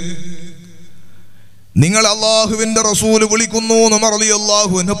 നിങ്ങൾ അല്ലാഹുവിന്റെ റസൂല് വിളിക്കുന്നു ഉമർ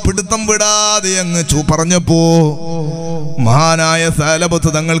റളിയല്ലാഹു അൻഹു പിടുത്തം വിടാതെ അങ്ങ് പറഞ്ഞപ്പോ മഹാനായ സഅലബത്ത്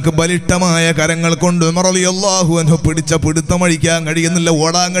തങ്ങൾക്ക് ബലിഷ്ഠമായ കരങ്ങൾ കൊണ്ട് ഉമർ റളിയല്ലാഹു അൻഹു പിടിച്ച പിടുത്തം അഴിക്കാൻ കഴിയുന്നില്ല,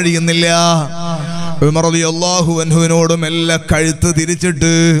 ഓടാൻ കഴിയുന്നില്ല. ഉമർ റളിയല്ലാഹു അൻഹുവിനോട് മെല്ലെ കഴുത്ത്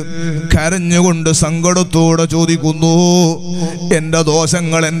തിരിച്ചിട്ട് കരഞ്ഞുകൊണ്ട് സങ്കടത്തോടെ ചോദിക്കുന്നു, എന്റെ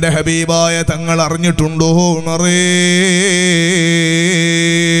ദോഷങ്ങൾ എന്റെ ഹബീബായ തങ്ങൾ അറിഞ്ഞിട്ടുണ്ടോ ഉമറേ?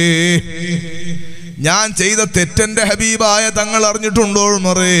 ഞാൻ ചെയ്ത തെറ്റെന്റെ ഹബീബായ തങ്ങൾ അറിഞ്ഞിട്ടുണ്ടോ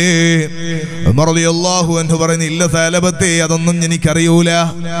ഉമറേ? ഉമർ റളിയല്ലാഹു അൻഹു പറഞ്ഞു, ഇല്ല സഅലബത്തെ, അതൊന്നും എനിക്കറിയൂല,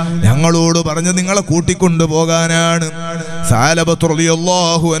 ഞങ്ങളോട് പറഞ്ഞ് നിങ്ങളെ കൂട്ടിക്കൊണ്ടു പോകാനാണ്. സഅലബത്ത്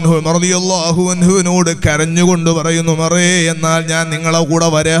റളിയല്ലാഹു അൻഹു ഉമർ റളിയല്ലാഹു അൻഹുവിനോട് കരഞ്ഞുകൊണ്ട് പറയുന്നു, ഉമറേ, എന്നാൽ ഞാൻ നിങ്ങളെ കൂടെ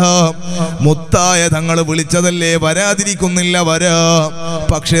വരാം. മുത്തായ തങ്ങൾ വിളിച്ചതല്ലേ, വരാതിരിക്കുന്നില്ല, വരാം.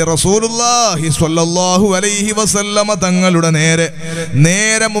 പക്ഷേ റസൂലുള്ളാഹി സ്വല്ലല്ലാഹു അലൈഹി വസല്ലമ തങ്ങളുടെ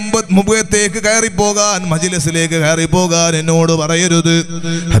നേരെ മുമ്പത്തേക്ക് കയറിപ്പോ മജ്‌ലിസിലേക്ക് കയറി പോകാൻ എന്നോട് പറയരുത്.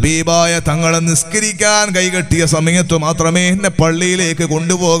 ഹബീബായ തങ്ങളെ നിസ്കരിക്കാൻ കൈകെട്ടിയ സമയത്ത് മാത്രമേ എന്നെ പള്ളിയിലേക്ക്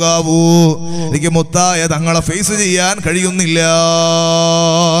കൊണ്ടുപോകാവൂ. എനിക്ക് മുത്തായ തങ്ങളെ ഫേസ് ചെയ്യാൻ കഴിയുന്നില്ല.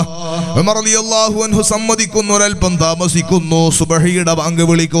 ഉമർ റളിയല്ലാഹു അൻഹു സമ്മതിക്കുന്നു. ഒരൽപ്പം താമസിക്കുന്നു, സുബ്ഹിയുടെ ബാങ്ക്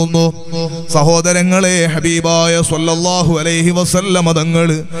വിളിക്കുന്നു. സഹോദരങ്ങളെ, ഹബീബായ സ്വല്ലല്ലാഹു അലൈഹി വസല്ലമ തങ്ങൾ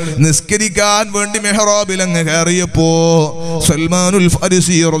നിസ്കരിക്കാൻ വേണ്ടി മെഹ്റാബിൽ അങ്ങ് കയറിയപ്പോ സൽമാനുൽ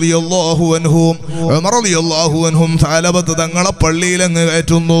ഫാരിസി റളിയല്ലാഹു അൻഹു ഉമർ റളിയല്ലാഹു അൻഹും സഅലബത്ത് തങ്ങളെ പള്ളിയിൽ അങ്ങ്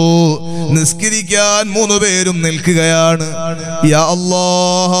കയറ്റുന്നു. നിസ്കരിക്കാൻ 3 പേരും നിൽക്കുകയാണ്. യാ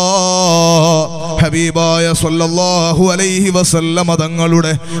അല്ലാഹ്, ഹബീബായ സ്വല്ലല്ലാഹു അലൈഹി വസല്ലമ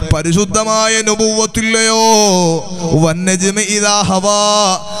തങ്ങളുടെ പരിശുദ്ധമായ നുബുവത്തില്ലയോ, വന്നജ്മി ഇദാ ഹവാ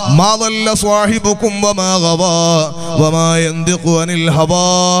മാ ളല്ല സ്വാഹിബുകും വമാ ഗവാ വമാ യൻതിഖു അനിൽ ഹവാ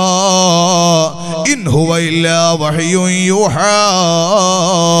ഇൻ ഹുവ ഇല്ലാ വഹ്യുൻ യൂഹാ.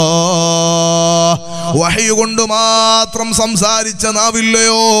 വഹ്യ് കൊണ്ട് മാത്രം സംസാരിച്ച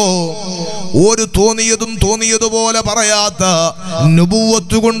നാവില്ലയോ, ഒരു തോന്നിയതുപോലെ പറയാത്ത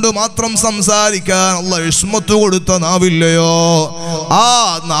നുബുവത്ത് കൊണ്ട് മാത്രം സംസാരിക്കാൻ അല്ലാഹ് ഇസ്മത്ത് കൊടുത്ത നാവില്ലയോ, ആ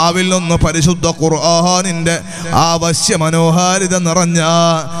നാവിൽ നിന്ന് പരിശുദ്ധ ഖുർആനിന്റെ ആവശ്യ മനോഹാരിത നിറഞ്ഞ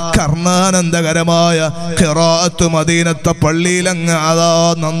കർണാനന്ദകരമായ ഖിറാഅത്ത് മദീനത്തെ പള്ളിയിലങ്ങ് അതാ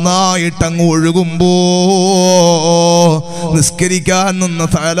നന്നായിട്ടങ്ങ് ഒഴുകുമ്പോ നിസ്കരിക്കാൻ നിന്ന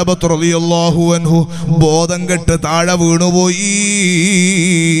സഅലബത്ത് റളിയല്ലാഹു അൻഹു ബോധം കെട്ട് താഴെ വീണുപോയി.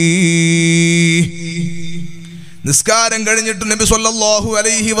 നിസ്കാരം കഴിഞ്ഞിട്ട് നബി സല്ലല്ലാഹു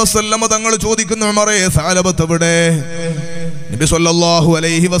അലൈഹി വസല്ലമ തങ്ങൾ ചോദിക്കുന്നു, ഉമറേ, സഅലബത്ത് എവിടെ? നബി സല്ലല്ലാഹു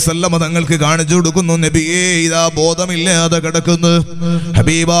അലൈഹി വസല്ലമ തങ്ങൾക്ക് കാണിച്ചു കൊടുക്കുന്നു, നബിയേ, ഇതാ ബോധമില്ലാതെ കിടക്കുന്നു.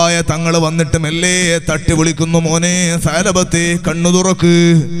 ഹബീബായ തങ്ങൾ വന്നിട്ട് മെല്ലെ തട്ടി വിളിക്കുന്നു, മോനെ സഅലബത്തെ, കണ്ണു തുറക്ക്,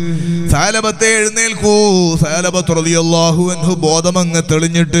 സഅലബത്തെ എഴുന്നേൽക്കൂ. സഅലബത്ത് റളിയല്ലാഹു അൻഹു ബോധമങ്ങ്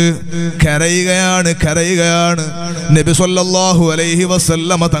തെളിഞ്ഞിട്ട് കരയുകയാണ്. നബി സല്ലല്ലാഹു അലൈഹി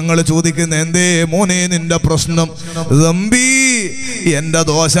വസല്ലമ തങ്ങൾ ചോദിക്കുന്നു, എന്തേ മോനെ നിന്റെ പ്രശ്നം? ദംബി, എന്റെ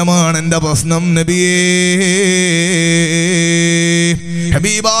ദോഷമാണ് എന്റെ പ്രശ്നം നബിയേ.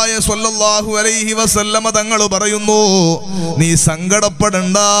 ഹബീബായ സ്വല്ലല്ലാഹു അലൈഹി വസല്ലമ തങ്ങൾ പറയുന്നു, നീ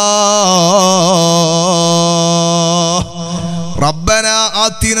സങ്കടപ്പെടണ്ട. ربنا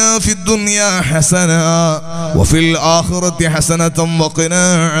آتنا في الدنيا حسنة وفي الآخرة حسنة وقنا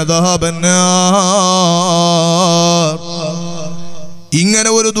عذاب النار. ഇങ്ങനെ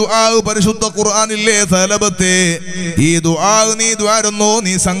ഒരു ദുആ പരിശുദ്ധ ഖുർആനില്ലേ സഅലബത്തെ, ഈ ദുആ നീ ദ്വാരുന്നു,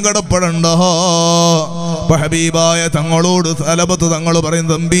 നീ സങ്കടപ്പെടണ്ട. ഹബീബായ തങ്ങളോട് സഅലബത്ത് തങ്ങൾ പറയും,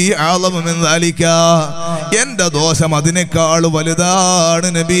 തമ്പി ആളമ മിൻ ദാലിക, എന്റെ ദോഷം അതിനേക്കാൾ വലുതാണ്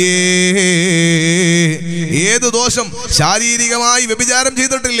നബിയേ. ഏത് ദോഷം? ശാരീരികമായി വ്യഭിചാരം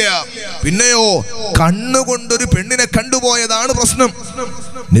ചെയ്തിട്ടില്ല, പിന്നെയോ കണ്ണുകൊണ്ടൊരു പെണ്ണിനെ കണ്ടുപോയതാണ് പ്രശ്നം.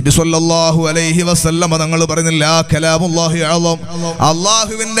 നബി സല്ലല്ലാഹു അലൈഹി വസല്ലമ തങ്ങൾ പറയുന്നില്ല, കലാമുല്ലാഹി അഅ്ളം,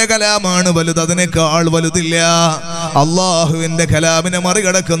 അല്ലാഹുവിന്റെ കലാമാണ് വലുത്, അതിനേക്കാൾ വലുതില്ല. അല്ലാഹുവിന്റെ കലാമിനെ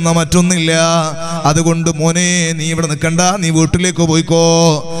മറികടക്കുന്ന മറ്റൊന്നില്ല. അതുകൊണ്ട് മോനെ, നീ ഇവിടെ നിൽക്കണ്ട, നീ വീട്ടിലേക്ക് പോയിക്കോ.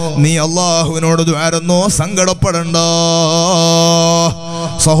 നീ അല്ലാഹുവിനോട് ദുആരന്നോ, സങ്കടപ്പെടണ്ട.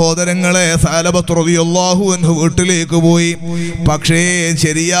 സഹോദരങ്ങളെ, സഅലബത്ത് റളിയല്ലാഹു അൻഹു വീട്ടിലേക്ക് പോയി. പക്ഷേ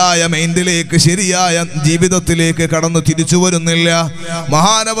ശരിയായ മൈൻഡിലേക്ക്, ശരിയായ ജീവിതത്തിലേക്ക് കടന്നു തിരിച്ചു വരുന്നില്ല.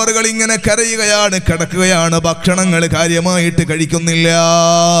 മഹാനവറുകൾ ഇങ്ങനെ കരയുകയാണ്, കിടക്കുകയാണ്, ഭക്ഷണങ്ങൾ കാര്യമായിട്ട് കഴിക്കുന്നില്ല.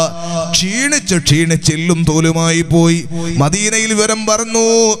 ക്ഷീണിച്ചെല്ലും തോലുമായി പോയി. മദീനയിൽ വിവരം പറഞ്ഞു,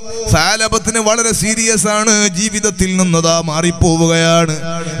 സഅലബത്തിന് വളരെ സീരിയസ് ആണ്, ജീവിതത്തിൽ നിന്നതാ മാറിപ്പോവുകയാണ്.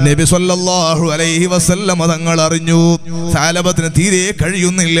 നബി സല്ലല്ലാഹു അലൈഹി വസല്ലമ തങ്ങൾ അറിഞ്ഞു, സഅലബത്തിന് തീരെ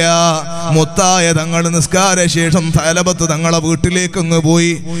കഴിയുന്നില്ല. മുത്തായ തങ്ങൾ നിസ്കാര ശേഷം സഅലബത്ത് തങ്ങളെ വീട്ടിലേക്കങ്ങ്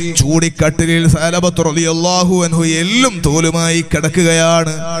പോയി. ചൂടിക്കട്ടിലിൽ സഅലബത്ത് റളിയല്ലാഹു അൻഹു എല്ലും തോലുമായി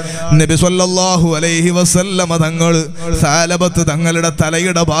കിടക്കുകയാണ്. നബി സല്ലല്ലാഹു അലൈഹി വസല്ലമ തങ്ങൾ സഅലബത്ത് തങ്ങളുടെ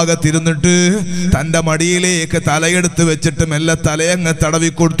തലയുടെ ഭാഗത്തിരുന്നിട്ട് തന്റെ മടിയിലേക്ക് തലയെടുത്ത് വെച്ചിട്ട് മെല്ലെ തലയങ്ങ് തടവി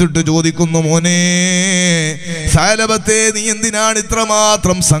കൊടുത്തിട്ട് ചോദിക്കുന്നു, മോനെ സഅലബത്തെ, നീ എന്തിനാണ്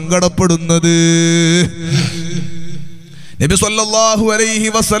ഇത്രമാത്രം സങ്കടപ്പെടുന്നത്? നബി സല്ലല്ലാഹു അലൈഹി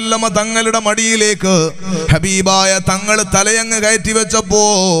വസല്ലമ തങ്ങളുടെ മടിയിലേക്ക് ഹബീബായ തങ്ങൾ തലയങ്ങ് കയറ്റി വെച്ചപ്പോ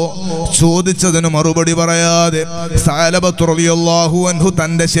ചോദിച്ചതിന് മറുപടി പറയാതെ സഅലബത്ത് റളിയല്ലാഹു അൻഹു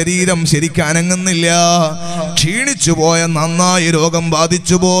തന്റെ ശരീരം ശരിക്കും അനങ്ങുന്നില്ല. ക്ഷീണിച്ചു പോയ, നന്നായി രോഗം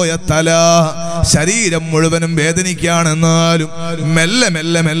ബാധിച്ചു പോയ തല, ശരീരം മുഴുവനും വേദനിക്കുകയാണെന്നാലും മെല്ലെ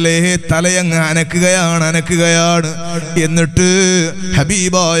മെല്ലെ മെല്ലെ തലയങ്ങ് അനക്കുകയാണ്. എന്നിട്ട്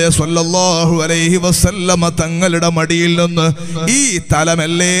ഹബീബായ സല്ലല്ലാഹു അലൈഹി വസല്ലമ തങ്ങളുടെ മടിയിൽ ഈ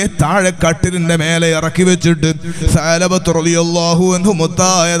തലമെല്ലെ താഴെ കട്ടിലിന്റെ മേലെ ഇറക്കി വെച്ചിട്ട് സഅലബത്ത് റളിയല്ലാഹു അൻഹു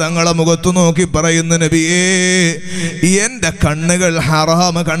മുത്തായ തങ്ങളെ മുഖത്ത് നോക്കി പറയുന്നു, നബിയേ, എന്റെ കണ്ണുകൾ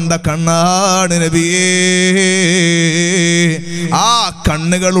ഹറാമ കണ്ട കണ്ണാണ് നബിയേ. ആ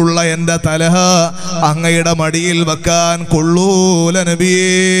കണ്ണുകളുള്ള എന്റെ തല അങ്ങയുടെ മടിയിൽ വെക്കാൻ കൊള്ളൂല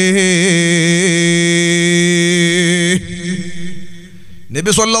നബിയേ.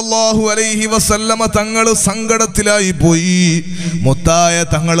 നബി സല്ലല്ലാഹു അലൈഹി വസല്ലമ തങ്ങൾ സങ്കടത്തിലായി പോയി. മുത്തായ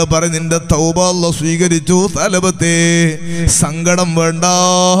തങ്ങൾ പറഞ്ഞു, നിന്റെ തൗബ അല്ലാഹു സ്വീകരിച്ചു, സഅലബത്തെ സങ്കടം വേണ്ട.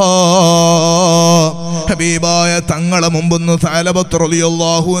 ഹബീബായ തങ്ങളെ മുമ്പൊന്ന് സഅലബത്ത്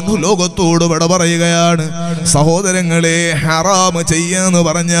റളിയല്ലാഹു അൻഹു ലോകത്തോട് വിട പറയുകയാണ്. സഹോദരങ്ങളെ, ഹറാം ചെയ്യാന്ന്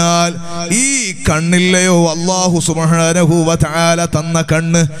പറഞ്ഞാൽ ഈ കണ്ണില്ലയോ അല്ലാഹു സുബ്ഹാനഹു വ തആല തന്ന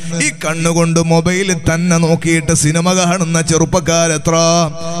കണ്ണ്, ഈ കണ്ണുകൊണ്ട് മൊബൈലിൽ തന്നെ നോക്കിയിട്ട് സിനിമ കാണുന്ന ചെറുപ്പക്കാരെത്ര,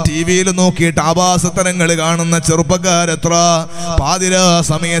 ടിവിയിൽ നോക്കിയിട്ട് ആഭാസത്തരങ്ങൾ കാണുന്ന ചെറുപ്പക്കാരെത്ര, പാതിരാ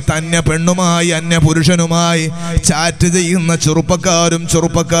സമയത്ത് അന്യ പെണ്ണുമായി അന്യ പുരുഷനുമായി ചാറ്റ് ചെയ്യുന്ന ചെറുപ്പക്കാരും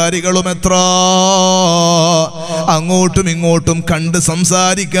ചെറുപ്പക്കാരികളും എത്ര. അങ്ങോട്ടും ഇങ്ങോട്ടും കണ്ട്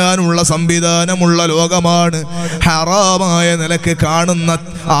സംസാരിക്കാനുള്ള സംവിധാനമുള്ള ലോകമാണ്. ഹറാമായ നിലക്ക് കാണുന്ന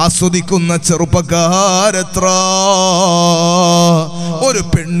ആസ്വദിക്കുന്ന ചെറുപ്പക്കാരെത്ര. ഒരു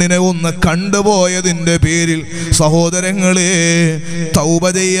പെണ്ണിനെ ഒന്ന് കണ്ടുപോയതിന്റെ പേരിൽ സഹോദരങ്ങളെ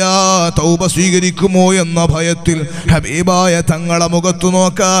തൗബ സ്വീകരിക്കുമോ എന്ന ഭയത്തിൽ ഹബീബായ തങ്ങളെ മുഖത്തു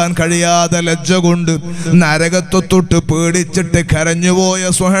നോക്കാൻ കഴിയാതെ ലജ്ജ കൊണ്ട് നരകത്തെ തൊട്ട് പേടിച്ചിട്ട് കരഞ്ഞുപോയ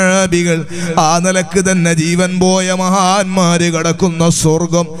സ്വഹാബികൾ, ആ നിലക്ക് തന്നെ ജീവൻ പോയ മഹാന്മാര് കിടക്കുന്ന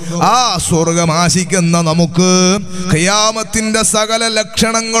സ്വർഗം, ആ സ്വർഗം ആശിക്കുന്ന നമുക്ക്, ഖിയാമത്തിന്റെ സകല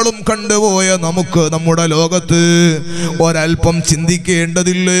ലക്ഷണങ്ങളും കണ്ടുപോയ നമുക്ക് നമ്മുടെ ലോകത്ത് ഒരൽപ്പം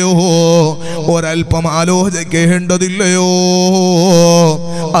ചിന്തിക്കേണ്ടതില്ലയോ? ഒരൽപ്പം ആലോചിക്കേണ്ടതില്ലയോ?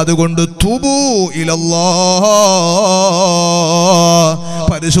 അതുകൊണ്ട് തൂബൂ ഇലല്ലാഹ്,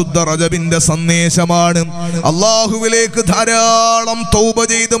 പരിശുദ്ധ റജബിന്റെ സന്ദേശമാണ്. അല്ലാഹുവിലേക്ക് ധാരാളം തൗബ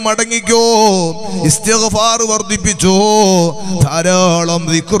ചെയ്ത് മടങ്ങിക്കോ, ഇസ്തിഗ്ഫാർ വർദ്ധിപ്പിച്ചോ, ധാരാളം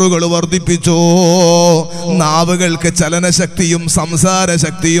ദിക്റുകൾ വർദ്ധിപ്പിച്ചോ. നാവുകൾക്ക് ചലനശക്തിയും സംസാര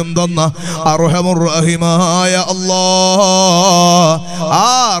ശക്തിയും തന്ന അർഹമുർ റഹീമായ അല്ലാഹ്, ആ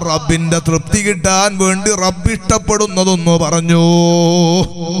റബ്ബിന്റെ തൃപ്തി കിട്ടാൻ വേണ്ടി റബ്ബ് ഇഷ്ടപ്പെടുന്നതൊന്നു പറഞ്ഞു.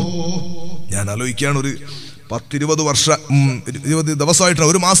 ഞാൻ ആലോചിക്കുകയാണ്, ഒരു 10-20 വർഷം 20 ദിവസമായിട്ട്,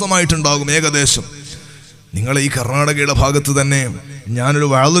 ഒരു മാസമായിട്ടുണ്ടാകും ഏകദേശം. നിങ്ങളെ ഈ കർണാടകയുടെ ഭാഗത്ത് തന്നെ ഞാനൊരു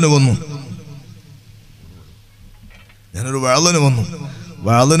വഅളിന്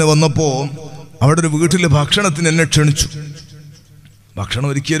വന്നപ്പോൾ അവിടെ ഒരു വീട്ടിൽ ഭക്ഷണത്തിന് എന്നെ ക്ഷണിച്ചു. ഭക്ഷണം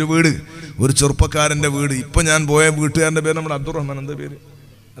ഒരുക്കിയൊരു വീട്, ഒരു ചെറുപ്പക്കാരൻ്റെ വീട്. ഇപ്പം ഞാൻ പോയ വീട്ടുകാരൻ്റെ പേര് നമ്മുടെ അബ്ദുറഹ്മാൻ, എന്താ പേര്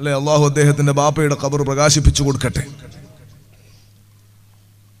അല്ലേ? അള്ളാഹു അദ്ദേഹത്തിൻ്റെ ബാപ്പയുടെ ഖബർ പ്രകാശിപ്പിച്ചു കൊടുക്കട്ടെ.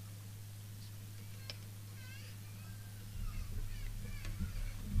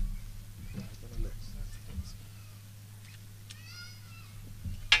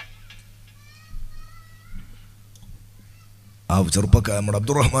 ആ ചെറുപ്പക്കാരൻ നമ്മുടെ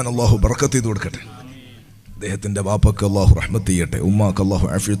അബ്ദുറഹ്മാൻ അള്ളാഹു ബർക്കത്ത് ചെയ്ത് കൊടുക്കട്ടെ. അദ്ദേഹത്തിൻ്റെ ബാപ്പക്ക് അള്ളാഹു റഹ്മത്ത് ചെയ്യട്ടെ. ഉമ്മാക്ക് അള്ളാഹു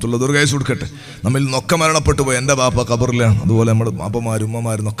ആഫിയത്തുള്ള ദീർഘായുസ്സ് കൊടുക്കട്ടെ. നമ്മിൽ നിന്നൊക്കെ മരണപ്പെട്ടു പോയി. എൻ്റെ ബാപ്പ ഖബറിലാണ്. അതുപോലെ നമ്മുടെ ബാപ്പമാരും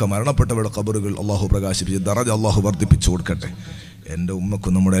ഉമ്മമാരും ഒക്കെ മരണപ്പെട്ടവരുടെ ഖബറുകൾ അള്ളാഹു പ്രകാശിപ്പിച്ച് ദറജ അള്ളാഹു വർദ്ധിപ്പിച്ചു കൊടുക്കട്ടെ. എൻ്റെ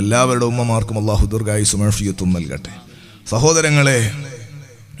ഉമ്മക്കും നമ്മുടെ എല്ലാവരുടെ ഉമ്മമാർക്കും അള്ളാഹു ദീർഘായുസ്സും ആഫിയത്തും നൽകട്ടെ. സഹോദരങ്ങളെ,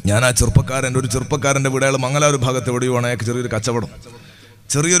 ഞാൻ ആ ഒരു ചെറുപ്പക്കാരൻ്റെ വീട്, അയാൾ മംഗലാപുര ഭാഗത്ത് എവിടെയാണ്. അയാൾക്ക് ചെറിയൊരു കച്ചവടം,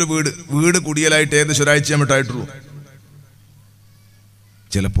 ചെറിയൊരു വീട് കുടിയലായിട്ട് ഏകദേശം ഒരാഴ്ച മിട്ടായിട്ടുള്ളൂ.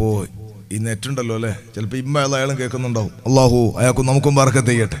 ചിലപ്പോൾ ഈ നെറ്റുണ്ടല്ലോ അല്ലേ, ചിലപ്പോൾ അയാളും കേൾക്കുന്നുണ്ടാവും. അള്ളാഹു അയാൾക്കും നമുക്കും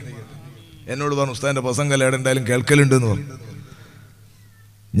ബർക്കത്ത് ചെയ്യട്ടെ. എന്നോട് പറഞ്ഞു, ഉസ്താദിൻ്റെ പ്രസംഗം എന്തായാലും കേൾക്കലുണ്ട് എന്ന് പറഞ്ഞു.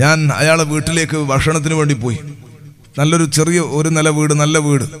 ഞാൻ അയാളെ വീട്ടിലേക്ക് ഭക്ഷണത്തിന് വേണ്ടി പോയി. നല്ലൊരു ഒരു നില വീട്, നല്ല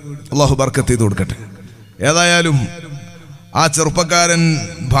വീട്, അള്ളാഹു ബർക്കത്ത് ചെയ്ത് കൊടുക്കട്ടെ. ഏതായാലും ആ ചെറുപ്പക്കാരൻ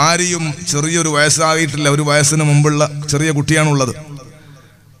ഭാര്യയും ചെറിയൊരു വയസ്സായിട്ടില്ല, ഒരു വയസ്സിന് മുമ്പുള്ള ചെറിയ കുട്ടിയാണുള്ളത്.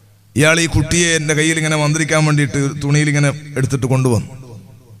 ഇയാൾ ഈ കുട്ടിയെ എൻ്റെ കയ്യിൽ ഇങ്ങനെ മന്ത്രിക്കാൻ വേണ്ടിയിട്ട് തുണിയിൽ ഇങ്ങനെ എടുത്തിട്ട് കൊണ്ടുവന്നു.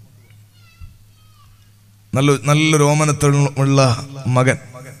 നല്ലൊരു ഓമനത്തുള്ള മകൻ.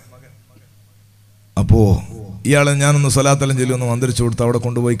 അപ്പോൾ ഇയാളെ ഞാനൊന്ന് സ്വലാത്തെല്ലാം ചൊല്ലി ഒന്ന് മന്ത്രിച്ചു കൊടുത്ത് അവിടെ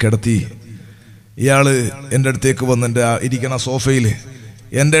കൊണ്ടുപോയി കിടത്തി. ഇയാൾ എൻ്റെ അടുത്തേക്ക് വന്ന് എൻ്റെ ഇരിക്കണ സോഫയിൽ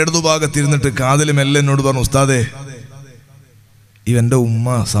എൻ്റെ ഇടതുഭാഗത്തിരുന്നിട്ട് കാതിൽ മെല്ലെ എന്നോട് പറഞ്ഞു, ഉസ്താദേ, ഇവൻ്റെ ഉമ്മ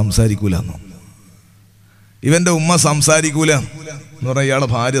സംസാരിക്കൂല എന്ന് പറഞ്ഞാൽ ഇയാളെ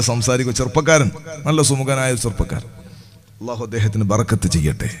ഭാര്യ സംസാരിക്കും. ചെറുപ്പക്കാരൻ, നല്ല സുമുഖനായ ചെറുപ്പക്കാരൻ. അള്ളാഹു അദ്ദേഹത്തിന് ബറക്കത്ത്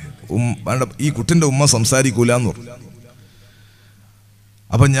ചെയ്യട്ടെ. ഈ കുട്ടിൻ്റെ ഉമ്മ സംസാരിക്കൂല എന്ന് പറഞ്ഞു.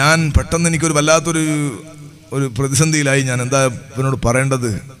 അപ്പം ഞാൻ പെട്ടെന്ന് എനിക്കൊരു വല്ലാത്തൊരു പ്രതിസന്ധിയിലായി. ഞാൻ എന്താ ഇവനോട്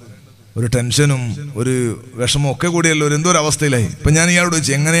പറയേണ്ടത്, ഒരു ടെൻഷനും ഒരു വിഷമം ഒക്കെ കൂടിയല്ലോ, എന്തോ ഒരു അവസ്ഥയിലായി. ഇപ്പം ഞാൻ ഇയാളോട്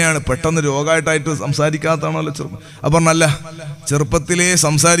ചോദിച്ചു, എങ്ങനെയാണ് പെട്ടെന്ന് രോഗമായിട്ടായിട്ട് സംസാരിക്കാത്തതാണല്ലോ ചെറുപ്പം? അപ്പം നല്ല ചെറുപ്പത്തിലേ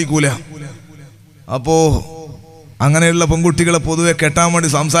സംസാരിക്കൂല. അപ്പോൾ അങ്ങനെയുള്ള പെൺകുട്ടികളെ പൊതുവെ കെട്ടാൻ വേണ്ടി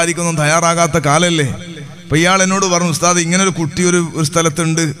സംസാരിക്കൊന്നും തയ്യാറാകാത്ത കാലല്ലേ. അപ്പം ഇയാൾ എന്നോട് പറഞ്ഞു, ഉസ്താദ്, ഇങ്ങനെ ഒരു കുട്ടി ഒരു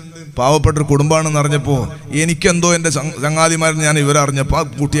സ്ഥലത്തുണ്ട്, പാവപ്പെട്ടൊരു കുടുംബമാണെന്ന് അറിഞ്ഞപ്പോൾ എനിക്കെന്തോ എൻ്റെ ചങ്ങാതിമാരെന്ന് ഞാൻ ഇവരറിഞ്ഞപ്പോൾ ആ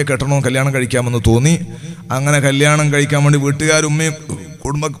കുട്ടിയെ കെട്ടണോ, കല്യാണം കഴിക്കാമെന്ന് തോന്നി. അങ്ങനെ കല്യാണം കഴിക്കാൻ വേണ്ടി വീട്ടുകാരും ഉമ്മയും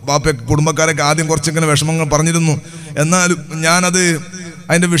കുടുംബക്കാരൊക്കെ ആദ്യം കുറച്ചിങ്ങനെ വിഷമങ്ങൾ പറഞ്ഞിരുന്നു. എന്നാലും ഞാനത്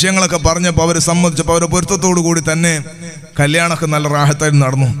അതിൻ്റെ വിഷയങ്ങളൊക്കെ പറഞ്ഞപ്പോൾ അവർ സമ്മതിച്ചപ്പോൾ അവരുടെ പൊരുത്തത്തോടു കൂടി തന്നെ കല്യാണമൊക്കെ നല്ല റാഹത്തായിട്ട്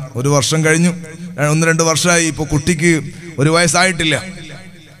നടന്നു. ഒരു വർഷം കഴിഞ്ഞു, 1-2 വർഷമായി. ഇപ്പോൾ കുട്ടിക്ക് 1 വയസ്സായിട്ടില്ല,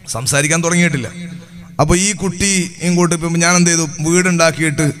 സംസാരിക്കാൻ തുടങ്ങിയിട്ടില്ല. അപ്പോൾ ഈ കുട്ടി ഇങ്ങോട്ട് ഇപ്പം ഞാൻ എന്ത് ചെയ്തു,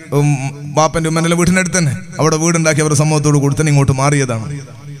 വീടുണ്ടാക്കിയിട്ട് ബാപ്പൻ്റെ ഉമ്മൻ്റെ വീട്ടിനടുത്ത് തന്നെ അവിടെ വീടുണ്ടാക്കി അവരുടെ സമ്മതത്തോട് കൂടി തന്നെ ഇങ്ങോട്ട് മാറിയതാണ്.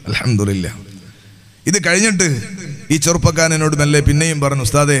 അൽഹംദുലില്ലാ. ഇത് കഴിഞ്ഞിട്ട് ഈ ചെറുപ്പക്കാരൻ എന്നോട് മെല്ലെ പിന്നെയും പറഞ്ഞു,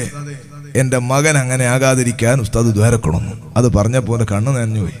 ഉസ്താദേ, എൻ്റെ മകൻ അങ്ങനെ ആകാതിരിക്കാൻ ഉസ്താദ് ദ്വാരക്കണം. അത് പറഞ്ഞപ്പോൾ എൻ്റെ കണ്ണ്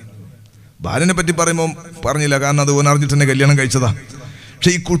നനഞ്ഞുപോയി. ഭാര്യനെ പറ്റി പറയുമ്പോൾ പറഞ്ഞില്ല, കാരണം അത് ഓൻ അറിഞ്ഞിട്ട് തന്നെ കല്യാണം കഴിച്ചതാ.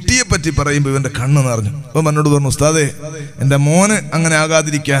 പക്ഷെ ഈ കുട്ടിയെ പറ്റി പറയുമ്പോൾ ഇവൻ്റെ കണ്ണ് നിറഞ്ഞു. അപ്പം എന്നോട് പറഞ്ഞു, ഉസ്താദേ, എൻ്റെ മോന് അങ്ങനെ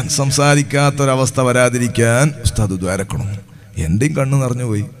ആകാതിരിക്കാൻ, സംസാരിക്കാത്തൊരവസ്ഥ വരാതിരിക്കാൻ ഉസ്താദ് ദ്വാരക്കണം. എൻ്റെയും കണ്ണ് നിറഞ്ഞു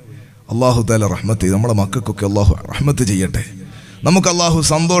പോയി. അള്ളാഹു തആല റഹ്മത്ത് ചെയ്ത് നമ്മുടെ മക്കൾക്കൊക്കെ അള്ളാഹു റഹ്മത്ത് ചെയ്യട്ടെ. നമുക്ക് അള്ളാഹു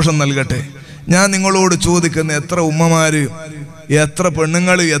സന്തോഷം നൽകട്ടെ. ഞാൻ നിങ്ങളോട് ചോദിക്കുന്ന, എത്ര ഉമ്മമാര്, എത്ര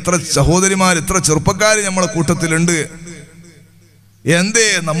പെണ്ണുങ്ങൾ, എത്ര സഹോദരിമാർ, എത്ര ചെറുപ്പക്കാർ നമ്മളെ കൂട്ടത്തിലുണ്ട്? എന്തേ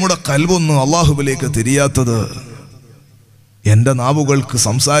നമ്മുടെ കൽബൊന്നും അള്ളാഹുവിലേക്ക് തിരിയാത്തത്? എൻ്റെ നാവുകൾക്ക്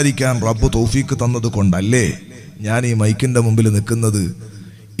സംസാരിക്കാൻ റബ്ബ് തൗഫീക്ക് തന്നത് കൊണ്ടല്ലേ ഞാൻ ഈ മൈക്കിൻ്റെ മുമ്പിൽ നിൽക്കുന്നത്?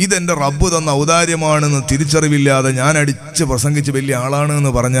 ഇതെൻ്റെ റബ്ബ് തന്ന ഔദാര്യമാണെന്ന് തിരിച്ചറിവില്ലാതെ ഞാൻ അടിച്ച് പ്രസംഗിച്ച് വലിയ ആളാണ്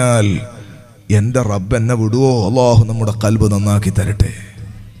എന്ന് പറഞ്ഞാൽ എൻ്റെ റബ്ബ് എന്നെ വിടുവോ? അള്ളാഹു നമ്മുടെ കൽബ് നന്നാക്കി തരട്ടെ.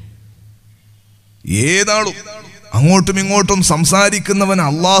 ഏതാളും അങ്ങോട്ടും ഇങ്ങോട്ടും സംസാരിക്കുന്നവൻ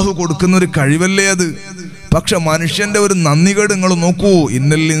അള്ളാഹു കൊടുക്കുന്ന ഒരു കഴിവല്ലേ അത്. പക്ഷെ മനുഷ്യന്റെ ഒരു നന്ദികേട് നിങ്ങൾ നോക്കൂ.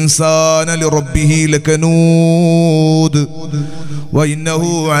 ഇന്നൽ ഇൻസാന ലിറബ്ബിഹി ലകനൂദ് വഇന്നഹു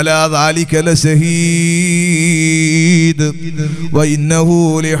അലാ ദാലിക ലശഹീദ് വഇന്നഹു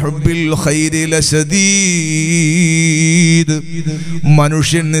ലിഹുബ്ബിൽ ഖൈരി ലശദീദ്.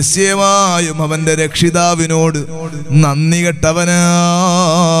 മനുഷ്യൻ നിശ്ചയമായും അവന്റെ രക്ഷിതാവിനോട് നന്ദി കെട്ടവനാണ്.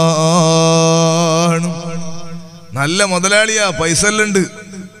 നല്ല മുതലാളിയാ, പൈസ എല്ലാം ഉണ്ട്.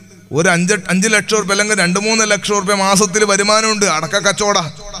 ഒരു 5 ലക്ഷം റുപ്യ അല്ലെങ്കിൽ 2-3 ലക്ഷം റുപ്യ മാസത്തിൽ വരുമാനമുണ്ട്. അടക്ക കച്ചവട,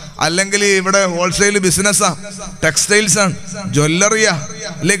 അല്ലെങ്കിൽ ഇവിടെ ഹോൾസെയിൽ ബിസിനസ്സാ, ടെക്സ്റ്റൈൽസാണ്, ജ്വല്ലറിയാ,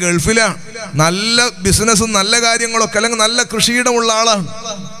 അല്ലെ ഗൾഫിലാ. നല്ല ബിസിനസ്സും നല്ല കാര്യങ്ങളൊക്കെ, അല്ലെങ്കിൽ നല്ല കൃഷിയിടമുള്ള ആളാണ്,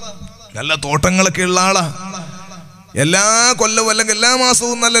 നല്ല തോട്ടങ്ങളൊക്കെ ഉള്ള ആളാ. എല്ലാ കൊല്ലവും അല്ലെങ്കിൽ എല്ലാ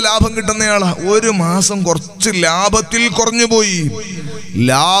മാസവും നല്ല ലാഭം കിട്ടുന്നയാളാ. ഒരു മാസം കുറച്ച് ലാഭത്തിൽ കുറഞ്ഞുപോയി,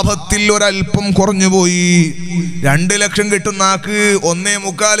 ലാഭത്തിൽ ഒരൽപ്പം കുറഞ്ഞുപോയി. 2 ലക്ഷം കിട്ടുന്ന ആക്ക്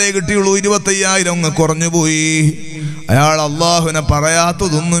 1.25 കിട്ടിയുള്ളൂ, 25,000 അങ്ങ് കുറഞ്ഞുപോയി. അയാൾ അള്ളാഹുവിനെ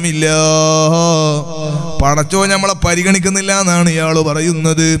പറയാത്തതൊന്നുമില്ല. പടച്ചോ നമ്മളെ പരിഗണിക്കുന്നില്ല എന്നാണ് ഇയാൾ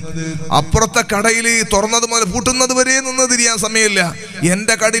പറയുന്നത്. അപ്പുറത്തെ കടയിൽ തുറന്നത് മുതൽ പൂട്ടുന്നത് വരെ നിന്ന് തിരിയാൻ സമയമില്ല.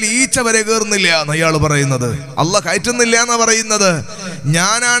 എന്റെ കടയിൽ ഈച്ച വരെ കയറുന്നില്ല എന്ന് അയാൾ പറയുന്നത്. അള്ളാഹ് കയറ്റുന്നില്ല എന്നാ പറയുന്നത്.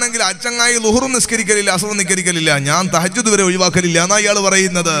 ഞാനാണെങ്കിൽ അച്ചങ്ങായി ളുഹുറും നിസ്കരിക്കലില്ല, അസ്റും നിസ്കരിക്കലില്ല, ഞാൻ തഹജ്ജുദ് വരെ ഒഴിവാക്കലില്ല എന്നാ അയാൾ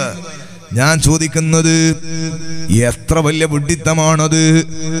പറയുന്നത്. ഞാൻ ചോദിക്കുന്നത് എത്ര വലിയ വിഡ്ഢിത്തമാണത്.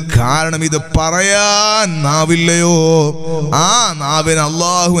 കാരണം ഇത് പറയാൻ നാവില്ലയോ? ആ നാവിന്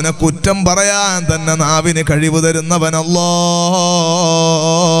അള്ളാഹുവിനെ കുറ്റം പറയാൻ തന്നെ നാവിന് കഴിവ് തരുന്നവൻ അല്ലാഹ്.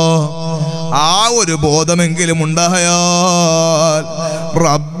 ആ ഒരു ബോധമെങ്കിലും ഉണ്ടായാൽ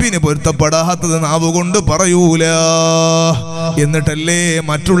റബ്ബിന് പൊരുത്തപ്പെടാത്തത് നാവ് കൊണ്ട് പറയൂല. എന്നിട്ടല്ലേ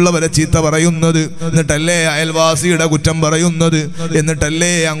മറ്റുള്ളവരെ ചീത്ത പറയുന്നത്, എന്നിട്ടല്ലേ അയൽവാസിയുടെ കുറ്റം പറയുന്നത്,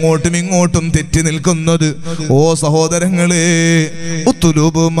 എന്നിട്ടല്ലേ അങ്ങോട്ടും ഇങ്ങോട്ടും തെറ്റി നിൽക്കുന്നത്. ഓ സഹോദരങ്ങളെ,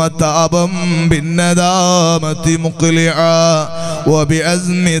 ഉത്ലുബു മതാബം ബിന്നദാമതി മുഖ്ലിഅ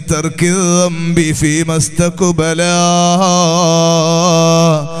വബിഅസ്മി തർകി ദംബി ഫീമാ ഇസ്തഖബലാ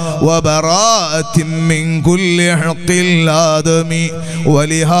വബറാഅത്തിൻ മിൻ കുല്ലി ഹഖിൽ ആദമി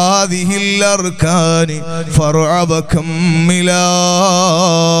വലിഹാദിഹി അർകാനി ഫർഅ വകമ്മിലാ.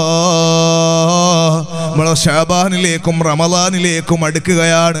 നമ്മളെ ശഅബാനിലേക്കും റമളാനിലേക്കും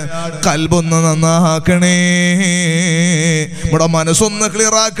അടുക്കുകയാണ്. ഖൽബൊന്ന് നന്നാക്കണേ, നമ്മുടെ മനസ്സൊന്ന്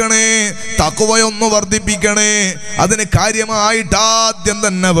ക്ലിയർ ആക്കണേ, തഖ്വയൊന്ന് വർദ്ധിപ്പിക്കണേ. അതിന് കാര്യമായിട്ട് ആദ്യം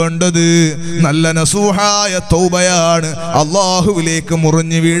തന്നെ വേണ്ടത് നല്ല നസൂഹായ തൗബയാണ്, അല്ലാഹുവിലേക്ക്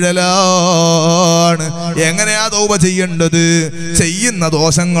മുറിഞ്ഞു വീഴലാണ്. എങ്ങനെയാ തൗബ ചെയ്യേണ്ടത്? ചെയ്യുന്ന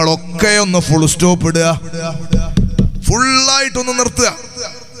ദോഷങ്ങളൊക്കെ ഒന്ന് ഫുൾ സ്റ്റോപ്പ് ഇടുക, ഫുള്ളായിട്ടൊന്ന് നിർത്തുക.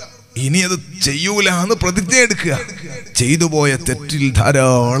 ഇനി അത് ചെയ്യൂല എന്ന് പ്രതിജ്ഞ എടുക്കുക. ചെയ്തു പോയ തെറ്റിൽ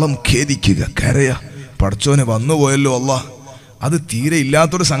ധാരാളം ഖേദിക്കുക, കരയുക. പടച്ചോനെ വന്നുപോയല്ലോ അല്ലാഹ്, അത് തീരെ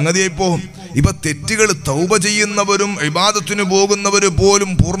ഇല്ലാത്തൊരു സംഗതിയായി പോകും. ഇപ്പൊ തെറ്റുകൾ തൗബ ചെയ്യുന്നവരും ഇബാദത്തിന് പോകുന്നവര്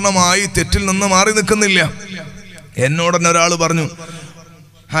പോലും പൂർണ്ണമായി തെറ്റിൽ നിന്ന് മാറി നിൽക്കുന്നില്ല. എന്നോട് തന്നെ ഒരാൾ പറഞ്ഞു,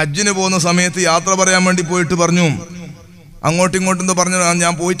 ഹജ്ജിന് പോകുന്ന സമയത്ത് യാത്ര പറയാൻ വേണ്ടി പോയിട്ട് പറഞ്ഞു, അങ്ങോട്ടും ഇങ്ങോട്ടും എന്തോ പറഞ്ഞു,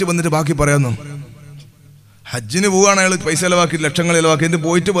 ഞാൻ പോയിട്ട് വന്നിട്ട് ബാക്കി പറയാമെന്നു. ഹജ്ജിന് പോവുകയാണ് അയാൾ, പൈസ ചിലവാക്കി, ലക്ഷങ്ങൾ ചിലവാക്കി, എന്നിട്ട്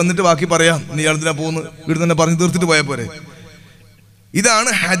പോയിട്ട് വന്നിട്ട് ബാക്കി പറയാം. ഇനി ഇയാൾ ഇതിനാ പോകുന്നു, ഇവിടെ തന്നെ പറഞ്ഞു തീർത്തിട്ട് പോയാൽ പോരെ. ഇതാണ്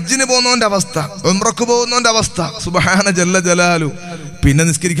ഹജ്ജിന് പോകുന്നവന്റെ അവസ്ഥ, ഉംറക്ക് പോകുന്നവന്റെ അവസ്ഥ. സുബ്ഹാന ജല്ല ജലാലു. പിന്നെ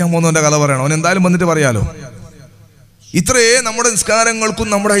നിസ്കരിക്കാൻ പോകുന്നവന്റെ കഥ പറയണം, അവൻ എന്തായാലും വന്നിട്ട് പറയാലോ. ഇത്രയേ നമ്മുടെ നിസ്കാരങ്ങൾക്കും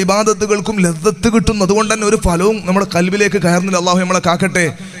നമ്മുടെ ഇബാദത്തുകൾക്കും ലദ്ദത്ത് കിട്ടുന്നു. അതുകൊണ്ട് തന്നെ ഒരു ഫലവും നമ്മുടെ കൽബിലേക്ക് കയറുന്നില്ല. അല്ലാഹു നമ്മളെ കാക്കട്ടെ.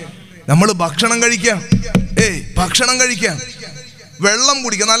 നമ്മൾ ഭക്ഷണം കഴിക്കാം, ഭക്ഷണം കഴിക്കാം, വെള്ളം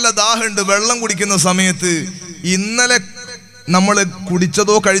കുടിക്കാം, നല്ല ദാഹമുണ്ട്, വെള്ളം കുടിക്കുന്ന സമയത്ത് ഇന്നലെ നമ്മൾ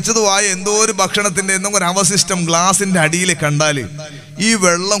കുടിച്ചതോ കഴിച്ചതോ ആയ എന്തോ ഒരു ഭക്ഷണത്തിന്റെ എന്തോ ഒരു അവശിഷ്ടം ഗ്ലാസിന്റെ അടിയിൽ കണ്ടാൽ ഈ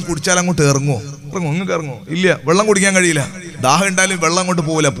വെള്ളം കുടിച്ചാൽ അങ്ങോട്ട് ഇറങ്ങുമോ? നിങ്ങൾക്ക് ഇറങ്ങുമോ? ഇല്ല, വെള്ളം കുടിക്കാൻ കഴിയില്ല. ദാഹം ഉണ്ടായാലും വെള്ളം അങ്ങോട്ട്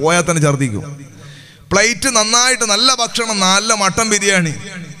പോവില്ല, പോയാൽ തന്നെ ഛർദ്ദിക്കും. പ്ലേറ്റ് നന്നായിട്ട് നല്ല ഭക്ഷണം, നല്ല മട്ടൻ ബിരിയാണി,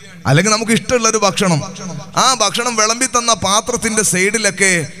 അല്ലെങ്കിൽ നമുക്ക് ഇഷ്ടമുള്ളൊരു ഭക്ഷണം, ആ ഭക്ഷണം വിളമ്പി തന്ന പാത്രത്തിന്റെ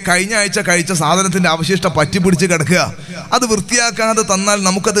സൈഡിലൊക്കെ കഴിഞ്ഞ ആഴ്ച കഴിച്ച സാധനത്തിന്റെ അവശിഷ്ടം പറ്റി പിടിച്ച് കിടക്കുക. അത് വൃത്തിയാക്കാതെ തന്നാൽ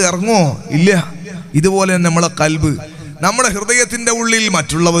നമുക്കത് ഇറങ്ങുമോ? ഇല്ല. ഇതുപോലെ തന്നെ നമ്മളെ കൽബ്, നമ്മുടെ ഹൃദയത്തിന്റെ ഉള്ളിൽ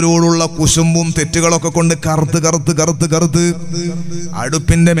മറ്റുള്ളവരോടുള്ള കുശുമ്പും തെറ്റുകളൊക്കെ കൊണ്ട് കറുത്ത് കറുത്ത് കറുത്ത് കറുത്ത്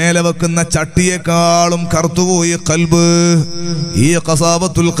അടുപ്പിന്റെ മേലെ വെക്കുന്ന ചട്ടിയേക്കാളും കറുത്തുപോയി കൽബ്. ഈ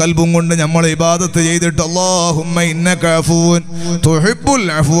ഖസാവത്തുൽ കൽബും കൊണ്ട് നമ്മൾ ഇബാദത്ത് ചെയ്തിട്ട് അല്ലാഹുമ്മ ഇന്നക അഫൂൻ തുഹിബ്ബുൽ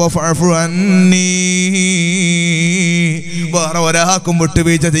അഫ്വ ഫഅഫു അന്നീ, വേറെ ഒരാൾക്കും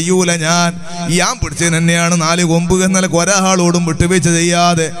വിട്ടുവീഴ്ച ചെയ്യൂല. ഞാൻ പിടിച്ചത് തന്നെയാണ് 4 കൊമ്പ് എന്നാൽ ഒരാളോടും വിട്ടുവീഴ്ച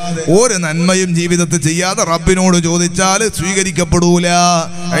ചെയ്യാതെ ഒരു നന്മയും ജീവിതത്തിൽ ചെയ്യാതെ റബ്ബിനോട് ചോദിച്ചാൽ സ്വീകരിക്കപ്പെടൂല,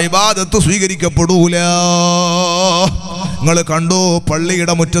 ഇബാദത്ത് സ്വീകരിക്കപ്പെടൂല. നിങ്ങൾ കണ്ടോ,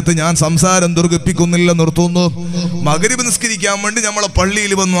 പള്ളിയുടെ മുറ്റത്ത് ഞാൻ സംസാരം ദുർഗിപ്പിക്കുന്നില്ല, നിർത്തുന്നു. മഗ്രിബ് നിസ്കരിക്കാൻ വേണ്ടി നമ്മളെ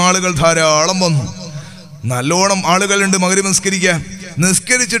പള്ളിയിൽ വന്നു ആളുകൾ ധാരാളം വന്നു, നല്ലോണം ആളുകളുണ്ട് മഗ്രിബ് നിസ്കരിക്കാൻ.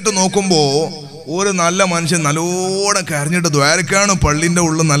 നിസ്കരിച്ചിട്ട് നോക്കുമ്പോ ഒരു നല്ല മനുഷ്യൻ നല്ലോണം കരഞ്ഞിട്ട് ദ്വാരക്കാണ്, പള്ളിന്റെ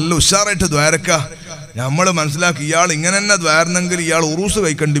ഉള്ളിൽ നല്ല ഉഷാറായിട്ട് ദ്വാരക്ക. നമ്മൾ മനസ്സിലാക്കി ഇയാൾ ഇങ്ങനെ തന്നെ ദ്വാരന്നെങ്കിൽ ഇയാൾ ഉറൂസ്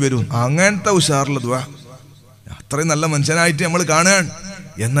കഴിക്കേണ്ടി വരും, അങ്ങനത്തെ ഉഷാറുള്ള ദ്വാ. അത്രയും നല്ല മനുഷ്യനായിട്ട് നമ്മൾ കാണുകയാണ്.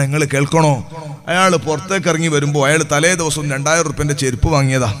 എന്നാ നിങ്ങൾ കേൾക്കണോ, അയാൾ പുറത്തേക്ക് ഇറങ്ങി വരുമ്പോൾ അയാൾ തലേ ദിവസം 2000 റുപ്യന്റെ ചെരുപ്പ്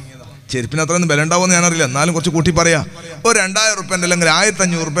വാങ്ങിയതാ. ചെരുപ്പിന് അത്രയൊന്നും വില ഉണ്ടാവുമെന്ന് ഞാനറിയില്ല, എന്നാലും കുറച്ച് കൂട്ടി പറയാം. ഒരു 2000 റുപ്യന്റെ അല്ലെങ്കിൽ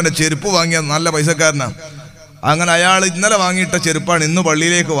 1500 റുപ്യന്റെ ചെരുപ്പ് വാങ്ങിയ നല്ല പൈസക്കാരനാണ്. അങ്ങനെ അയാൾ ഇന്നലെ വാങ്ങിയിട്ട ചെരുപ്പാണ് ഇന്ന്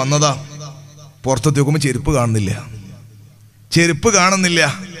പള്ളിയിലേക്ക് വന്നതാ. പുറത്തെത്തി നോക്കുമ്പോൾ ചെരുപ്പ് കാണുന്നില്ല, ചെരുപ്പ് കാണുന്നില്ല.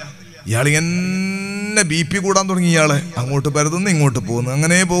 ഇയാൾ എന്നെ BP കൂടാൻ തുടങ്ങി. ഇയാളെ അങ്ങോട്ട് പരതുന്നു, ഇങ്ങോട്ട് പോകുന്നു,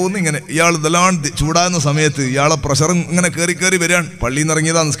 അങ്ങനെ പോകുന്നു, ഇങ്ങനെ. ഇയാൾ ഇതെല്ലാം ചൂടാകുന്ന സമയത്ത് ഇയാളെ പ്രഷർ ഇങ്ങനെ കയറി കയറി വരികയാണ്. പള്ളിയിൽ നിന്ന്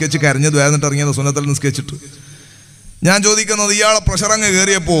ഇറങ്ങിയതാ, നിസ്കരിച്ച് കരഞ്ഞത് വേദനിട്ട് ഇറങ്ങിയത്, സുന്നത്തിൽ നിസ്കരിച്ചിട്ട്. ഞാൻ ചോദിക്കുന്നത്, ഇയാളെ പ്രഷർ അങ്ങ്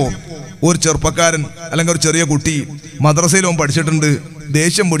കയറിയപ്പോ ഒരു ചെറുപ്പക്കാരൻ അല്ലെങ്കിൽ ഒരു ചെറിയ കുട്ടി മദ്രസയിലും പഠിച്ചിട്ടുണ്ട്,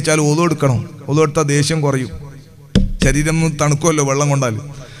 ദേഷ്യം പിടിച്ചാൽ ഒതു എടുക്കണം, ഒതു എടുത്താൽ ദേഷ്യം കുറയും. ശരീരം തണുക്കുമല്ലോ വെള്ളം കൊണ്ടാൽ.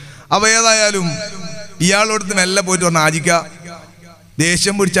 അപ്പോൾ ഏതായാലും ഇയാളോടത്ത് മെല്ലെ പോയിട്ട് പറഞ്ഞ ആജിക്ക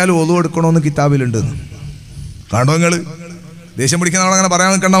ദേഷ്യം പിടിച്ചാൽ ഒതു എടുക്കണമെന്ന് കിതാബിലുണ്ട്. കണ്ടോ നിങ്ങൾ? ദേഷ്യം പിടിക്കുന്ന ആളങ്ങനെ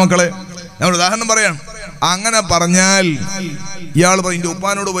പറയാൻ നിൽക്കണ്ട മക്കളെ. ഞാൻ ഉദാഹരണം പറയാം. അങ്ങനെ പറഞ്ഞാൽ ഇയാൾ എൻ്റെ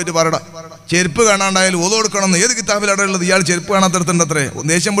ഉപ്പാനോട് പോയിട്ട് പറയട ചെരുപ്പ് കാണാണ്ടായാലും ഒതു എടുക്കണം. ഏത് കിതാബിലാണ് ഉള്ളത്? ഇയാൾ ചെരുപ്പ് കാണാത്തടത്തുണ്ട് അത്രേ.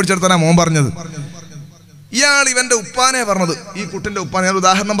 ദേഷ്യം പിടിച്ചെടുത്താനാ മോൻ പറഞ്ഞത്. ഇയാൾ ഇവന്റെ ഉപ്പാനെ പറഞ്ഞത്, ഈ കുട്ടിന്റെ ഉപ്പാനെ. ഞാൻ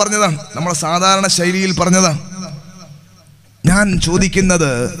ഉദാഹരണം പറഞ്ഞതാണ്, നമ്മളെ സാധാരണ ശൈലിയിൽ പറഞ്ഞതാണ്. ഞാൻ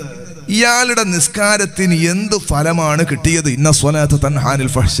ചോദിക്കുന്നത്, ഇയാളുടെ നിസ്കാരത്തിന് എന്ത് ഫലമാണ് കിട്ടിയത്? ഇന്ന സ്വലാത്ത് തൻഹാനിൽ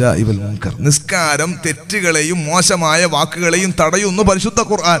ഫഹ്ശാഇ വൽ മുൻകർ. നിസ്കാരം തെറ്റുകളെയും മോശമായ വാക്കുകളെയും തടയുന്നു പരിശുദ്ധ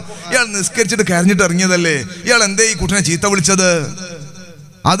ഖുർആൻ. ഇയാൾ നിസ്കരിച്ചിട്ട് കരഞ്ഞിട്ട് ഇറങ്ങിയതല്ലേ? ഇയാൾ എന്തേ ഈ കുട്ടിനെ ചീത്ത വിളിച്ചത്?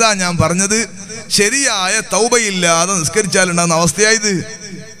 അതാ ഞാൻ പറഞ്ഞത്, ശരിയായ തൗബയില്ലാതെ നിസ്കരിച്ചാലുണ്ടാകുന്ന അവസ്ഥയായത്.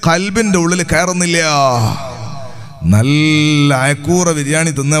 കൽബിന്റെ ഉള്ളിൽ കയറുന്നില്ല. നല്ല അയക്കൂറ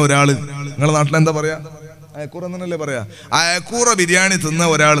ബിരിയാണി തിന്ന ഒരാള്, നിങ്ങളുടെ നാട്ടിൽ എന്താ പറയാ? അയക്കൂറ എന്നല്ലേ പറയാ. അയക്കൂറ ബിരിയാണി തിന്ന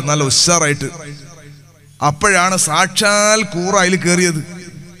ഒരാൾ നല്ല ഉഷാറായിട്ട്, അപ്പോഴാണ് സാക്ഷാൽ കൂറ അതിൽ കയറിയത്.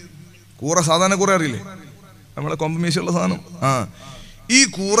 കൂറ സാധാരണ കൂറ അറിയില്ലേ, നമ്മളെ കൊമ്പമീശുള്ള സാധനം. ഈ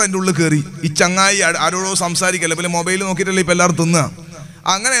കൂറ എൻ്റെ ഉള്ളിൽ കയറി. ഈ ചങ്ങായി ആരോടോ സംസാരിക്കല്ലേ, പിന്നെ മൊബൈൽ നോക്കിയിട്ടല്ലേ ഇപ്പം എല്ലാവരും തിന്നുക.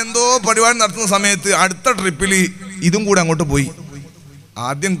 അങ്ങനെ എന്തോ പരിപാടി നടത്തുന്ന സമയത്ത് അടുത്ത ട്രിപ്പിൽ ഇതും കൂടെ അങ്ങോട്ട് പോയി.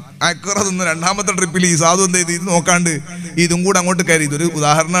 ആദ്യം അയക്കൂറ തിന്ന് രണ്ടാമത്തെ ട്രിപ്പിൽ ഈ സാധു എന്ത് ചെയ്ത് ഇത് നോക്കാണ്ട് ഇതും കൂടെ അങ്ങോട്ട് കയറി. ഇതൊരു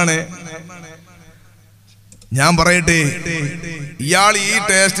ഉദാഹരണമാണ്. ഞാൻ പറയട്ടെ, ഇയാൾ ഈ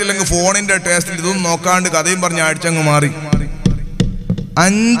ടേസ്റ്റിൽ അല്ലെങ്കിൽ ഫോണിന്റെ ടേസ്റ്റിൽ ഇതൊന്നും നോക്കാണ്ട് കഥയും പറഞ്ഞ് അടിച്ചങ്ങ് മാറി.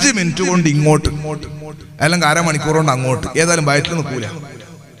 5 മിനിറ്റ് കൊണ്ട് ഇങ്ങോട്ട്, അല്ലെങ്കിൽ അരമണിക്കൂർ കൊണ്ട് അങ്ങോട്ട്. ഏതായാലും വയറ്റിൽ നിൽക്കൂല.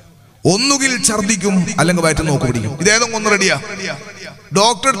 ഒന്നുകിൽ ഛർദിക്കും, അല്ലെങ്കിൽ വയറ്റിൽ നോക്ക് പിടിക്കും. ഇതേതൊന്നും ഒന്ന് റെഡിയാ.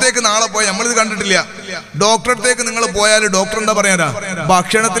 ഡോക്ടറെ അടുത്തേക്ക് നാളെ പോയി, നമ്മളിത് കണ്ടിട്ടില്ല. ഡോക്ടറെ അടുത്തേക്ക് നിങ്ങൾ പോയാൽ ഡോക്ടർ എന്താ പറയാനാ?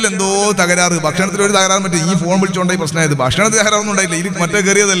 ഭക്ഷണത്തിൽ എന്തോ തകരാറ്. ഭക്ഷണത്തിൽ ഒരു തകരാറ് പറ്റും. ഈ ഫോൺ വിളിച്ചോണ്ടായി പ്രശ്നമായത്. ഭക്ഷണത്തിൽ തകരാറൊന്നും ഉണ്ടായില്ല, ഇത് മറ്റേ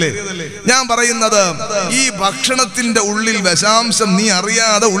കയറിയതല്ലേ. ഞാൻ പറയുന്നത്, ഈ ഭക്ഷണത്തിന്റെ ഉള്ളിൽ വിഷാംശം നീ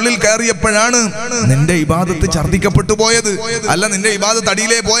അറിയാതെ ഉള്ളിൽ കയറിയപ്പോഴാണ് നിന്റെ ഇബാദത്ത് ഛർദിക്കപ്പെട്ടു പോയത്, അല്ല നിന്റെ ഇബാദത്ത്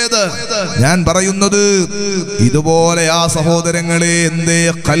അടിയിലേ പോയത്. ഞാൻ പറയുന്നത് ഇതുപോലെ ആ സഹോദരങ്ങളെ, എന്തേ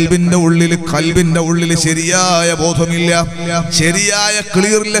കൽബിന്റെ ഉള്ളിൽ ശരിയായ ബോധമില്ല, ശരിയായ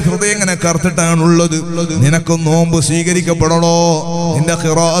ക്ലിയറിലെ ഹൃദയം ഇങ്ങനെ കറുത്തിട്ടാണുള്ളത്. നിനക്ക് നോമ്പ് സ്വീകരിക്കപ്പെടണോ? നിന്റെ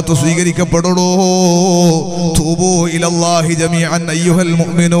ഖിറാഅത്ത് സ്വീകരിക്കപ്പെടണോ? തൂബൂ ഇലല്ലാഹി ജമീഅൻ അയ്യുഹൽ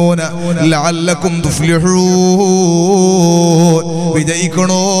മുഅ്മിനൂന ലഅല്ലകും തുഫ്ലിഹൂൻ.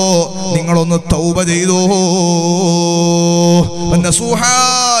 വിജയിക്കണോ? നിങ്ങളൊന്ന് തൗബ ചെയ്തോ.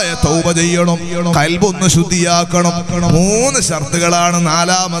 നസൂഹായ തൗബ ചെയ്യണം, ഖൽബൊന്ന് ശുദ്ധിയാക്കണം. 3 ഷർത്തുകളാണ്.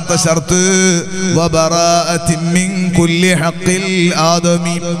 4ാമത്തെ ഷർത്ത് വബറാഅത്തിൻ മിൻ കുല്ലി ഹഖിൽ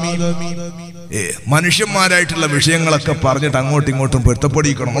ആദമി. മനുഷ്യന്മാരായിട്ടുള്ള വിഷയങ്ങളൊക്കെ പറഞ്ഞിട്ട് അങ്ങോട്ടും ഇങ്ങോട്ടും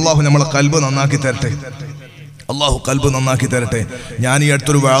പൊരുത്തപ്പെടിക്കണം. അള്ളാഹു നമ്മളെ ഖൽബ് നന്നാക്കി തരട്ടെ. അള്ളാഹു ഖൽബ് നന്നാക്കി തരട്ടെ. ഞാൻ ഈ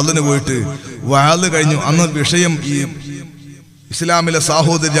അടുത്തൊരു വഅലിന് പോയിട്ട്, വഅല് കഴിഞ്ഞു. അന്ന് വിഷയം ഈ ഇസ്ലാമിലെ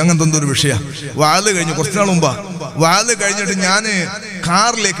സാഹോദര്യം അങ്ങനത്തെ എന്തൊരു വിഷയ. വഅല് കഴിഞ്ഞു, കുറച്ച് നാൾ മുമ്പാ. വഅല് കഴിഞ്ഞിട്ട് ഞാൻ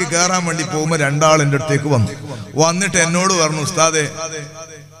കാറിലേക്ക് കയറാൻ വേണ്ടി പോകുമ്പോൾ 2 ആൾ എൻ്റെ അടുത്തേക്ക് വന്നിട്ട് എന്നോട് പറഞ്ഞു, ഉസ്താദെ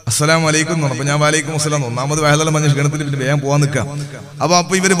അസ്സലാമു അലൈക്കും എന്ന് പറഞ്ഞു. അപ്പൊ ഞാൻ വലൈക്കും അസ്സലാം. ഒന്നാമത് വയലെല്ലാം മഞ്ഞ ഗണത്തിൽ പിന്നെ വേഗം പോകാൻ നിൽക്കാം.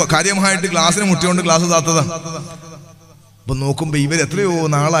 അപ്പൊ ഇവര് കാര്യമായിട്ട് ക്ലാസ്സിന് മുട്ടിയോണ്ട് ക്ലാസ് താത്തതാ. അപ്പൊ നോക്കുമ്പോ ഇവർ എത്രയോ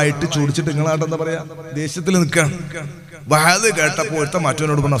നാളായിട്ട് ചോദിച്ചിട്ട് നിങ്ങളായിട്ട് എന്താ പറയാ ദേഷ്യത്തിൽ നിൽക്കുകയാണ്. വഅദ് കേട്ടപ്പോൾ ഒരുത്ത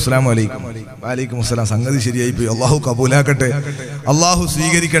മറ്റവനോട് പറഞ്ഞു അസ്സലാമു അലൈക്കും. വലൈക്കും അസ്സലാം. സംഗതി ശരിയായി പോയി. അള്ളാഹു കബൂലാക്കട്ടെ, അള്ളാഹു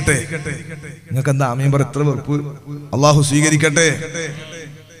സ്വീകരിക്കട്ടെ. നിങ്ങൾക്ക് എന്താ ആമീൻ പറ, എത്ര വെറുപ്പ്. അള്ളാഹു സ്വീകരിക്കട്ടെ.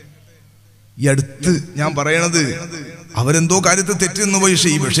 ഈ അടുത്ത് ഞാൻ പറയണത്, അവരെന്തോ കാര്യത്തിൽ തെറ്റിന്ന് പോയി. പക്ഷേ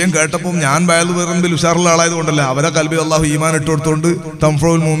ഈ വിഷയം കേട്ടപ്പോൾ ഞാൻ വയലുപറമ്പിൽ ഉഷാറുള്ള ആളായത് കൊണ്ടല്ല, അവരെ കൽബിൽ അള്ളാഹു ഈമാൻ ഇട്ട് കൊടുത്തോണ്ട്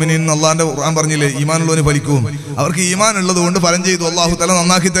തംഫഉൽ മുഅ്മിനീൻ അള്ളാന്റെ ഖുർആൻ പറഞ്ഞില്ലേ, ഈമാനുള്ളവന് ഫലിക്കും. അവർക്ക് ഈമാൻ ഉള്ളത് കൊണ്ട് ഫലം ചെയ്തു. അള്ളാഹു തആല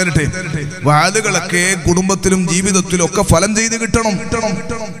നന്നാക്കി തരട്ടെ. വഅദുകളൊക്കെ കുടുംബത്തിലും ജീവിതത്തിലും ഒക്കെ ഫലം ചെയ്ത് കിട്ടണം.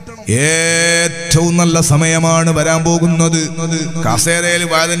 ഏറ്റവും നല്ല സമയമാണ് വരാൻ പോകുന്നത്. കസേരയിൽ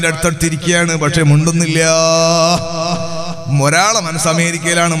വഅദിന്റെ അടുത്തടുത്തിരിക്കുകയാണ്, പക്ഷെ മുണ്ടുന്നില്ല. ഒരാളെ മനസ്സ്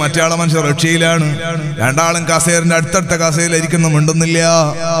അമേരിക്കയിലാണ്, മറ്റേ മനസ്സ് റഷ്യയിലാണ്. 2 ആളും കസേരന്റെ അടുത്തടുത്ത കസേരയിലിരിക്കുന്ന മിണ്ടുന്നില്ല.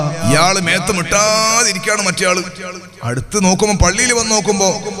 ഇയാള് മേത്ത് മിട്ടാതിരിക്കാണ്. മറ്റേ ആള് അടുത്ത് നോക്കുമ്പോ, പള്ളിയിൽ വന്ന് നോക്കുമ്പോ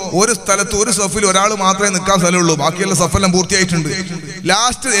ഒരു സ്ഥലത്ത് ഒരു സഫിൽ ഒരാൾ മാത്രമേ നിൽക്കാൻ സ്ഥലമുള്ളൂ, ബാക്കിയുള്ള സഫെല്ലാം പൂർത്തിയായിട്ടുണ്ട്.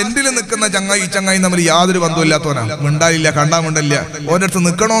 ലാസ്റ്റ് എൻഡിൽ നിൽക്കുന്ന ചങ്ങായി ഈ ചങ്ങായി തമ്മിൽ യാതൊരു ബന്ധമില്ലാത്തവനാണ്. മിണ്ടായില്ല, കണ്ടാ മിണ്ടില്ല. ഒരിടത്ത്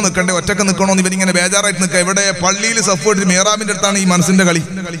നിൽക്കണോ നിൽക്കണ്ടേ, ഒറ്റക്ക് നിൽക്കണോ എന്ന് ഇവരിങ്ങനെ ബേജാറായിട്ട് നിൽക്കുക. ഇവിടെ പള്ളിയിൽ സഫ് എടുത്ത് മെഹ്റാബിന്റെ അടുത്താണ് ഈ മനസ്സിന്റെ കളി.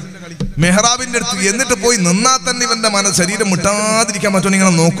 മെഹ്റാബിന്റെ അടുത്ത് എന്നിട്ട് പോയി നിന്നാൽ തന്നെ ഇവന്റെ ശരീരം മുട്ടാതിരിക്കാൻ പറ്റുമോ?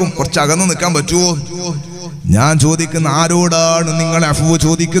 ഇങ്ങനെ നോക്കും, കുറച്ച് അകന്ന് നിൽക്കാൻ പറ്റുമോ? ഞാൻ ചോദിക്കുന്ന ആരോടാണ് നിങ്ങൾ അഫ്വ്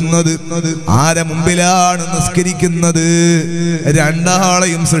ചോദിക്കുന്നത്? ആരെ മുമ്പിലാണ് നിസ്കരിക്കുന്നത്?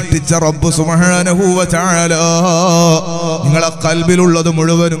 രണ്ടാളെയും സൃഷ്ടിച്ച റബ്ബ് സുബ്ഹാനഹു വ തആല നിങ്ങളെ ഖൽബിലുള്ളത്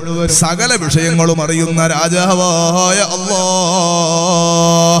മുഴുവനും സകല വിഷയങ്ങളും അറിയുന്ന രാജാവായ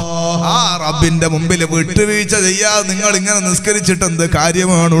അല്ലാഹ്, ആ റബ്ബിന്റെ മുമ്പിൽ വിട്ടുവീഴ്ച ചെയ്യാതെ നിങ്ങൾ ഇങ്ങനെ നിസ്കരിച്ചിട്ട് എന്ത്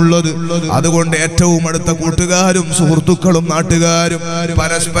കാര്യമാണുള്ളത്? അതുകൊണ്ട് ഏറ്റവും അടുത്ത കൂട്ടുകാരും സുഹൃത്തുക്കളും നാട്ടുകാരും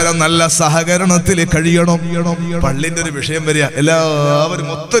പരസ്പരം നല്ല സഹകരണത്തിൽ കഴിയണം. പള്ളിന്റെ ഒരു വിഷയം വരിക, എല്ലാവരും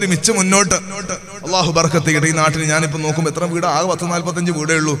ഒത്തൊരുമിച്ച് മുന്നോട്ട്. അള്ളാഹു ബർക്കത്ത് ചെയ്യട്ടെ. ഈ നാട്ടിൽ ഞാനിപ്പോ നോക്കുമ്പോൾ എത്ര വീട്? ആകെ 10-45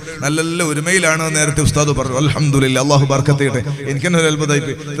 വീടേ ഉള്ളൂ. നല്ല ഒരുമയിലാണ്. നേരത്തെ ഉസ്താദ് പറഞ്ഞു. അൽഹംദുലില്ലാ, അള്ളാഹു ബർക്കത്ത് ചെയ്യട്ടെ. എനിക്ക് തന്നെ ഒരു അത്ഭുതമായി.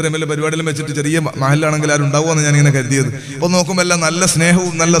 ഇത്രയും വലിയ പരിപാടിയിലും വെച്ചിട്ട് ചെറിയ മഹലാണെങ്കിൽ ആരും ഉണ്ടാവുമെന്ന് ഞാൻ ഇങ്ങനെ കരുതിയത്. അപ്പൊ നോക്കുമ്പോൾ എല്ലാം നല്ല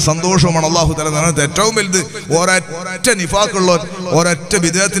സ്നേഹവും നല്ല സന്തോഷവുമാണ്. അള്ളാഹു തആല അതിനകത്ത് ഏറ്റവും വലുത് ഒരൊറ്റ നിഫാഖുള്ള ഒരൊറ്റ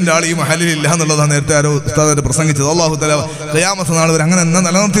വിദേഹത്തിന്റെ ആൾ ഈ മഹലിൽ ഇല്ല എന്നുള്ളതാണ് നേരത്തെ ആരോ ഉസ്താദ് പ്രസംഗിച്ചത്. അള്ളാഹു തആല ഖിയാമത്ത് നാൾ വരെ അങ്ങനെ എന്നാ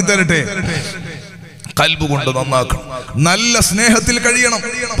നിലനിർത്തി തരട്ടെ. കൽബ് കൊണ്ട് നന്നാക്കണം. നല്ല സ്നേഹത്തിൽ കഴിയണം.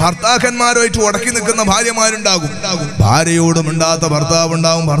 ഭർത്താക്കന്മാരുമായിട്ട് ഉടക്കി നിൽക്കുന്ന ഭാര്യമാരുണ്ടാകും. ഭാര്യയോടും ഉണ്ടാത്ത ഭർത്താവ്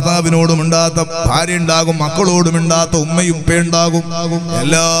ഉണ്ടാകും, ഭർത്താവിനോടും ഉണ്ടാത്ത ഭാര്യ ഉണ്ടാകും, മക്കളോടും ഉണ്ടാത്ത ഉമ്മയും ഉപ്പയുണ്ടാകും.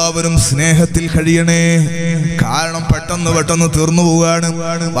 എല്ലാവരും സ്നേഹത്തിൽ കഴിയണേ. കാരണം പെട്ടെന്ന് തീർന്നു പോവുകയാണ്.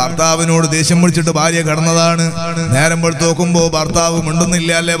 ഭർത്താവിനോട് ദേഷ്യം പിടിച്ചിട്ട് ഭാര്യ കടന്നതാണ്. നേരം വെളുത്ത് നോക്കുമ്പോ ഭർത്താവ്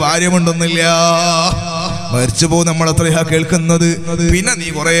മിണ്ടുന്നില്ല, അല്ലെ ഭാര്യ മിണ്ടുന്നില്ല. മരിച്ചു പോകും നമ്മൾ എത്രയാ കേൾക്കുന്നത്. പിന്നെ നീ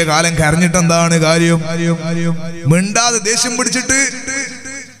കുറെ കാലം കരഞ്ഞിട്ട് എന്താണ് കാര്യം? മിണ്ടാതെ ദേഷ്യം പിടിച്ചിട്ട്.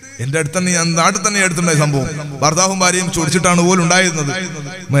 എന്റെ അടുത്ത് തന്നെ, ഞാൻ നാട്ടിൽ തന്നെ അടുത്തുണ്ടായ സംഭവം. ഭർത്താവും ഭാര്യയും ചൊടിച്ചിട്ടാണ് പോലും ഉണ്ടായിരുന്നത്.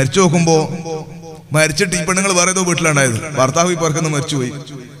 മരിച്ചു നോക്കുമ്പോ മരിച്ചിട്ട് ഈ പെണ്ണുങ്ങൾ വേറെ ഏതോ വീട്ടിലുണ്ടായത്. ഭർത്താവ് ഈ പുറക്കുന്ന മരിച്ചുപോയി.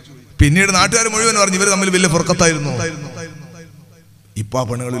 പിന്നീട് നാട്ടുകാർ മുഴുവൻ പറഞ്ഞു ഇവര് തമ്മിൽ വലിയ ഫുർഖത്തായിരുന്നു. ഇപ്പൊ ആ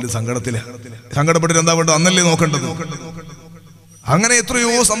പെണ്ണുങ്ങൾ വലിയ സങ്കടപ്പെട്ടിട്ട് എന്താ വേണ്ടത്? അന്നല്ലേ നോക്കേണ്ടത്. അങ്ങനെ എത്രയോ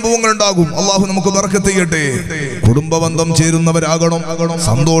സംഭവങ്ങൾ ഉണ്ടാകും. അള്ളാഹു നമുക്ക് ബർക്കത്ത് ചെയ്യട്ടെ. കുടുംബബന്ധം ചേരുന്നവരാകണം,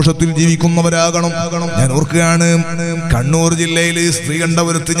 സന്തോഷത്തിൽ ജീവിക്കുന്നവരാകണം. ഞാൻ ഓർക്കുകയാണ്, കണ്ണൂർ ജില്ലയിൽ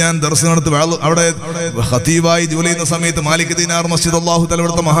ശ്രീകണ്ഠപുരത്ത് ഞാൻ ദർസ് നടത്തി അവിടെ ഖതീബായി ജോലി ചെയ്യുന്ന സമയത്ത് മാലിക് ദീനാർ മസ്ജിദ്, അള്ളാഹു തആല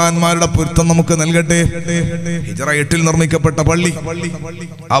അവിടുത്തെ മഹാന്മാരുടെ പൊരുത്തം നമുക്ക് നൽകട്ടെ. ഹിജ്റ 8 നിർമ്മിക്കപ്പെട്ട പള്ളി.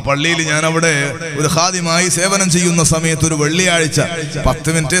 ആ പള്ളിയിൽ ഞാൻ അവിടെ ഒരു ഖാദിമായി സേവനം ചെയ്യുന്ന സമയത്ത് ഒരു വെള്ളിയാഴ്ച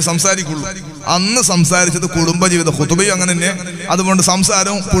 10 മിനിറ്റേ സംസാരിക്കുള്ളൂ. അന്ന് സംസാരിച്ചത് കുടുംബജീവിത ഖുതുബയും അങ്ങനെ തന്നെ. അതുകൊണ്ട്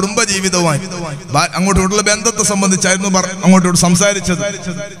സംസാരവും കുടുംബജീവിതവുമായി അങ്ങോട്ടുള്ള ബന്ധത്തെ സംബന്ധിച്ചായിരുന്നു അങ്ങോട്ടോട്ട് സംസാരിച്ചത്.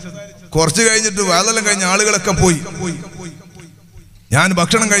 കുറച്ച് കഴിഞ്ഞിട്ട് വേദെല്ലാം കഴിഞ്ഞ ആളുകളൊക്കെ പോയി. ഞാൻ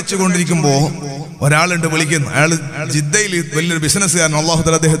ഭക്ഷണം കഴിച്ചുകൊണ്ടിരിക്കുമ്പോ ഒരാളുണ്ട് വിളിക്കുന്നു. അയാൾ ജിദ്ദയിൽ വലിയൊരു ബിസിനസ്സുകാരൻ. അല്ലാഹു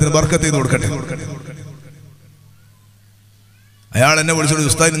തആല അദ്ദേഹത്തിന് ബർക്കത്ത് ചെയ്ത് കൊടുക്കട്ടെ. അയാൾ എന്നെ വിളിച്ചോട്,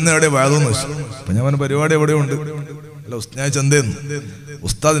 ഉസ്താദ് ഇന്ന് എവിടെ വേദമെന്ന് വെച്ചു. അപ്പൊ ഞാൻ പരിപാടി എവിടെയുണ്ട്. അല്ല ഞാൻ ചന്തേന്ന്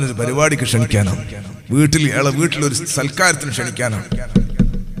ഉസ്താദിനൊരു പരിപാടിക്ക് ക്ഷണിക്കാനാണ്, വീട്ടിലൊരു സൽക്കാരത്തിന് ക്ഷണിക്കാനാണ്.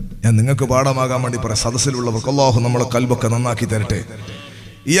 ഞാൻ നിങ്ങൾക്ക് പാഠമാകാൻ വേണ്ടി പറയാം. സദസ്സിലുള്ളവർക്ക് അല്ലാഹു നമ്മളെ കൽബൊക്കെ നന്നാക്കി തരട്ടെ.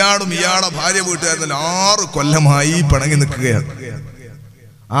 ഇയാളും ഇയാളെ ഭാര്യ വീട്ടുകാരൻ 6 കൊല്ലമായി പിണങ്ങി നിൽക്കുകയാണ്.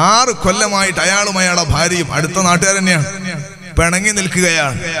 6 കൊല്ലമായിട്ട് അയാളും അയാളെ ഭാര്യയും അടുത്ത നാട്ടുകാർ തന്നെയാണ്, പിണങ്ങി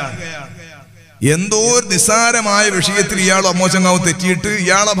നിൽക്കുകയാണ്. എന്തോ ഒരു നിസ്സാരമായ വിഷയത്തിൽ ഇയാൾ അമ്മോചങ്ങാവ് തെറ്റിയിട്ട്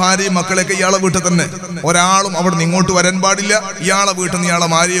ഇയാളെ ഭാര്യയും മക്കളെയൊക്കെ ഇയാളെ വീട്ടിൽ തന്നെ, ഒരാളും അവിടെ നിന്ന് ഇങ്ങോട്ട് വരാൻ പാടില്ല. ഇയാളെ വീട്ടിൽ നിന്ന് ഇയാളെ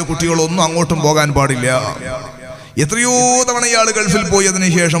ഭാര്യയോ കുട്ടികളോ ഒന്നും അങ്ങോട്ടും പോകാൻ പാടില്ല. എത്രയോ തവണ ഇയാൾ ഗൾഫിൽ പോയി അതിനു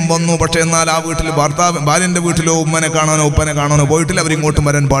ശേഷം വന്നു. പക്ഷെ എന്നാൽ ആ വീട്ടിൽ ഭാര്യന്റെ വീട്ടിലോ ഉമ്മനെ കാണാനോ ഉപ്പനെ കാണാനോ പോയിട്ടില്ല. അവരിങ്ങോട്ടും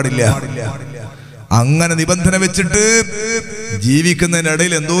വരാൻ പാടില്ല. അങ്ങനെ നിബന്ധന വെച്ചിട്ട്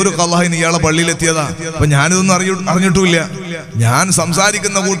ജീവിക്കുന്നതിനിടയിൽ എന്തോ ഒരു ഖലാഹിന് ഇയാളെ പള്ളിയിലെത്തിയതാ. അപ്പൊ ഞാനിതൊന്നും അറിഞ്ഞിട്ടുമില്ല. ഞാൻ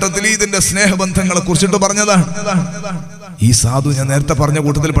സംസാരിക്കുന്ന കൂട്ടത്തിൽ ഇതിന്റെ സ്നേഹബന്ധങ്ങളെ കുറിച്ചിട്ട് പറഞ്ഞതാണ്. ഈ സാധു ഞാൻ നേരത്തെ പറഞ്ഞ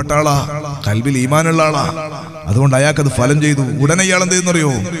കൂട്ടത്തിൽ പെട്ട ആളാ, കൽബിൽ ഈമാനുള്ള ആളാ. അതുകൊണ്ട് അയാൾക്കത് ഫലം ചെയ്തു. ഉടനെ ഇയാൾ എന്ത്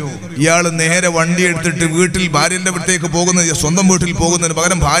ചെയ്യുന്നറിയോ? ഇയാൾ നേരെ വണ്ടി എടുത്തിട്ട് വീട്ടിൽ ഭാര്യന്റെ വീട്ടിലേക്ക് പോകുന്നത്, സ്വന്തം വീട്ടിൽ പോകുന്നതിന്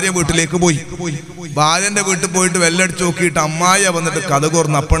പകരം ഭാര്യ വീട്ടിലേക്ക് പോയി. ഭാര്യന്റെ വീട്ടിൽ പോയിട്ട് വെല്ലടിച്ച് നോക്കിയിട്ട് അമ്മായ വന്നിട്ട് കഥ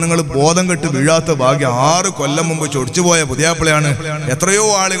കോർന്ന് അപ്പണുങ്ങൾ ബോധം കെട്ട് വീഴാത്ത ഭാഗ്യം. 6 കൊല്ലം മുമ്പ് ചൊടിച്ചുപോയ പുതിയാപ്പിളയാണ്. എത്രയോ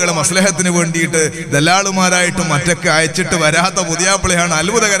ആളുകളെ മസ്ലഹത്തിന് വേണ്ടിയിട്ട് ദലാളുമാരായിട്ടും മറ്റൊക്കെ അയച്ചിട്ട് വരാത്ത പുതിയാപ്പിളയാണ്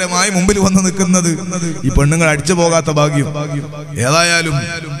അത്ഭുതകരമായി മുമ്പിൽ വന്ന് നിൽക്കുന്നത്. ഈ പെണ്ണുങ്ങൾ അടിച്ചു പോകാത്ത ഭാഗ്യം. ഏതായാലും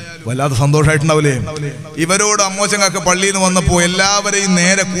വല്ലാത്ത സന്തോഷമായിട്ടുണ്ടാവില്ലേ? ഇവരോട് അമ്മോച്ചങ്ങൊക്കെ പള്ളിയിൽ നിന്ന് വന്നപ്പോ എല്ലാവരെയും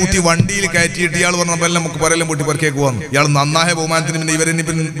നേരെ കൂട്ടി വണ്ടിയിൽ കയറ്റിയിട്ട് ഇയാൾ പറഞ്ഞപ്പോൾ എല്ലാം നമുക്ക് പരലും പൊട്ടി പുറക്കേക്ക് വന്നു. ഇയാൾ നന്നായ ബഹുമാനത്തിന് പിന്നെ ഇവരെന്നെ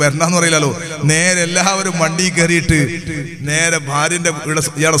വരണ്ടെന്ന് പറയില്ലല്ലോ. നേരെ എല്ലാവരും വണ്ടി കയറിയിട്ട് നേരെ ഭാര്യന്റെ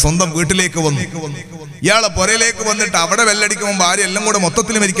ഇയാളെ സ്വന്തം വീട്ടിലേക്ക് വന്നു. ഇയാളെ പുരയിലേക്ക് വന്നിട്ട് അവിടെ വെല്ലടിക്കുമ്പോൾ ഭാര്യ എല്ലാം കൂടെ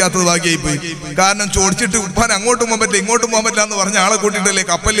മൊത്തത്തിൽ മരിക്കാത്തത് ഭാഗ്യമായി പോയി. കാരണം ചോദിച്ചിട്ട് ഉപ്പാൻ അങ്ങോട്ടും പോകാൻ പറ്റില്ല ഇങ്ങോട്ടും പോകാൻ പറ്റില്ല എന്ന് പറഞ്ഞ ആളെ കൂട്ടിയിട്ടല്ലേ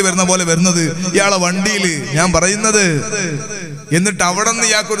കപ്പലിൽ വരുന്ന പോലെ വരുന്നത് ഇയാളെ വണ്ടിയിൽ. ഞാൻ പറയുന്നത്, എന്നിട്ട് അവിടെ നിന്ന്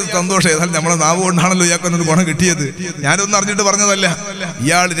ഇയാൾക്കൊരു സന്തോഷം. ഏതായാലും നമ്മളെ നാവ് കൊണ്ടാണല്ലോ ഇയാൾക്കൊരു ഗുണം കിട്ടിയത്. ഞാനൊന്നും അറിഞ്ഞിട്ട് പറഞ്ഞതല്ല.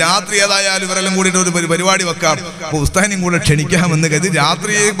 ഇയാൾ രാത്രി ഏതായാലും ഇവരെല്ലാം കൂടിയിട്ട് ഒരു പരിപാടി വെക്കാം, അപ്പൊ ഉസ്താദിനെയും കൂടെ ക്ഷണിക്കാമെന്ന് കരുതി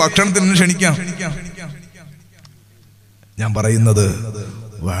രാത്രി ഭക്ഷണത്തിന് ക്ഷണിക്കാം. ഞാൻ പറയുന്നത്,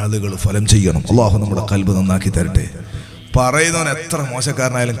 വഅദുകൾ ഫലം ചെയ്യണം. അല്ലാഹു നമ്മുടെ ഖൽബ് നന്നാക്കി തരട്ടെ. പറയുന്നവൻ എത്ര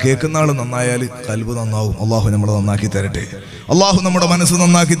മോശക്കാരനായാലും കേൾക്കുന്ന ആൾ നന്നായാൽ ഖൽബ് നന്നാവും. അല്ലാഹു നമ്മളെ നന്നാക്കി തരട്ടെ. അല്ലാഹു നമ്മുടെ മനസ്സ്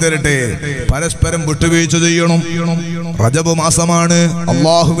നന്നാക്കി തരട്ടെ. പരസ്പരം വിട്ടുവീഴ്ച ചെയ്യണം. റജബ് മാസമാണ്,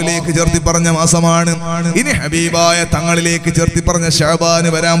 അല്ലാഹുവിലേക്ക് ചേർത്തി പറഞ്ഞ മാസമാണ്. ഇനി ഹബീബായ തങ്ങളിലേക്ക് ചേർത്തി പറഞ്ഞ ശഅബാൻ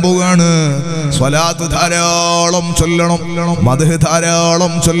വരാൻ പോവുകയാണ്. സ്വലാത്ത് ധാരാളം ചൊല്ലണം, മദ്ഹ്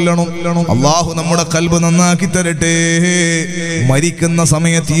ധാരാളം ചൊല്ലണം. അല്ലാഹു നമ്മുടെ ഖൽബ് നന്നാക്കി തരട്ടെ. മരിക്കുന്ന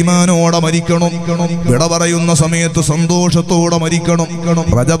സമയത്ത് ഈമാനോടെ മരിക്കണം. വിട പറയുന്ന സമയത്ത് സന്തോഷത്തോടെ മരിക്കണം.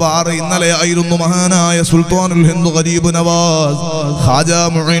 റജബ് 6 ഇന്നലെ ആയിരുന്നു മഹാനായ സുൽത്താനുൽ ഹിന്ദ് ഗരീബ് നവാസ് ഖാജ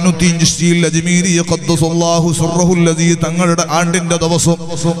മുഈനുദ്ദീൻ ചിശ്തിൽ അജ്മീരി ഖദ്ദസല്ലാഹു സിർറഹുൽ ലദീ തങ്ങളുടെ ആണ്ടിന്റെ ദിവസം.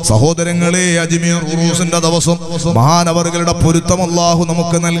 സഹോദരങ്ങളെ, അജ്മീർ ഉറൂസിന്റെ ദിവസം. മഹാനവറുകളുടെ പൊരുത്തം അല്ലാഹു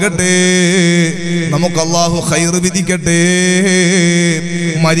നമുക്ക് നൽകട്ടെ. നമുക്ക് അല്ലാഹു ഖൈർ വിധിക്കട്ടെ.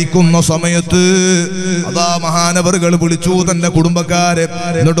 മരിക്കുന്ന സമയത്ത് അതാ മഹാനവറുകൾ വിളിച്ചു തന്റെ കുടുംബക്കാരെ.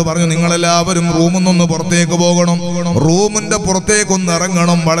 എന്നിട്ട് പറഞ്ഞു, നിങ്ങളെല്ലാവരും റൂമിൽ നിന്ന് പുറത്തേക്ക് പോകണം. റൂമിന്റെ പുറത്തേക്കൊന്ന്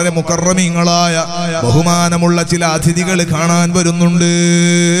ഇറങ്ങണം. വളരെ മുകറമീങ്ങളായ ബഹുമാനമുള്ള ചില അതിഥികൾ കാണാൻ വരുന്നുണ്ട്.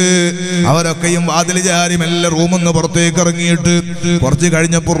 അവരൊക്കെയും വാതിൽ ചാരി മെല്ലെ റൂമിൽ നിന്ന് പുറത്തേക്ക് ഇറങ്ങിയിട്ട് കുറച്ച്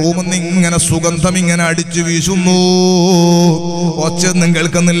കഴിഞ്ഞപ്പോൾ റൂമിൽ നിന്ന് ഇങ്ങനെ സുഗന്ധം ഇങ്ങനെ അടിച്ചു വീശുന്നു. ഒച്ചൊന്നും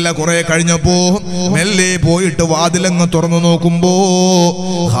കേൾക്കുന്നില്ല. കുറെ കഴിഞ്ഞപ്പോ മെല്ലെ പോയിട്ട് വാതിലങ്ങ് തുറന്നു നോക്കുമ്പോ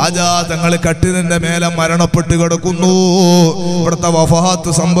ഖാജാ തങ്ങൾ കട്ടിലിന്റെ മേലെ മരണപ്പെട്ട് കിടക്കുന്നു. ഇവിടുത്തെ വഫാത്ത്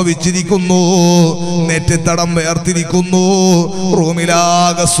സംഭവിച്ചിരിക്കുന്നു. നെറ്റിത്തടം വേർതിരിക്കുന്നു.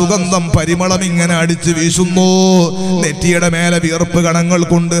 റൂമിലാകെ സുഗന്ധം പരിമളം ഇങ്ങനെ അടിച്ചു വീശുന്നു. നെറ്റിയുടെ മേലെ വിയർപ്പ് കണങ്ങൾ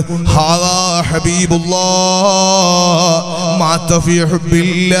കൊണ്ട് ഹാദാ ഹബീബുല്ലാഹ് മാത ഫീ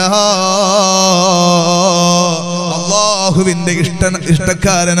ഹുബ്ബില്ലാഹ്, അല്ലാഹുവിന്റെ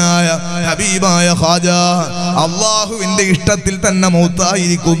ഇഷ്ടക്കാരനായ ഹബീബായ ഖാജ അല്ലാഹുവിന്റെ ഇഷ്ടത്തിൽ തന്നെ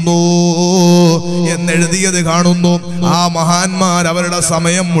മൗത്തായിരിക്കുന്നു എന്നെഴുതിയത് കാണുന്നു. ആ മഹാന്മാർ അവരുടെ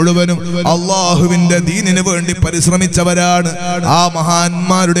സമയം മുഴുവനും അല്ലാഹുവിന്റെ ദീനിന് വേണ്ടി പരിശ്രമിച്ചവരാണ്. ആ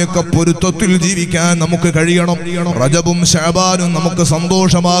മഹാന്മാരുടെയൊക്കെ പൊരുത്തത്തിൽ ജീവിക്കാൻ നമുക്ക് കഴിയണം. റജബും ശഅബാനും നമുക്ക്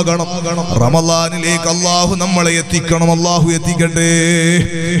സന്തോഷമാകണം. റമളാനിലേക്ക് അല്ലാഹു നമ്മളെ എത്തിക്കണം. അല്ലാഹു എത്തിക്കട്ടെ.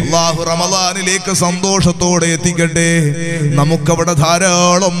 അല്ലാഹു റമളാനിലേക്ക് സന്തോഷത്തോടെ എത്തിക്കട്ടെ. നമുക്കവിടെ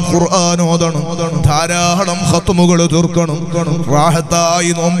ധാരാളം ഖുർആൻ ഓതണം, ധാരാളം ഖത്മുകൾ തീർക്കണം,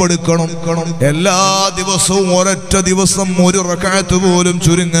 റാഹത്തായി നോമ്പെടുക്കണം. എല്ലാ ദിവസവും ഒരൊറ്റ ദിവസം ഒരു റക്അത്ത് പോലും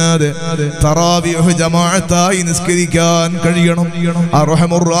ചുരുങ്ങാതെ തറാവീഹ് ജമാഅത്തായി നിസ്കരിക്കാൻ കഴിയണം.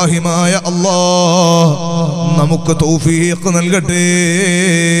 അർഹമുർ റഹീമായ അല്ലാഹ് നമുക്ക് തൗഫീഖ് നൽകട്ടെ.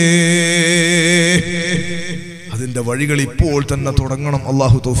 അതിന്റെ വഴികൾ ഇപ്പോൾ തന്നെ തുടങ്ങണം.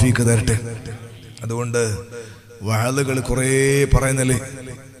 അല്ലാഹു തൗഫീഖ് തരട്ടെ. അതുകൊണ്ട് വഅദുകൾ കുറേ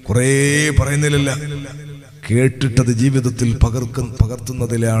പറയുന്നില്ല, കേട്ടിട്ടത് ജീവിതത്തിൽ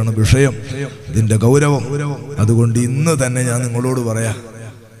പകർത്തുന്നതിലാണ് വിഷയം, ഇതിന്റെ ഗൗരവം. അതുകൊണ്ട് ഇന്ന് തന്നെ ഞാൻ നിങ്ങളോട് പറയാം,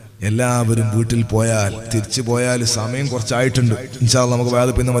 എല്ലാവരും വീട്ടിൽ പോയാൽ, തിരിച്ചു പോയാൽ സമയം കുറച്ചായിട്ടുണ്ട്. ഇൻഷാ അല്ലാഹ് നമുക്ക്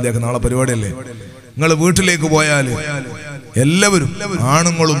വഅദ് പിന്നെ മതിയാക്കാം. നാളെ പരിപാടിയല്ലേ. നിങ്ങൾ വീട്ടിലേക്ക് പോയാൽ എല്ലാവരും,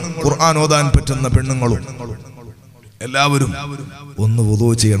 ആണുങ്ങളും ഖുർആൻ ഓതാൻ പറ്റുന്ന പെണ്ണുങ്ങളും എല്ലാവരും ഒന്ന് വുളൂ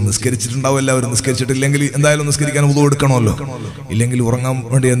ചെയ്യണം. നിസ്കരിച്ചിട്ടുണ്ടാവും എല്ലാവരും. നിസ്കരിച്ചിട്ടില്ലെങ്കിൽ എന്തായാലും നിസ്കരിക്കാൻ വുളൂ എടുക്കണമല്ലോ. ഇല്ലെങ്കിൽ ഉറങ്ങാൻ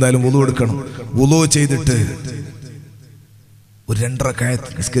വേണ്ടി എന്തായാലും വുളൂ എടുക്കണം. വുളൂ ചെയ്തിട്ട് ഒരു 2 റക്അത്ത്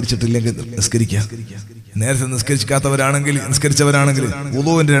നിസ്കരിച്ചിട്ടില്ലെങ്കിൽ നിസ്കരിക്കുക. നേരത്തെ നിസ്കരിച്ചവരാണെങ്കിൽ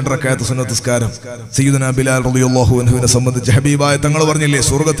വുളൂവിന്റെ 2 റക്അത്ത് സുന്നത്ത് നിസ്കാരം. സയ്യിദുനാ ബിലാൽ റളിയല്ലാഹു അൻഹുവിനെ സംബന്ധിച്ച് ഹബീബായ തങ്ങൾ പറഞ്ഞില്ലേ,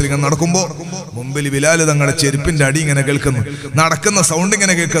 സ്വർഗ്ഗത്തിൽ ഇങ്ങനെ നടക്കുമ്പോൾ മുമ്പിൽ ബിലാൽ തങ്ങളുടെ ചെരുപ്പിന്റെ അടി ഇങ്ങനെ കേൾക്കുന്നു, നടക്കുന്ന സൗണ്ട്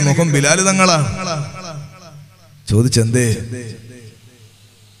ഇങ്ങനെ കേൾക്കുന്നു. നോക്കും ബിലാൽ തങ്ങളാണ്. ചോദിച്ചെന്തേ?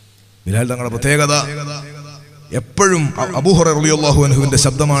 ബിലാൽ തങ്ങളുടെ പ്രത്യേകത എപ്പോഴും അബൂ ഹുറൈറ റളിയല്ലാഹു അൻഹുവിന്റെ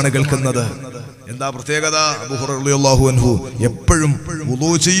ശബ്ദമാണ് കേൾക്കുന്നത്. എന്താ പ്രത്യേകത? അബൂ ഹുറൈറ റളിയല്ലാഹു അൻഹു എപ്പോഴും വുളൂ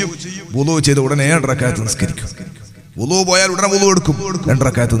ചെയ്യും. വുളൂ ചെയ്ത് ഉടനെ 2 റക്അത്ത് നിസ്കരിക്കും. വുളൂ പോയാൽ ഉടനെ വുളൂ എടുക്കും, 2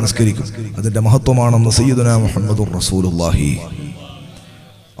 റക്അത്ത് നിസ്കരിക്കും. അതിന്റെ മഹത്വമാണെന്ന് സയ്യിദുനാ മുഹമ്മദുർ റസൂലുള്ളാഹി.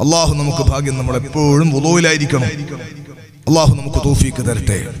 അല്ലാഹു നമുക്ക് ഭാഗ്യം, നമ്മൾ എപ്പോഴും വുളൂയിലായിരിക്കണം. അല്ലാഹു നമുക്ക് തൗഫീഖ്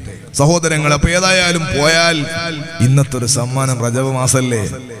തരട്ടെ. സഹോദരങ്ങൾ, അപ്പൊ ഏതായാലും പോയാൽ ഇന്നത്തെ ഒരു സമ്മാനം, റജബ് മാസല്ലേ,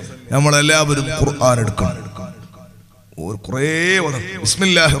 നമ്മളെല്ലാവരും ഖുർആൻ എടുക്കണം. കുറേ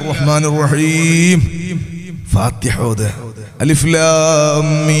ബിസ്മില്ലാഹിർ റഹ്മാനിർ റഹീം, ഫാത്തിഹ ഓത്. അലിഫ് ലാം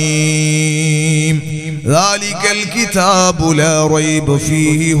മീം ദാലികൽ കിതാബു ലാ റൈബ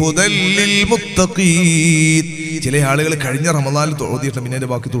ഫീഹി ഹുദൽ ലിൽ മുത്തഖീൻ. ചില ആളുകൾ കഴിഞ്ഞ റമളാനിൽ ഓതിയിട്ട് പിന്നെ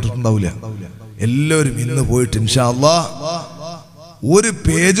അതിന്റെ ബാക്കി തൊട്ടിട്ടുണ്ടാവില്ല. എല്ലാവരും ഇന്ന് പോയിട്ട് ഇൻഷാ അല്ലാഹ് ഒരു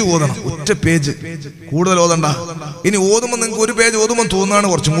പേജ് ഓതണം. ഒറ്റ പേജ്, കൂടുതൽ ഓതണ്ട. ഇനി ഓതുമ്പോൾ നിങ്ങൾക്ക് ഒരു പേജ് ഓതുമ്പോൾ തോന്നാണ്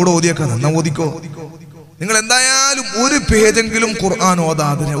കുറച്ചും കൂടെ ഓതിയേക്കാൻ, എന്നാ ഓതിക്കോ. നിങ്ങൾ എന്തായാലും ഒരു പേജെങ്കിലും ഖുർആൻ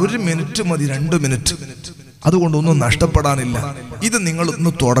ഓതാതെ 1 മിനിറ്റ് മതി, 2 മിനിറ്റ്. അതുകൊണ്ടൊന്നും നഷ്ടപ്പെടാനില്ല. ഇത് നിങ്ങൾ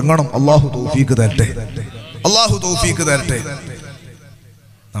ഇന്ന് തുടങ്ങണം. അല്ലാഹു തൗഫീഖ് തരട്ടെ. അല്ലാഹു തൗഫീഖ് തരട്ടെ.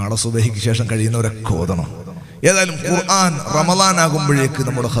 നാളെ സുബഹിക്ക് ശേഷം കഴിയുന്നവരൊക്കെ ഓതണം. ഏതായാലും ഖുർആൻ റമളാൻ ആകുമ്പോഴേക്ക്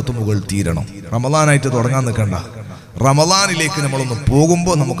നമ്മുടെ ഖത്മുകൾ തീരണം. റമളാനായിട്ട് തുടങ്ങാൻ നിൽക്കണ്ട. റമളാനിലേക്ക് നമ്മളൊന്ന്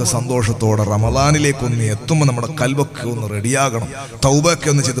പോകുമ്പോൾ നമുക്ക് സന്തോഷത്തോടെ റമളാനിലേക്കൊന്ന് എത്തുമ്പോൾ നമ്മുടെ കൽവൊക്കെ ഒന്ന് റെഡിയാകണം, തൗബയൊക്കെ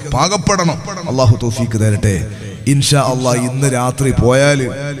ഒന്ന് ചെയ്ത് പാകപ്പെടണം. അള്ളാഹു തൗഫീക്ക് തരട്ടെ. ഇൻഷാ അള്ളാഹ് ഇന്ന് രാത്രി പോയാൽ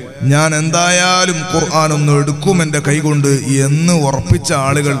ഞാൻ എന്തായാലും ഖുർആൻ ഒന്ന് എടുക്കും എൻ്റെ കൈകൊണ്ട് എന്ന് ഉറപ്പിച്ച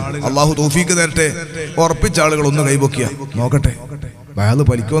ആളുകൾ, അള്ളാഹു തൗഫീക്ക് തരട്ടെ, ഉറപ്പിച്ച ആളുകൾ ഒന്ന് കൈപൊക്കിയ നോക്കട്ടെ. വയല്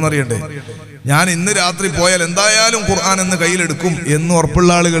പലിക്കുമെന്നറിയണ്ടേ. ഞാൻ ഇന്ന് രാത്രി പോയാൽ എന്തായാലും ഖുർആൻ എന്ന് കയ്യിലെടുക്കും എന്ന് ഉറപ്പുള്ള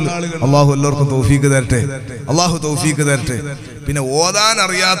ആളുകൾ അള്ളാഹു എല്ലാവർക്കും തൗഫീക്ക് തരട്ടെ, അള്ളാഹു തൗഫീക്ക് തരട്ടെ. പിന്നെ ഓതാൻ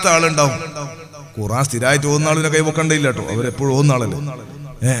അറിയാത്ത ആളുണ്ടാവും. ഖുർആൻ സ്ഥിരമായിട്ട് ഓതുന്ന ആളിനെ കൈപൊക്കണ്ടില്ല കേട്ടോ, അവരെപ്പോഴും ഓതുന്ന ആളല്ലേ.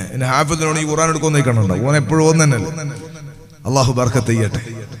 പിന്നെ ഹാഫിദിനോട് ഈ ഖുർആൻ എടുക്കുമെന്ന് നിൽക്കണുണ്ടോ? ഓൻ എപ്പോഴും ഓന്ന് തന്നെയല്ലേ. അള്ളാഹു ബർക്കത്ത് ചെയ്യട്ടെ.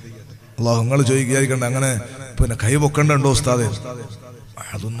 അള്ളാഹു നിങ്ങൾ ചോദിക്കാതിരിക്കണ്ട അങ്ങനെ പിന്നെ കൈ പൊക്കണ്ടോ ഉസ്താദേ?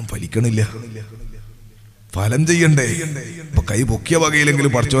 അതൊന്നും ഫലിക്കണില്ല, ഫലം ചെയ്യണ്ടേ. ഇപ്പൊ കൈ പൊക്കിയ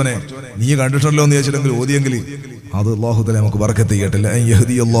വകയിലെങ്കിലും പഠിച്ചോനെ നീ കണ്ടിട്ടല്ലോ എന്ന് ചോദിച്ചിട്ടെങ്കിൽ ഓതിയെങ്കിൽ അത് അല്ലാഹു തആല നമുക്ക് ബർക്കത്ത് ചെയ്യട്ടെ. അൻ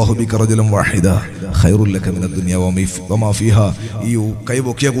യഹ്ദിയല്ലാഹു ബിക റജുലൻ വാഹിദ ഖൈറുൽ ലക മിനദ് ദുനിയ വമാ ഫീഹാ. ഈ കൈ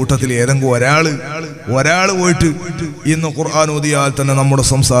പൊക്കിയ കൂട്ടത്തിൽ ഏതെങ്കിലും ഒരാൾ പോയിട്ട് ഇന്ന് ഖുർആൻ ഓതിയാൽ തന്നെ നമ്മുടെ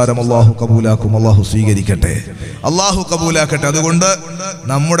സംസാരം അല്ലാഹു കബൂലാക്കും. അല്ലാഹു സ്വീകരിക്കട്ടെ, അല്ലാഹു കബൂലാക്കട്ടെ. അതുകൊണ്ട്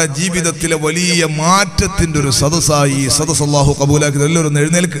നമ്മുടെ ജീവിതത്തിലെ വലിയ മാറ്റത്തിന്റെ ഒരു സദസ്സായി ഈ സദസ്സ് അല്ലാഹു കബൂലാക്കി. എല്ലാവരും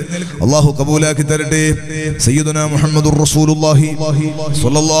എഴുന്നേൽക്ക്, അല്ലാഹു കബൂലാക്കി തരട്ടെ. സയ്യിദുനാ മുഹമ്മദുർ റസൂലുള്ളാഹി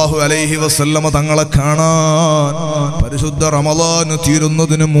സ്വല്ലല്ലാഹു അലൈഹി വസല്ലമ തങ്ങളെ കാണാൻ പരിശുദ്ധ റമളാൻ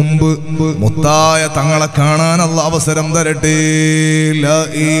തീരുന്നതിന് മുമ്പ് മുത്തായ തങ്ങളെ കാണാൻ അല്ലാഹു അവസരം തരട്ടെ. ലാ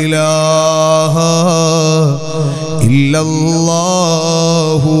ഇലാഹ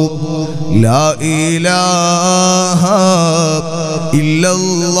ഇല്ലല്ലാഹു ലാ ഇലാഹ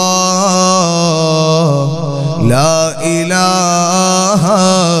ഇല്ലല്ലാഹ് ലാ ഇലാഹ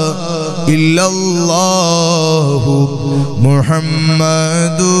ഇല്ലല്ലാഹു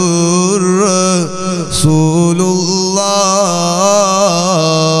മുഹമ്മദുർ റസൂലുള്ളാഹ്.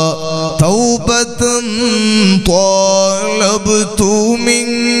 തൗബതൻ ത്വലബ്തു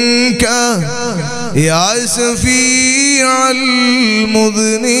മിൻക യാ ശഫീഅൽ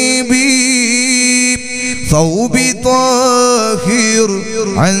മുദ്നിബീൻ. ثوبي طاهر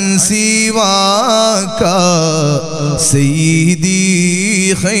عن سواك سيدي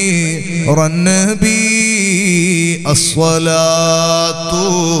خير النبي. الصلاة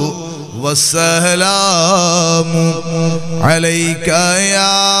والسلام عليك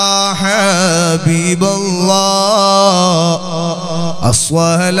يا حبيب الله.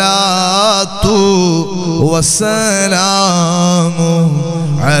 الصلاة والسلام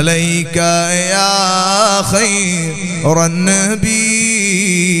عليك يا خير النبي.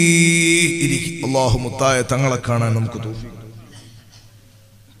 അല്ലാഹു മുത്തായ തങ്ങളെ കാണാൻ നമുക്ക് തൗഫീഖ്.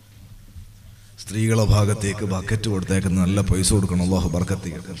 സ്ത്രീകളെ ഭാഗത്തേക്ക് ബക്കറ്റ് കൊടുത്തേക്ക് നല്ല പൈസ കൊടുക്കണം. അല്ലാഹു ബർക്കത്ത്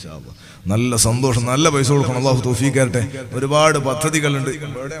ചെയ്യട്ടെ. ഇൻഷാ അല്ലാഹ് നല്ല സന്തോഷം, നല്ല പൈസ കൊടുക്കണം. അല്ലാഹു തൗഫീഖ് തരട്ടെ. ഒരുപാട് പദ്ധതികളുണ്ട്.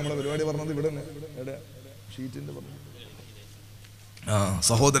 ഇവിടെ നമ്മളെ പരിപാടി പറഞ്ഞത് ഇവിടെ ഷീറ്റിന്റെ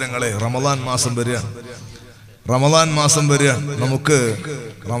സഹോദരങ്ങളെ, റമളാൻ മാസം വരിക, റമളാൻ മാസം വരിക. നമുക്ക്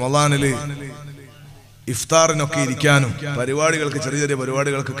റമളാനിൽ ഇഫ്താറിനൊക്കെ ഇരിക്കാനും പരിപാടികൾക്ക് ചെറിയ ചെറിയ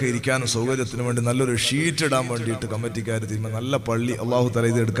പരിപാടികൾക്കൊക്കെ ഇരിക്കാനും സൗകര്യത്തിന് വേണ്ടി നല്ലൊരു ഷീറ്റ് ഇടാൻ വേണ്ടിയിട്ട് കമ്മിറ്റിക്കാർ തീരുമാനം. നല്ല പള്ളി അല്ലാഹു തആല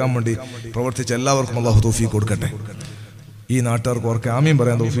ഇത് എടുക്കാൻ വേണ്ടി പ്രവർത്തിച്ച എല്ലാവർക്കും അല്ലാഹു തൗഫീഖ് കൊടുക്കട്ടെ. ഈ നാട്ടുകാർക്ക് ഓർക്ക് ആമീൻ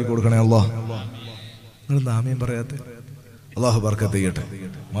പറയാൻ തൗഫീഖ് കൊടുക്കണേ അല്ലാഹ്. നിങ്ങളെന്താ ആമീൻ പറയാത്തെ? അല്ലാഹു ബർക്കത്ത് ചെയ്യട്ടെ.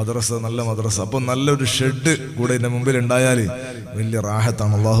 മദ്രസ നല്ല മദ്രസ, അപ്പം നല്ലൊരു ഷെഡ് കൂടെ ഇതിന്റെ മുമ്പിൽ ഉണ്ടായാൽ വലിയ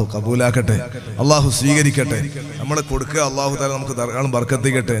റാഹത്താണ്. അല്ലാഹു കബൂലാക്കട്ടെ, അല്ലാഹു സ്വീകരിക്കട്ടെ. നമ്മൾ കൊടുക്കുക അല്ലാഹു തആല നമുക്ക് ധാരാളം ബർക്കത്ത്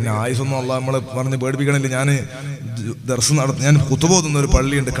ചെയ്യട്ടെ. ഞാൻ ആയുസൊന്നും അല്ലാഹ് നമ്മളെ പറഞ്ഞ് പേടിപ്പിക്കണില്ല. ഞാൻ ദർസ് നടത്തുന്ന, ഞാൻ ഖുതുബ ഓതുന്ന ഒരു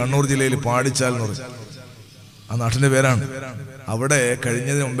പള്ളിയുണ്ട് കണ്ണൂർ ജില്ലയിൽ, പാടിച്ചാൽ എന്ന് പറയും, ആ നാട്ടിന്റെ പേരാണ്. അവിടെ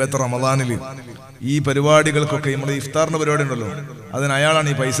കഴിഞ്ഞതിന് മുമ്പത്തെ റമളാനിൽ ഈ പരിപാടികൾക്കൊക്കെ നമ്മൾ ഇഫ്താറിന്റെ പരിപാടി ഉണ്ടല്ലോ, അതിന് അയാളാണ്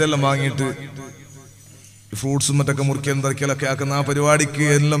ഈ പൈസ എല്ലാം വാങ്ങിയിട്ട് ഫ്രൂട്ട്സും മറ്റൊക്കെ മുറിക്കലും തറക്കലൊക്കെ ആക്കുന്ന ആ പരിപാടിക്ക്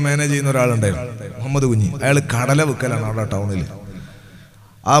എല്ലാം മാനേജ് ചെയ്യുന്ന ഒരാളുണ്ടായിരുന്നു, മുഹമ്മദ് കുഞ്ഞി. അയാൾ കടല വിൽക്കലാണ് അവിടെ ടൗണിൽ.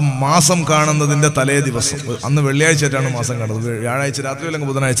 ആ മാസം കാണുന്നതിന്റെ തലേ ദിവസം, അന്ന് വെള്ളിയാഴ്ചയായിട്ടാണ് മാസം കാണുന്നത്, വ്യാഴാഴ്ച രാത്രി അല്ലെങ്കിൽ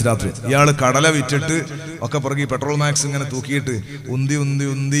ബുധനാഴ്ച രാത്രി, ഇയാൾ കടല വിറ്റിട്ട് ഒക്കെ പിറകി പെട്രോൾ മാക്സ് ഇങ്ങനെ തൂക്കിയിട്ട് ഉന്തി ഉന്തി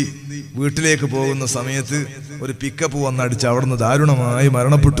ഉന്തി വീട്ടിലേക്ക് പോകുന്ന സമയത്ത് ഒരു പിക്കപ്പ് വന്നടിച്ച് അവിടുന്ന് ദാരുണമായി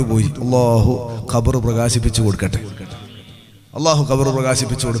മരണപ്പെട്ടു പോയി. അല്ലാഹു ഖബർ പ്രകാശിപ്പിച്ചു കൊടുക്കട്ടെ, അല്ലാഹു ഖബർ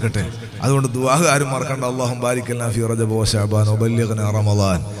പ്രകാശിപ്പിച്ചു കൊടുക്കട്ടെ. അതുകൊണ്ട് ദുആ ആരും മറക്കണ്ട. അല്ലാഹു ബാരിക് ലനാ ഫീ റജബ വ ശഅബാൻ വബല്ലിഗ്നാ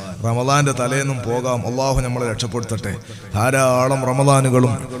റമളാൻ. റമളാന്റെ തലേന്നും പോകാം. അല്ലാഹു നമ്മളെ രക്ഷപ്പെടുത്തട്ടെ. ധാരാളം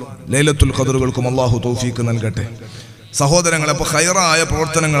റമളാനുകളും ലൈലത്തുൽ ഖദറുകൾക്കും അല്ലാഹു തൗഫീഖ് നൽകട്ടെ. സഹോദരങ്ങളെ, അപ്പോൾ ഖൈറായ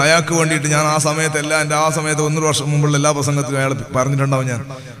പ്രവർത്തനങ്ങൾ അയാൾക്ക് വേണ്ടിയിട്ട് ഞാൻ ആ സമയത്തെല്ലാം എൻ്റെ ആ സമയത്ത് 1 വർഷം മുമ്പുള്ള എല്ലാ പ്രസംഗത്തിലും അയാൾ പറഞ്ഞിട്ടുണ്ടാവും ഞാൻ.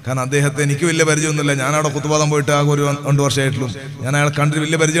 കാരണം അദ്ദേഹത്തെ എനിക്ക് വലിയ പരിചയമൊന്നുമില്ല. ഞാനവിടെ കുത്തുപാദം പോയിട്ട് ആകെ ഒരു 2 വർഷമായിട്ടുള്ളൂ. ഞാൻ അയാൾ കണ്ടിട്ട്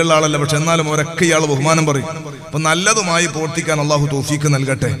വലിയ പരിചയമുള്ള ആളല്ല. പക്ഷെ എന്നാലും അവരൊക്കെ ഇയാൾ ബഹുമാനം പറയും. അപ്പം നല്ലതുമായി പ്രവർത്തിക്കാൻ അള്ളാഹു തൗഫീക്ക്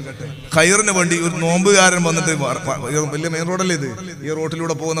നൽകട്ടെ. ഖൈറിന് വേണ്ടി ഒരു നോമ്പുകാരൻ വന്നിട്ട്, വലിയ മെയിൻ റോഡല്ലേ ഇത്, ഈ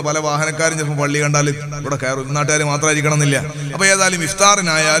റോട്ടിലൂടെ പോകുന്ന പല വാഹനക്കാരും ചിലപ്പോൾ പള്ളി കണ്ടാൽ ഇവിടെ കയറും. നാട്ടുകാർ മാത്രമായിരിക്കണം എന്നില്ല. അപ്പോൾ ഏതായാലും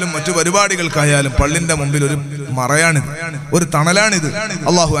ഇഫ്താറിനായാലും മറ്റു പരിപാടികൾക്കായാലും പള്ളിന്റെ മുമ്പിൽ ഒരു മറയാണിത്, ഒരു തണലാണിത്.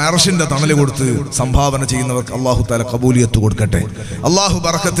 അള്ളാഹു അർശിന്റെ തണല് കൊടുത്ത് സംഭാവന ചെയ്യുന്നവർക്ക് അള്ളാഹു തആല ഖബൂലിയത്ത് കൊടുക്കട്ടെ. അള്ളാഹു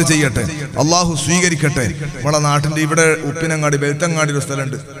ബറക്കത്ത് ചെയ്യട്ടെ. അള്ളാഹു സ്വീകരിക്കട്ടെ. നമ്മുടെ നാട്ടിന്റെ ഇവിടെ ഉപ്പിനങ്ങാടി ബെൽത്തങ്ങാടി ഒരു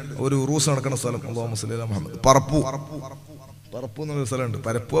സ്ഥലമുണ്ട്, ഒരു ഉറൂസ് നടക്കുന്ന സ്ഥലം. അല്ലാഹുമ്മ സ്വല്ലി അലാ മുഹമ്മദ്. പറപ്പു എന്നൊരു സ്ഥലമുണ്ട്.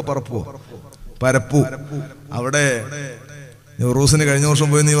 പരപ്പു. അവിടെ ഉറൂസിന് കഴിഞ്ഞ വർഷം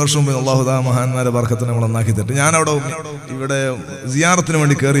പോയി, ഈ വർഷം പോയി. അള്ളാഹു താ മഹാന്മാരെ ബർക്കത്തിനെ നമ്മൾ നന്നാക്കി തട്ടെ. ഞാനവിടെ ഇവിടെ സിയാറത്തിന്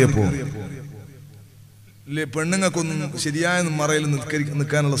വേണ്ടി കയറിയപ്പോൾ പെണ്ണുങ്ങൾക്കൊന്നും ശരിയായ മറയിൽ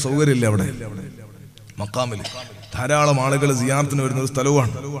നിൽക്കാനുള്ള സൗകര്യമില്ല. അവിടെ മക്കാമിൽ ധാരാളം ആളുകൾ സിയാറത്തിന് വരുന്ന ഒരു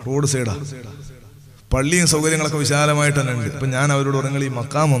സ്ഥലവുമാണ്, റോഡ് സൈഡാ. പള്ളിയും സൗകര്യങ്ങളൊക്കെ വിശാലമായിട്ട് തന്നെ ഉണ്ട്. ഇപ്പം ഞാൻ അവരോട് പറഞ്ഞാൽ ഈ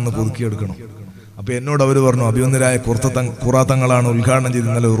മക്കാം ഒന്ന് പുതുക്കിയെടുക്കണം. അപ്പോൾ എന്നോട് അവർ പറഞ്ഞു, അഭിവന്ദരായ ഖുറാത്തങ്ങളാണ് ഉദ്ഘാടനം ചെയ്ത്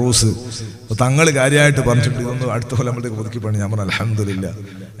ഇന്നലെ ഉറൂസ്. അപ്പോൾ തങ്ങൾ കാര്യമായിട്ട് പറഞ്ഞിട്ടുണ്ട് ഇതൊന്ന് അടുത്ത കൊല്ലമ്പോഴത്തേക്ക് പുതുക്കി പണി. ഞാൻ പറഞ്ഞു അൽഹംദുലില്ലാ.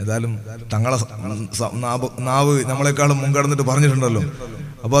 ഏതായാലും തങ്ങളെ നാവ് നമ്മളെക്കാളും മുൻകടന്നിട്ട് പറഞ്ഞിട്ടുണ്ടല്ലോ.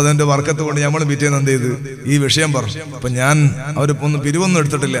 അപ്പോൾ അതിൻ്റെ വർക്കത്ത് കൊണ്ട് നമ്മൾ പിറ്റേന്ന് എന്ത് ചെയ്ത് ഈ വിഷയം പറഞ്ഞു. അപ്പം ഞാൻ അവരിപ്പോൾ പിരിവൊന്നും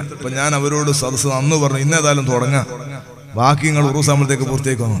എടുത്തിട്ടില്ല. അപ്പം ഞാൻ അവരോട് സദസ്സ് അന്ന് പറഞ്ഞു, ഇന്നേതായാലും തുടങ്ങാം, ബാക്കി നിങ്ങൾ ഉറൂസ് ആകുമ്പോഴത്തേക്ക്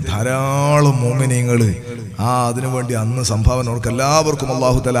പൂർത്തിയാക്കി വന്നു. ധാരാളം മോമിനീങ്ങൾ അതിനുവേണ്ടി അന്ന് സംഭാവന അവർക്ക് എല്ലാവർക്കും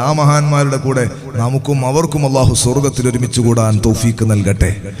അള്ളാഹു തആല ആ മഹാന്മാരുടെ കൂടെ നമുക്കും അവർക്കും അള്ളാഹു സ്വർഗത്തിൽ ഒരുമിച്ച് കൂടാൻ തൗഫീക്ക്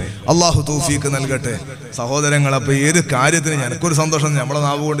നൽകട്ടെ. അള്ളാഹു തൗഫീക്ക് നൽകട്ടെ. സഹോദരങ്ങൾ, അപ്പോൾ ഏത് കാര്യത്തിന് എനിക്കൊരു സന്തോഷം. നമ്മളെ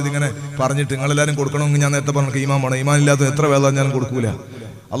നാവ് കൊണ്ട് ഇതിങ്ങനെ പറഞ്ഞിട്ട് നിങ്ങളെല്ലാവരും കൊടുക്കണമെങ്കിൽ ഞാൻ നേരത്തെ പറഞ്ഞു ഈമാൻ വേണം. ഈമാൻ ഇല്ലാത്ത എത്ര വേദന ഞാനും കൊടുക്കൂല.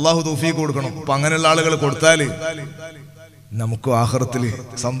 അള്ളാഹു തൗഫീക്ക് കൊടുക്കണം. അപ്പം അങ്ങനെയുള്ള ആളുകൾ കൊടുത്താൽ നമുക്ക് ആഖിറത്തിൽ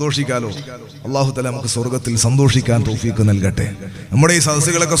സന്തോഷിക്കാലോ. അള്ളാഹു തആല നമുക്ക് സ്വർഗത്തിൽ സന്തോഷിക്കാൻ തൗഫീക്ക് നൽകട്ടെ. നമ്മുടെ ഈ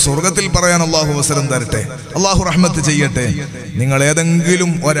സദസ്സുകളൊക്കെ സ്വർഗത്തിൽ പറയാൻ അള്ളാഹു അവസരം തരട്ടെ. അള്ളാഹു റഹ്മത്ത് ചെയ്യട്ടെ. നിങ്ങൾ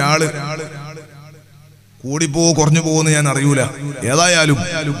ഏതെങ്കിലും ഒരാള് കൂടിപ്പോവോ കുറഞ്ഞു പോകുമെന്ന് ഞാൻ അറിയൂല. ഏതായാലും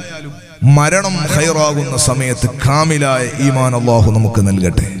മരണം ഖൈറാകുന്ന സമയത്ത് കാമിലായ ഈമാൻ അള്ളാഹു നമുക്ക്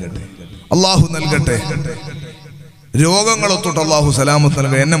നൽകട്ടെ. അള്ളാഹു നൽകട്ടെ. രോഗങ്ങളൊത്തൊട്ട് അള്ളാഹു സലാമത്ത്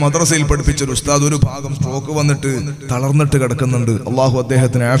നൽകുക. എന്നെ മദ്രസയിൽ പഠിപ്പിച്ചൊരു ഉസ്താദ് ഒരു ഭാഗം സ്ട്രോക്ക് വന്നിട്ട് തളർന്നിട്ട് കിടക്കുന്നുണ്ട്. അള്ളാഹു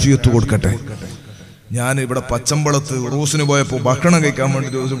അദ്ദേഹത്തിന് ആഫിയത്ത് കൊടുക്കട്ടെ. ഞാൻ ഇവിടെ പച്ചമ്പളത്ത് ഉറൂസിന് പോയപ്പോൾ ഭക്ഷണം കഴിക്കാൻ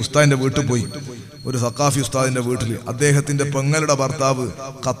വേണ്ടി ഒരു ഉസ്താദിന്റെ വീട്ടിൽ പോയി. ഒരു സക്കാഫി ഉസ്താദിന്റെ വീട്ടിൽ അദ്ദേഹത്തിന്റെ പെങ്ങളുടെ ഭർത്താവ്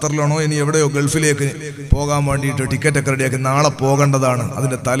ഖത്തറിലാണോ ഇനി എവിടെയോ ഗൾഫിലേക്ക് പോകാൻ വേണ്ടിയിട്ട് ടിക്കറ്റൊക്കെ റെഡിയാക്കി നാളെ പോകേണ്ടതാണ്.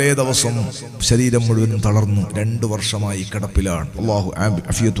 അതിന്റെ തലേ ദിവസം ശരീരം മുഴുവനും തളർന്നു. 2 വർഷമായി കിടപ്പിലാണ്. അള്ളാഹു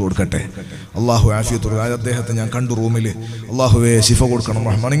ആഫിയത്ത് കൊടുക്കട്ടെ. അള്ളാഹു ആഫിയത്ത് കൊടുക്കുക. അദ്ദേഹത്തെ ഞാൻ കണ്ടു റൂമിൽ. അള്ളാഹുവേ ശിഫ കൊടുക്കണം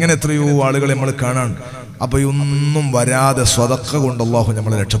റഹ്മാൻ. ഇങ്ങനെ എത്രയോ ആളുകളെ നമ്മൾ കാണാൻ. അപ്പൊ ഒന്നും വരാതെ സ്വതക്ക കൊണ്ട് അള്ളാഹു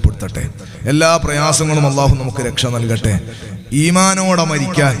നമ്മളെ രക്ഷപ്പെടുത്തട്ടെ. എല്ലാ പ്രയാസങ്ങളും അള്ളാഹു നമുക്ക് രക്ഷ നൽകട്ടെ. ഈമാനോടെ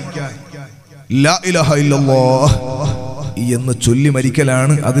മരിക്കാൻ ലാ ഇലാഹ ഇല്ലല്ലാഹ് എന്ന് ചൊല്ലി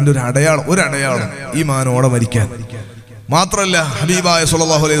മരിക്കലാണ് അതിന്റെ ഒരു അടയാളം. ഈമാനോടെ മരിക്കാൻ മാത്രമല്ല, ഹബീബായ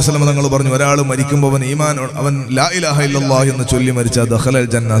സ്വല്ലല്ലാഹു അലൈഹി വസല്ലം തങ്ങൾ പറഞ്ഞു, ഒരാൾ മരിക്കുമ്പോൾ അവൻ ലാ ഇലാഹ ഇല്ലല്ലാഹ് എന്ന് ചൊല്ലി മരിച്ചാൽ ദഖലൽ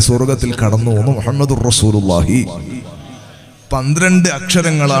ജന്ന, സ്വർഗ്ഗത്തിൽ കടന്നു എന്ന് മുഹമ്മദുർ റസൂലുള്ളാഹി. 12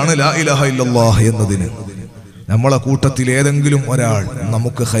 അക്ഷരങ്ങളാണ് ലാ ഇലാഹ ഇല്ലല്ലാഹ് എന്നതിന്. നമ്മളെ കൂട്ടത്തിൽ ഏതെങ്കിലും ഒരാൾ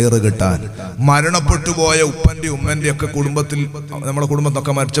നമുക്ക് ഖൈറ് കിട്ടാൻ, മരണപ്പെട്ടു പോയ ഉപ്പന്റെ ഉമ്മന്റെ ഒക്കെ കുടുംബത്തിൽ, നമ്മുടെ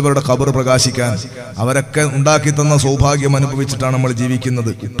കുടുംബത്തൊക്കെ മരിച്ചവരുടെ ഖബർ പ്രകാശിക്കാൻ, അവരൊക്കെ ഉണ്ടാക്കി തന്ന സൗഭാഗ്യം അനുഭവിച്ചിട്ടാണ് നമ്മൾ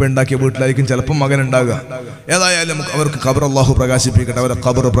ജീവിക്കുന്നത്. ഉപ്പ ഉണ്ടാക്കിയ വീട്ടിലായിരിക്കും ചിലപ്പം മകൻ ഉണ്ടാകുക. ഏതായാലും നമുക്ക് അവർക്ക് ഖബർ അള്ളാഹു പ്രകാശിപ്പിക്കട്ടെ. അവരെ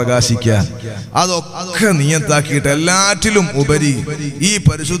ഖബർ പ്രകാശിക്കാൻ അതൊക്കെ നിയത്താക്കിയിട്ട് എല്ലാറ്റിലും ഉപരി ഈ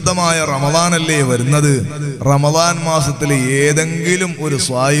പരിശുദ്ധമായ റമദാനല്ലേ വരുന്നത്. റമദാൻ മാസത്തിൽ ഏതെങ്കിലും ഒരു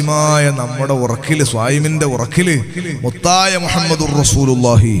സ്വായിമായ നമ്മുടെ സ്വായിമിന്റെ ഉറക്കിൽ മുത്തായ മുഹമ്മദുർ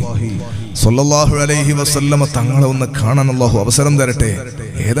റസൂലുള്ളാഹി സ്വല്ലല്ലാഹു അലൈഹി വസല്ലമ തങ്ങളെ ഒന്ന് കാണാൻ അല്ലാഹു അവസരം തരട്ടെ.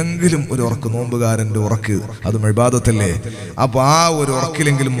 ഏതെങ്കിലും ഒരു ഉറക്ക്, നോമ്പുകാരന്റെ ഉറക്ക്, അതും ഇബാദത്തല്ലേ. അപ്പൊ ആ ഒരു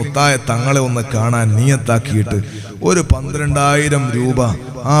ഉറക്കിലെങ്കിലും മുത്തായ തങ്ങളെ ഒന്ന് കാണാൻ നിയത്താക്കിയിട്ട് ഒരു 12,000 രൂപ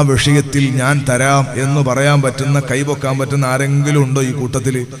ആ വിഷയത്തിൽ ഞാൻ തരാം എന്ന് പറയാൻ പറ്റുന്ന, കൈവക്കാൻ പറ്റുന്ന ആരെങ്കിലും ഉണ്ടോ ഈ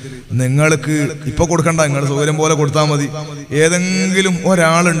കൂട്ടത്തിൽ? നിങ്ങൾക്ക് ഇപ്പൊ കൊടുക്കണ്ട, നിങ്ങളുടെ സൗകര്യം പോലെ കൊടുത്താൽ മതി. ഏതെങ്കിലും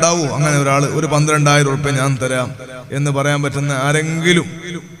ഒരാളുണ്ടാവോ അങ്ങനെ ഒരാൾ? ഒരു 12,000 രൂപ ഞാൻ തരാം എന്ന് പറയാൻ പറ്റുന്ന ആരെങ്കിലും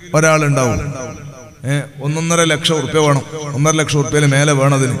ഒരാളുണ്ടാവും? 1.5 ലക്ഷം ഉറുപ്യ വേണം. 1.5 ലക്ഷം ഉറുപ്യയിൽ മേലെ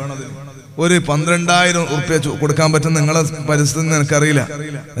വേണതിന്. ഒരു 12,000 ഉറുപ്യ കൊടുക്കാൻ പറ്റുന്ന നിങ്ങളെ പരിസ്ഥിതി എനിക്കറിയില്ല.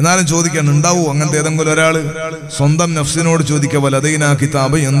 എന്നാലും ചോദിക്കാൻ ഉണ്ടാവൂ അങ്ങനത്തെ ഏതെങ്കിലും ഒരാള്? സ്വന്തം നഫ്സിനോട് ചോദിക്കുക. വലദൈനാ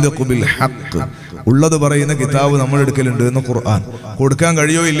കിതാബ് യന്തിഖു ബിൽ ഹഖ്, ഉള്ളത് പറയുന്ന കിതാബ് നമ്മൾ എടുക്കലുണ്ട് എന്ന് ഖുർആൻ. കൊടുക്കാൻ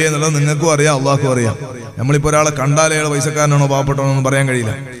കഴിയോ ഇല്ലേ എന്നുള്ളത് നിങ്ങൾക്കും അറിയാം, അള്ളാഹ്ക്കും അറിയാം. നമ്മളിപ്പോൾ ഒരാളെ കണ്ടാൽ അയാൾ പൈസക്കാരനാണോ പാവപ്പെട്ടവനോ എന്ന് പറയാൻ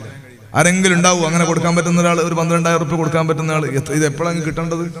കഴിയില്ല. ആരെങ്കിലും ഉണ്ടാവും അങ്ങനെ കൊടുക്കാൻ പറ്റുന്ന ഒരാൾ? ഒരു 12,000 റുപ്യ കൊടുക്കാൻ പറ്റുന്ന ആൾ? ഇത് എപ്പോഴാണ്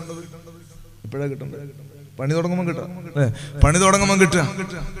കിട്ടേണ്ടത്? എപ്പോഴാണ് കിട്ടേണ്ടത്? പണി തുടങ്ങുമ്പോൾ കിട്ടുക. പണി തുടങ്ങുമ്പോൾ കിട്ടുക.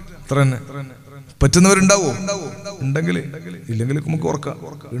 അത്ര തന്നെ. പറ്റുന്നവരുണ്ടാവോ? ഉണ്ടെങ്കിൽ, ഇല്ലെങ്കിൽ നമുക്ക് ഓർക്കാം.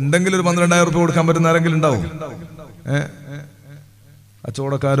 ഉണ്ടെങ്കിൽ ഒരു 12,000 റുപ്യ കൊടുക്കാൻ പറ്റുന്ന ആരെങ്കിലും ഉണ്ടാവും?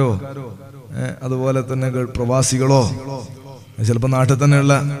 കച്ചവടക്കാരോ അതുപോലെ തന്നെ പ്രവാസികളോ ചിലപ്പോൾ നാട്ടിൽ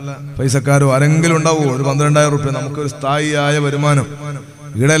തന്നെയുള്ള പൈസക്കാരോ ആരെങ്കിലും ഉണ്ടാവുമോ? ഒരു 12,000 റുപ്യ നമുക്കൊരു സ്ഥായിയായ വരുമാനം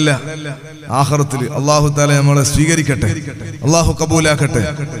ഇടല്ല. ആഖിറത്തിൽ അല്ലാഹു തആല നമ്മളെ സ്വീകരിക്കട്ടെ, അല്ലാഹു കബൂലാക്കട്ടെ.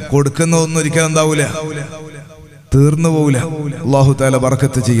 കൊടുക്കുന്ന ഒന്നും ഒരിക്കലും എന്താവൂല, തീർന്നു പോവില്ല. അല്ലാഹു തആല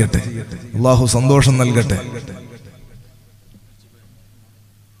ബറക്കത്ത് ചെയ്യട്ടെ, അല്ലാഹു സന്തോഷം നൽകട്ടെ.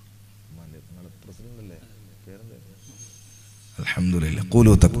 അൽഹംദുലില്ലാഹ്.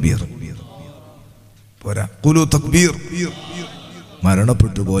 ഖുലൂ തക്ബീർ. പോരാ, ഖുലൂ തക്ബീർ.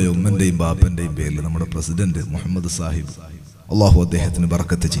 മരണപ്പെട്ടു പോയ ഉമ്മന്റെയും ബാപ്പന്റെയും പേരിൽ നമ്മുടെ പ്രസിഡന്റ് മുഹമ്മദ് സാഹിബ്, അല്ലാഹു അദ്ദേഹത്തിന്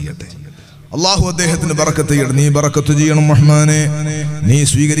ബറക്കത്ത് ചെയ്യട്ടെ, അല്ലാഹു അദ്ദേഹത്തിന് ബറക്കത്ത് ചെയ്യട്ടെ. നീ ബറക്കത്ത് ചെയ്യണം റഹ്മാനെ, നീ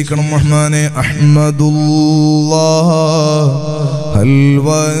സ്വീകരിക്കണം റഹ്മാനെ. അഹ്മദുല്ലാഹ് അൽ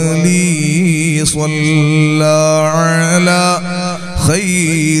വലി സ്വല്ല അലാ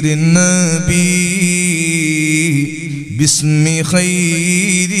ഖൈരിൻ നബി ബിസ്മി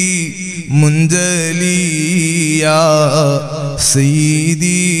ഖൈരി മുൻജലി യാ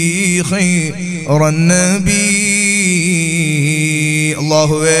സയ്യിദി ഖൈറൻ നബി.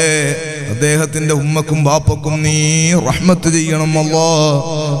 അല്ലാഹുവേ, അദ്ദേഹത്തിന്റെ ഉമ്മക്കും ബാപ്പക്കും നീ റഹ്മത്ത് ചെയ്യണം അല്ലാ,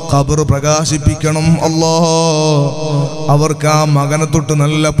 ഖബർ പ്രകാശിപ്പിക്കണം അല്ലാ, അവർക്ക് ആ മകനെ തൊട്ട്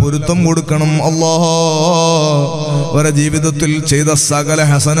നല്ല പൊരുത്തം കൊടുക്കണം അല്ലാ, അവരുടെ ജീവിതത്തിൽ ചെയ്ത സകല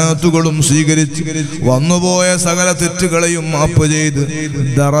ഹസനാത്തുകളും സ്വീകരിച്ച് വന്നുപോയ സകല തെറ്റുകളെയും മാപ്പ് ചെയ്ത്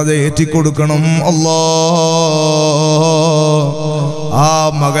ദറജ ഏറ്റിക്കൊടുക്കണം അല്ലാ. ആ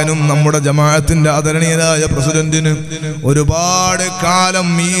മകനും നമ്മുടെ ജമാഅത്തിന്റെ ആദരണീയനായ പ്രസിഡന്റിന് ഒരുപാട് കാലം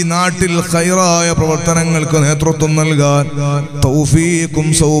ഈ നാട്ടിൽ ഖൈറായ പ്രവർത്തനങ്ങൾക്ക് നേതൃത്വം നൽകാൻ തൗഫീഖും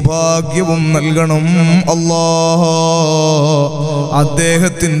സൗഭാഗ്യവും നൽകണം അല്ലാഹ്.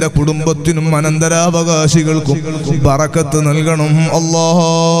 അദ്ദേഹത്തിന്റെ കുടുംബത്തിനും അനന്തരാവകാശികൾക്കും ബറക്കത്ത് നൽകണം അല്ലാഹ്.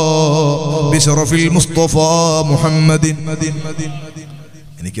 ബിശറഫിൽ മുസ്തഫ മുഹമ്മദിൻ.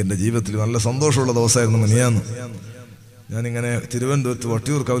 എനിക്ക് എൻ്റെ ജീവിതത്തിൽ നല്ല സന്തോഷമുള്ള ദിവസമായിരുന്നു മിനിയാന്ന്. ഞാനിങ്ങനെ തിരുവനന്തപുരത്ത്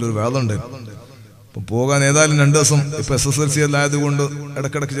വട്ടിയൂർക്കാവിൽ ഒരു വേദമുണ്ട്. അപ്പം പോകാൻ ഏതായാലും 2 ദിവസം, ഇപ്പം SSLC ആയതുകൊണ്ട്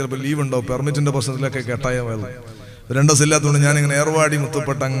ഇടയ്ക്കിടയ്ക്ക് ചിലപ്പോൾ ലീവ് ഉണ്ടാവും, പെർമിറ്റിൻ്റെ പ്രശ്നത്തിലൊക്കെ കേട്ടായ വേദം. 2 ദിവസം ഇല്ലാത്തതുകൊണ്ട് ഞാനിങ്ങനെ ഏർവാടി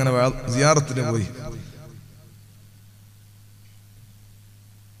മുത്തപ്പെട്ട അങ്ങനെ സിയാറത്തിന് പോയി.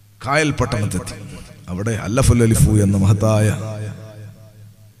 കായൽ പട്ടണത്തെത്തി. അവിടെ അല്ലഫുൽ അലിഫു എന്ന മഹത്തായ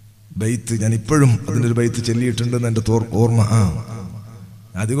ബൈത്ത്, ഞാൻ ഇപ്പോഴും അതിൻ്റെ ഒരു ബൈത്ത് ചൊല്ലിയിട്ടുണ്ടെന്ന് എൻ്റെ ഓർമ്മ.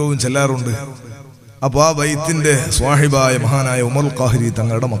 അധികവും ചെല്ലാറുണ്ട്. അപ്പോൾ ആ ബൈത്തിന്റെ സ്വാഹിബായ മഹാനായ ഉമർ ഖാഹിരി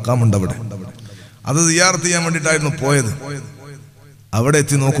തങ്ങളുടെ മക്കാമുണ്ട് അവിടെ. അത് സിയാറത്ത് ചെയ്യാൻ വേണ്ടിയിട്ടായിരുന്നു പോയത്. അവിടെ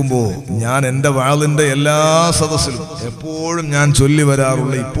എത്തി നോക്കുമ്പോൾ ഞാൻ എൻ്റെ വാളിന്റെ എല്ലാ സദസ്സിലും എപ്പോഴും ഞാൻ ചൊല്ലി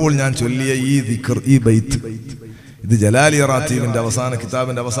വരാറുള്ള, ഇപ്പോൾ ഞാൻ ചൊല്ലിയ ഈ ദിക്ർ, ഈ ബൈത്ത്, ഇത് ജലാലി റാത്തീബിന്റെ അവസാന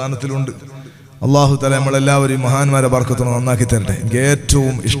കിതാബിന്റെ അവസാനത്തിലുണ്ട്. അല്ലാഹു തആല നമ്മളെല്ലാവരെയും മഹാന്മാരെ ബർക്കത്തോടെ നന്നാക്കി തരട്ടെ. എനിക്ക്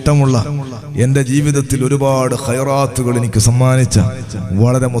ഏറ്റവും ഇഷ്ടമുള്ള, എൻ്റെ ജീവിതത്തിൽ ഒരുപാട് ഖൈറാത്തുകൾ എനിക്ക് സമ്മാനിച്ച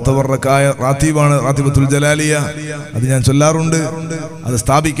വളരെ മുതവറക്കായ റാത്തീബാണ് റാത്തീബത്തുൽ ജലാലിയ. അത് ഞാൻ ചൊല്ലാറുണ്ട്, അത്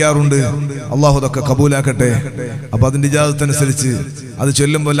സ്ഥാപിക്കാറുണ്ട്. അല്ലാഹു അതൊക്കെ കബൂലാക്കട്ടെ. അപ്പൊ അതിന്റെ ഇജാസത്തനുസരിച്ച് അത്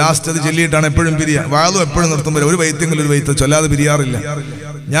ചൊല്ലുമ്പോൾ ലാസ്റ്റ് അത് ചൊല്ലിയിട്ടാണ് എപ്പോഴും പിരിയുക. വാളും എപ്പോഴും നിർത്തുമ്പോൾ ഒരു ബൈത്തെങ്കിലും ഒരു ബൈത്ത് ചൊല്ലാതെ പിരിയാറില്ല.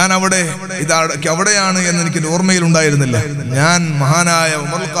 ഞാൻ അവിടെ അവിടെയാണ് എന്ന് എനിക്ക് ഓർമ്മയിൽ ഉണ്ടായിരുന്നില്ല. ഞാൻ മഹാനായ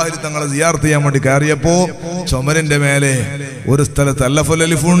ഉമർ ഖാഹിരി തങ്ങളെ സിയാറത്ത് ചെയ്യാൻ വേണ്ടി കയറിയപ്പോ ചുമരിന്റെ മേലെ ഒരു സ്ഥലത്ത് അല്ലഫുൽ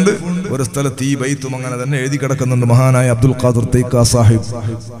അലിഫുണ്ട്, ഒരു സ്ഥലത്ത് ഈ ബൈത്തും അങ്ങനെ തന്നെ എഴുതി കിടക്കുന്നുണ്ട്. മഹാനായ അബ്ദുൽ ഖാദിർ തൈക്ക സാഹിബ്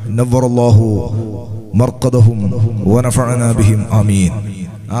നവ്വറല്ലാഹു മർഖദഹും വനഫഅനാ ബിഹിം ആമീൻ.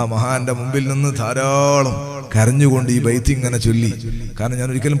 ആ മഹാന്റെ മുമ്പിൽ നിന്ന് ധാരാളം കരഞ്ഞുകൊണ്ട് ഈ ബൈത്ത് ഇങ്ങനെ ചൊല്ലി. കാരണം ഞാൻ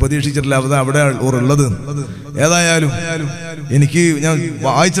ഒരിക്കലും പ്രതീക്ഷിച്ചിട്ടില്ല അവിടെ ഉള്ളത്. ഏതായാലും ഞാൻ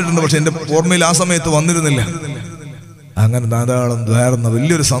വായിച്ചിട്ടുണ്ട്, പക്ഷെ എന്റെ ഓർമ്മയിൽ ആ സമയത്ത് വന്നിരുന്നില്ല. അങ്ങനെ ധാരാളം ദ്വാരുന്ന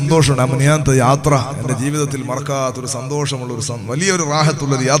വലിയൊരു സന്തോഷമുണ്ട്. അമ്മനിയാത്ത യാത്ര എൻ്റെ ജീവിതത്തിൽ മറക്കാത്തൊരു സന്തോഷമുള്ള ഒരു വലിയൊരു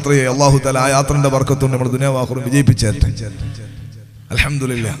റാഹത്തുള്ളൊരു യാത്രയെ അല്ലാഹു തആല ആ യാത്രന്റെ ബർക്കത്തുകൊണ്ട് നമ്മുടെ ദുനിയാവാഖിറം വിജയിപ്പിച്ചേട്ടെ.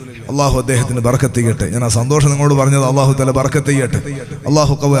 അൽഹംദുലില്ലാ. അല്ലാഹു അദ്ദേഹത്തിന് ബർക്കത്ത് ചെയ്യട്ടെ. ഞാൻ ആ സന്തോഷം നിങ്ങളോട് പറഞ്ഞത് അല്ലാഹു തആല ബർക്കത്ത് ചെയ്യട്ടെ.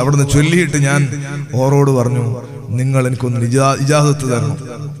 അല്ലാഹു അവിടുന്ന് ചൊല്ലിയിട്ട് ഞാൻ ഓരോട് പറഞ്ഞു, നിങ്ങൾ എനിക്കൊന്ന് ഇജാസത്ത് തരണം,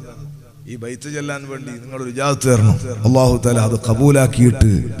 ഈ ബൈത്ത് ചെല്ലാൻ വേണ്ടി നിങ്ങളൊരു ഇജാസത്ത് തരണം. അല്ലാഹു തആല അത്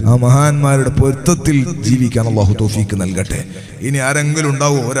കബൂലാക്കിയിട്ട് ആ മഹാന്മാരുടെ പൊരുത്തത്തിൽ ജീവിക്കാൻ അല്ലാഹു തൗഫീക്ക് നൽകട്ടെ. ഇനി ആരെങ്കിലും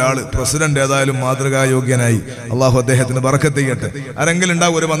ഉണ്ടാവും, ഒരാള് പ്രസിഡന്റ് ഏതായാലും മാതൃകായോഗ്യനായി, അല്ലാഹു അദ്ദേഹത്തിന് ബർക്കത്ത് ചെയ്യട്ടെ. ആരെങ്കിലും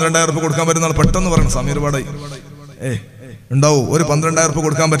ഉണ്ടാവും, ഒരു 12,000 രൂപ കൊടുക്കാൻ പറ്റുന്ന ആൾ പെട്ടെന്ന് പറയണം. സമീർ പാടായി ഉണ്ടാവും, ഒരു 12,000 രൂപ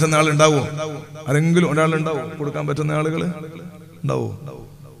കൊടുക്കാൻ പറ്റുന്ന ആൾ ഉണ്ടാവോ? ആരെങ്കിലും ഒരാളുണ്ടാവും കൊടുക്കാൻ പറ്റുന്ന ആളുകൾ ഉണ്ടാവോ?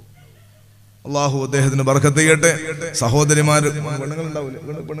 അള്ളാഹു അദ്ദേഹത്തിന് ബർക്കത്ത് ചെയ്യട്ടെ. സഹോദരിമാര് പെണ്ണുങ്ങളുണ്ടാവില്ലേ?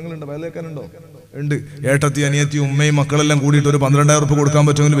 പെണ്ണുങ്ങളുണ്ടോ? വയലേക്കാനുണ്ടോ? ഉണ്ട്. ഏട്ടത്തി അനിയത്തി ഉമ്മയും മക്കളെല്ലാം കൂടിയിട്ട് ഒരു 12,000 രൂപ കൊടുക്കാൻ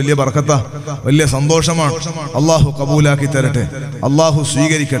പറ്റുമെങ്കിൽ വലിയ ബർക്കത്താ, വലിയ സന്തോഷമാണ്. അള്ളാഹു കബൂലാക്കി തരട്ടെ, അള്ളാഹു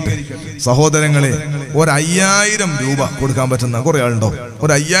സ്വീകരിക്കട്ടെ. സഹോദരങ്ങളെ, 5000 രൂപ കൊടുക്കാൻ പറ്റുന്ന കുറെ ആളുണ്ടോ?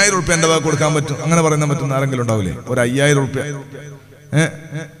 5000 രൂപ എന്റെ ഭാഗം കൊടുക്കാൻ പറ്റും, അങ്ങനെ പറയാൻ പറ്റുന്ന ആരെങ്കിലും ഉണ്ടാവില്ലേ? 5000 രൂപ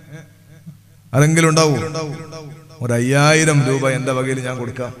ആരെങ്കിലും ഉണ്ടാവൂ? 5000 രൂപ എന്റെ വകയിൽ ഞാൻ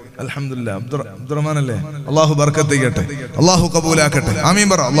കൊടുക്കാം. അൽഹംദുലില്ലാ. അബ്ദുറഹ്മാൻ അല്ലേ? അള്ളാഹു ബർക്കത്ത് ചെയ്യട്ടെ, അള്ളാഹു കബൂലാക്കട്ടെ. ആമീൻ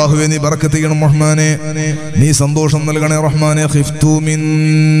പറ. അള്ളാഹുവേ നീ ബർക്കത്ത് ചെയ്യണം റഹ്മാനെ, നീ സന്തോഷം നൽകണേ റഹ്മാനെ. ഖിഫ്തു മിൻ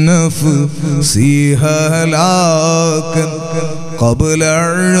നഫ്സി ഹലാകൻ ഖബ്ല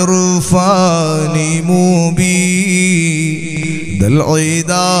ഇർഫാനി മുബീ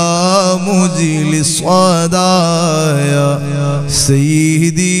ദൽഇദാ മുജ്ലിസ് സദായ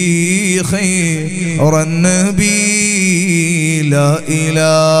സയ്യിദി ഖൈറൻ നബി ലാ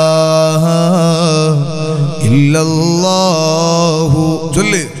ഇലാഹ ഇല്ലല്ലാഹു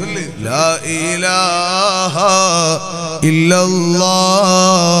ചൊല്ല്. ലാ ഇലാഹ ഇല്ലല്ലാഹ്.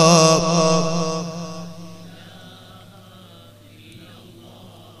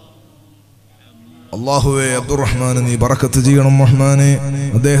 അല്ലാഹുവേ അബ്ദുറഹ്മാൻ നീ ബറക്കത്ത് ചെയ്യണം റഹ്മാനെ.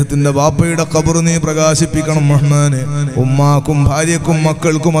 അദ്ദേഹത്തിന്റെ വാപ്പയുടെ ഖബർ നീ പ്രകാശിപ്പിക്കണം റഹ്മാനെ. ഉമ്മാക്കും ഭാര്യക്കും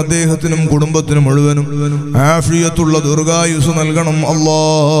മക്കൾക്കും അദ്ദേഹത്തിനും കുടുംബത്തിനും മുഴുവനും ആഫിയത്തുള്ള ദീർഘായുസ് നൽകണം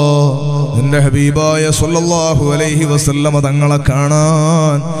അല്ലാഹ്. നിന്റെ ഹബീബായ സ്വല്ലല്ലാഹു അലൈഹി വസല്ലമ തങ്ങളെ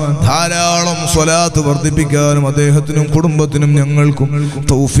കാണാൻ ധാരാളം സ്വലാത്ത് വർദ്ധിപ്പിക്കാനും അദ്ദേഹത്തിനും കുടുംബത്തിനും ഞങ്ങൾക്കും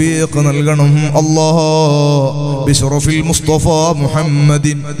തൗഫീഖ് നൽകണം അല്ലാഹ്. ബിശറഫിൽ മുസ്തഫ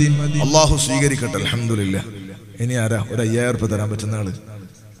മുഹമ്മദിൻ. അല്ലാഹു സ്വീകരിക്കട്ടെ. അൽഹംദുലില്ലാ. ഇനി ആരാ 5000 രൂപ തരാൻ പറ്റുന്ന ആള്?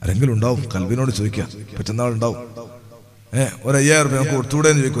 ആരെങ്കിലും ഉണ്ടാവും? കൽബിനോട് ചോദിക്കാം, പറ്റുന്ന ആളുണ്ടാവും. 5000 രൂപ നമുക്ക് കൊടുത്തൂടെ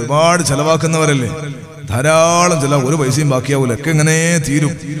എന്ന് ചോദിക്കും. ഒരുപാട് ചെലവാക്കുന്നവരല്ലേ, ധാരാളം ചെലവ്, ഒരു പൈസയും ബാക്കിയാവൂല. ഒക്കെ എങ്ങനെ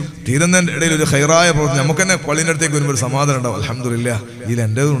തീരുന്നതിന്റെ ഇടയിൽ ഒരു ഖൈറായ പ്രവർത്തനം നമുക്ക് തന്നെ പള്ളിൻ്റെ അടുത്തേക്ക് വരുമ്പോൾ ഒരു സമാധാനം ഉണ്ടാവും. അൽഹംദുലില്ലാ, ഇതിൽ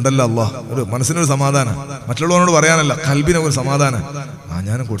എൻ്റെതും ഉണ്ടല്ലോ അല്ലാഹ്. ഒരു മനസ്സിനൊരു സമാധാനം, മറ്റുള്ളവരോട് പറയാനല്ല, കൽബിന് ഒരു സമാധാനം.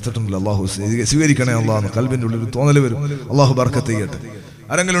 ഞാനും കൊടുത്തിട്ടുണ്ടല്ലോ, അല്ലാഹു സ്വീകരിക്കണേ അല്ലാഹ്. കൽബിൻ്റെ ഉള്ളിൽ ഒരു തോന്നൽ വരും. അല്ലാഹു ബർക്കത്ത് ചെയ്യട്ടെ.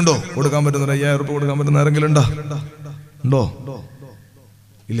 ആരെങ്കിലും ഉണ്ടോ കൊടുക്കാൻ പറ്റുന്ന 5000 രൂപ കൊടുക്കാൻ പറ്റുന്ന ആരെങ്കിലും ഉണ്ടോ?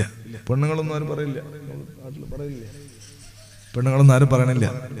 ഇല്ല. പെണ്ണുങ്ങളൊന്നും ആരും പറയില്ല, നാട്ടിൽ പറയില്ല. പെണ്ണുങ്ങളൊന്നും ആരും പറയണില്ല.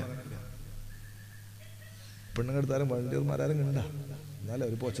 പെണ്ണുങ്ങളുടെ ആരും വണ്ടിയന്മാരും ഉണ്ടാ, എന്നാലും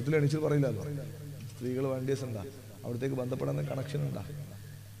ഒരു പൊച്ചത്തിൽ എണീച്ചിട്ട് പറയില്ലല്ലോ. സ്ത്രീകൾ വണ്ടിയേഴ്സ് ഉണ്ടാ, അവിടത്തേക്ക് ബന്ധപ്പെടാൻ കണക്ഷൻ ഉണ്ടാ.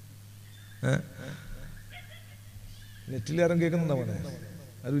 നെറ്റിൽ ആരും കേൾക്കുന്നുണ്ടോ? മോനെ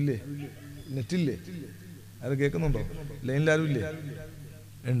ആരും ഇല്ലേ? നെറ്റില്ലേ? ആരും കേൾക്കുന്നുണ്ടോ? ലൈനിൽ ആരും ഇല്ലേ?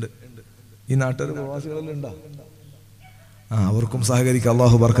 ഉണ്ട്. ഈ നാട്ടുകാർ പ്രവാസികളെല്ലാം ഉണ്ടാ. അവർക്കും സഹകരിക്കാം.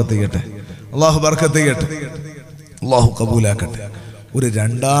 അള്ളാഹു ബർക്കത്ത് ചെയ്യട്ടെ, അള്ളാഹു ബർക്കത്ത് ചെയ്യട്ടെ, അള്ളാഹു കബൂലാക്കട്ടെ. ഒരു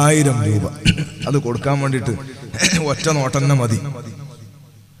 2000 രൂപ അത് കൊടുക്കാൻ വേണ്ടിയിട്ട് ഒറ്റ നോട്ടന്നെ മതി.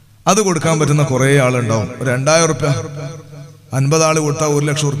 അത് കൊടുക്കാൻ പറ്റുന്ന കുറെ ആളുണ്ടാവും. 2000 രൂപ 50 ആള് കൊടുത്താൽ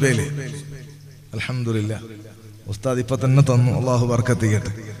 1,00,000 രൂപയില്ലേ? അൽഹംദുലില്ലാ. ഉസ്താദ് ഇപ്പൊ തന്നെ തന്നു. അള്ളാഹു ബർക്കത്ത്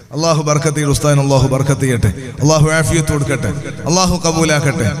ചെയ്യട്ടെ, അള്ളാഹു ബർക്കത്ത് ചെയ്യട്ടെ. ഉസ്താദിന് അള്ളാഹു ബർക്കത്ത് ചെയ്യട്ടെ, അള്ളാഹു ആഫിയത്ത് കൊടുക്കട്ടെ, അള്ളാഹു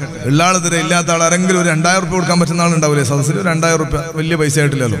കബൂലാക്കട്ടെ. ഉള്ള ആൾ തരെ ഇല്ലാത്ത ആൾ ആരെങ്കിലും ഒരു 2000 രൂപ കൊടുക്കാൻ പറ്റുന്ന ആളുണ്ടാവില്ലേ സദസ്സിൽ? 2000 രൂപ വലിയ പൈസ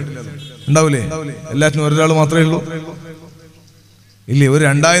ആയിട്ടില്ലല്ലോ, ഉണ്ടാവില്ലേ? എല്ലാറ്റിനും ഒരാൾ മാത്രമേ ഉള്ളൂ ഇല്ലേ? ഒരു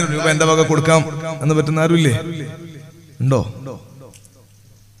 2000 രൂപ എന്റെ വക കൊടുക്കാം എന്ന് പറ്റുന്ന ആരും ഇല്ലേ? ഉണ്ടോ?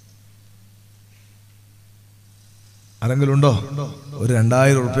 ആരെങ്കിലും ഉണ്ടോ? ഒരു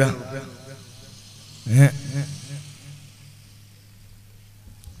 2000 രൂപ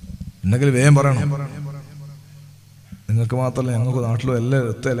ഉണ്ടെങ്കിൽ വേഗം പറയണം. നിങ്ങൾക്ക് മാത്രമല്ല, ഞങ്ങൾക്ക് നാട്ടിലും എല്ലാ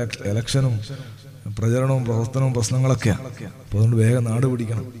ഇലക്ഷനും പ്രചരണവും പ്രവർത്തനവും പ്രശ്നങ്ങളൊക്കെയാണ്. അപ്പൊ അതുകൊണ്ട് വേഗം നാട്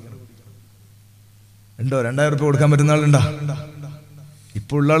പിടിക്കണം. ഉണ്ടോ? 2000 രൂപ കൊടുക്കാൻ പറ്റുന്ന ആളുണ്ടാ?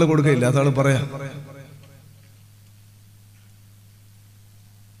 ഇപ്പൊ ഉള്ള ആള് കൊടുക്കുക, ഇല്ലാത്ത ആള് പറയാം.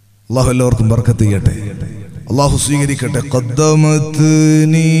 അള്ളാഹു എല്ലാവർക്കും ബർക്കത്ത് ചെയ്യട്ടെ, അള്ളാഹു സ്വീകരിക്കട്ടെ.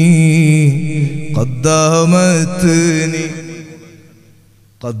 ഖദ്ദമത്നി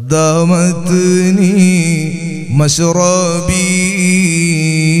മശ്റബി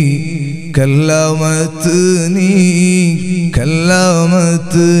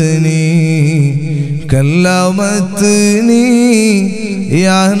കല്ലമത്നി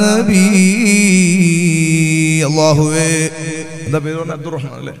യാ നബി. അല്ലാഹുവേ, എന്താ പേര് പറഞ്ഞ?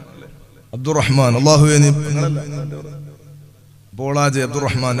 അബ്ദുറഹ്മാൻ അല്ലേ? അബ്ദുറഹ്മാൻ. അല്ലാഹുവേ നീ പോളാജ്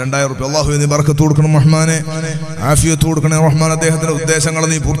അബ്ദുറഹ്മാൻ 2000 രൂപ. അല്ലാഹുവേ നീ ബർക്കത്ത് കൊടുക്കണം റഹ്മാനെ, ആഫിയത്ത് കൊടുക്കണേ റഹ്മാൻ. അദ്ദേഹത്തിന്റെ ഉദ്ദേശങ്ങൾ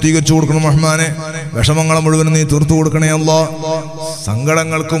നീ പൂർത്തീകരിച്ചു കൊടുക്കണം റഹ്മാനെ. വിഷമങ്ങളെ മുഴുവനും നീ തീർത്തു കൊടുക്കണേ അല്ലാഹ്.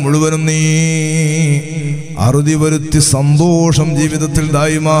 സങ്കടങ്ങൾക്ക് മുഴുവനും നീ അറുതി വരുത്തി സന്തോഷം ജീവിതത്തിൽ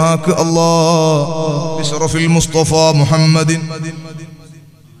ദായിമാക്ക് അല്ലാഹ്. ബിശറഫിൽ മുസ്തഫ മുഹമ്മദിൻ.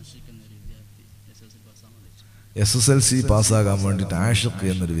 SSLC പാസ്സാകാൻ വേണ്ടിയിട്ട് ആഷിഖ്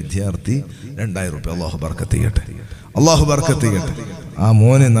എന്നൊരു വിദ്യാർത്ഥി 2000 രൂപ. അള്ളാഹു ബർക്കത്ത് ചെയ്യട്ടെ, അള്ളാഹു ബർക്കത്ത് ചെയ്യട്ടെ. ആ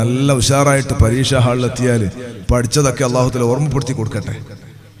മോന് നല്ല ഉഷാറായിട്ട് പരീക്ഷാ ഹാളിലെത്തിയാൽ പഠിച്ചതൊക്കെ അള്ളാഹുതആല ഓർമ്മപ്പെടുത്തി കൊടുക്കട്ടെ.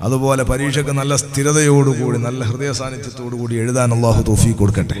 അതുപോലെ പരീക്ഷയ്ക്ക് നല്ല സ്ഥിരതയോടുകൂടി നല്ല ഹൃദയ സാന്നിധ്യത്തോടുകൂടി എഴുതാൻ അള്ളാഹു തൗഫീഖ്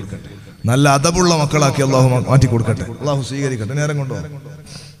കൊടുക്കട്ടെ. നല്ല അദബുള്ള മക്കളാക്കി അള്ളാഹു മാറ്റി കൊടുക്കട്ടെ. അള്ളാഹു സ്വീകരിക്കട്ടെ. നേരം കൊണ്ടോ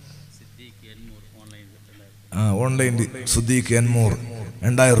ഓൺലൈൻ സുദ്ദീഖ് എൻമൂർ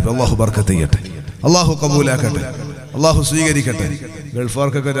 2000 രൂപ. അള്ളാഹു ബർക്കത്ത് ചെയ്യട്ടെ, അള്ളാഹു കബൂലാക്കട്ടെ, അള്ളാഹു സ്വീകരിക്കട്ടെ.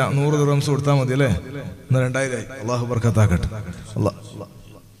 ഗൾഫാർക്കൊക്കെ 100 ദിർഹംസ് കൊടുത്താൽ മതി അല്ലേ? 2000 ആയി. അള്ളാഹു ബർക്കത്താക്കട്ടെ.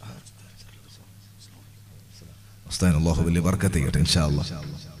 അള്ളാഹു വലിയ ബർക്കത്ത് ചെയ്യട്ടെ ഇൻഷാ അല്ലാഹ്.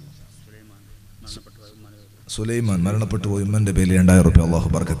 സുലൈമാൻ മരണപ്പെട്ടു പോയി, ഉമ്മന്റെ പേരിൽ 2000 രൂപ. അള്ളാഹു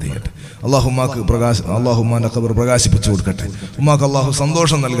ബർക്കത്ത് ചെയ്യട്ടെ. അള്ളാഹുമാന്റെ ഖബർ പ്രകാശിപ്പിച്ചു കൊടുക്കട്ടെ. ഉമ്മാക്ക് അള്ളാഹു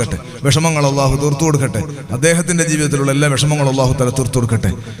സന്തോഷം നൽകട്ടെ. വിഷമങ്ങൾ അള്ളാഹു തീർത്തു കൊടുക്കട്ടെ. അദ്ദേഹത്തിന്റെ ജീവിതത്തിലുള്ള എല്ലാ വിഷമങ്ങളും അള്ളാഹു തആല തീർത്തു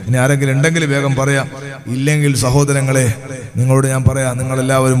കൊടുക്കട്ടെ. ഇനി ആരെങ്കിലും ഉണ്ടെങ്കിൽ വേഗം പറയാം. ഇല്ലെങ്കിൽ സഹോദരങ്ങളെ, നിങ്ങളോട് ഞാൻ പറയാം,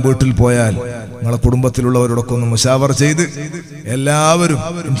 നിങ്ങളെല്ലാവരും വീട്ടിൽ പോയാൽ നിങ്ങളെ കുടുംബത്തിലുള്ളവരോടൊക്കെ ഒന്ന് മുശാവറ ചെയ്ത് എല്ലാവരും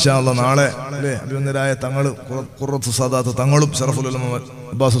ഇൻഷാ അല്ലാഹ് നാളെ അല്ലേ അഭിനന്ദരായ തങ്ങളും ഖുറത്തു സാദാത്ത് തങ്ങളും ശറഫുൽ ഉലമ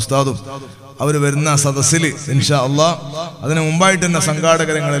അബ്ബാസ് ഉസ്താദും അവർ വരുന്ന സദസ്സിൽ ഇൻഷാ അല്ലാഹ് അതിന് മുമ്പായിട്ട് തന്നെ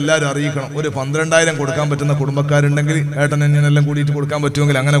സംഘാടകരെ എല്ലാവരും അറിയിക്കണം. ഒരു 12000 കൊടുക്കാൻ പറ്റുന്ന കുടുംബക്കാരുണ്ടെങ്കിൽ ഏട്ടൻ എന്നെല്ലാം കൂടിയിട്ട് കൊടുക്കാൻ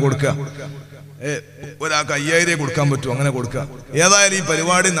പറ്റുമെങ്കിൽ അങ്ങനെ കൊടുക്കുക. ഒരാൾക്ക് 5000 കൊടുക്കാൻ പറ്റും, അങ്ങനെ കൊടുക്കുക. ഏതായാലും ഈ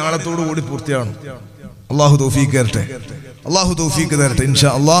പരിപാടി നാളത്തോടു കൂടി പൂർത്തിയാകണം. അള്ളാഹു തൗഫീഖ് തരട്ടെ, അള്ളാഹു തൗഫീഖ് തരട്ടെ ഇൻഷാ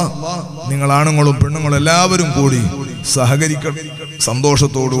അല്ലാഹ്. നിങ്ങൾ ആണുങ്ങളും പെണ്ണുങ്ങളും എല്ലാവരും കൂടി സഹകരിക്കണം.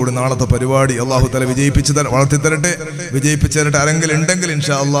 സന്തോഷത്തോടുകൂടി നാളത്തെ പരിപാടി അള്ളാഹു തആല വിജയിപ്പിച്ച് വളർത്തിത്തരട്ടെ, വിജയിപ്പിച്ചു തരട്ടെ. ആരെങ്കിലും ഉണ്ടെങ്കിൽ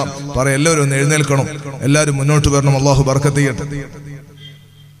ഇൻഷാ അല്ലാഹ് പറയാം. എല്ലാവരും ഒന്ന് എഴുന്നേൽക്കണം, എല്ലാവരും മുന്നോട്ട് വരണം. അള്ളാഹു ബർക്കത്ത് ചെയ്യട്ടെ.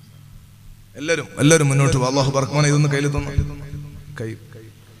 എല്ലാവരും മുന്നോട്ട് പോകും. അള്ളാഹു ബർക്കത്ത്. ഇതൊന്ന് കയ്യിൽ തന്നു. കൈ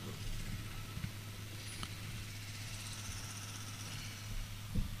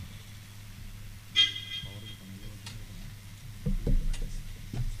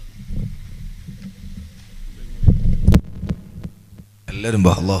എല്ലാവരും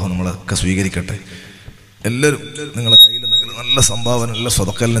അള്ളാഹു നമ്മളൊക്കെ സ്വീകരിക്കട്ടെ. എല്ലാവരും നിങ്ങളെ കയ്യിൽ നല്ല സംഭാവന, നല്ല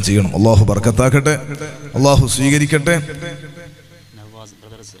സ്വതക്കെല്ലാം ചെയ്യണം. അള്ളാഹു ബർക്കത്താക്കട്ടെ, അള്ളാഹു സ്വീകരിക്കട്ടെ.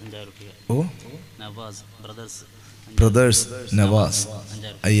 ബ്രദേഴ്സ് നവാസ്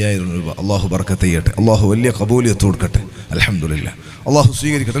 5000 രൂപ. അള്ളാഹു ബർക്കത്ത് ചെയ്യട്ടെ, അള്ളാഹു വലിയ ഖബൂലിയത്ത് കൊടുക്കട്ടെ. അൽഹംദുലില്ലാ, അള്ളാഹു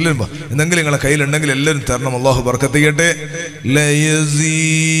സ്വീകരിക്കട്ടെ. എല്ലാവരും എന്തെങ്കിലും നിങ്ങളെ കയ്യിലുണ്ടെങ്കിൽ എല്ലാവരും തരണം. അള്ളാഹു ബർക്കത്ത് ചെയ്യട്ടെ.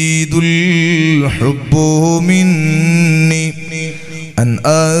 ലയസീദുൽ ഹുബ്ബു മിന്നി അൻ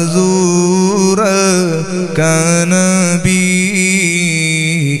അസൂറക നബി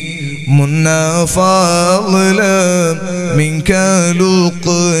മുന്ന ഫളല മിൻക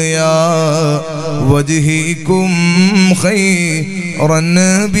ലുഖയാ വജ്ഹികും ഖൈറൻ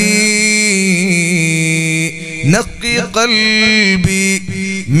നബി നഖി ഖൽബി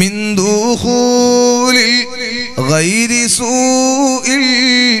മിൻ ദുഖൂലി ഗൈരി സൂഇൽ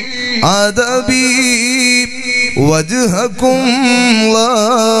അദബി وجهكم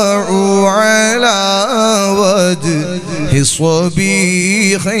الله على وجه الصبي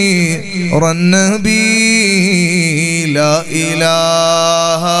خير النبي لا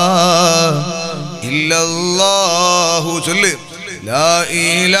إله إلا الله ചൊല്ല് لا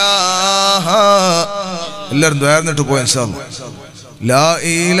إله എല്ലാവരും ദ്വാരന്നിട്ട് പോയി ഇൻഷാ അല്ലാഹ്. لا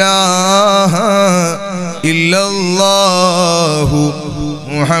إله إلا الله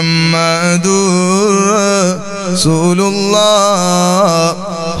محمد رسول الله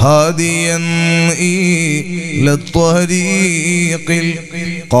هاديا إلى الطريق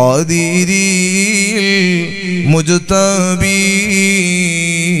القادري المجتبي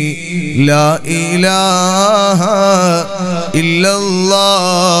لا إله إلا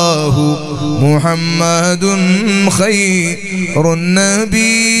الله محمد خير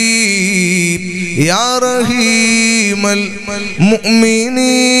النبي يا رحيم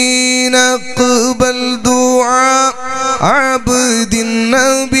المؤمنين اقبل دعاء عبد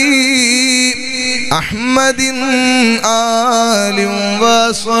النبي أحمد آل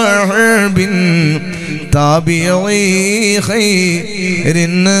وصحب تابعي خير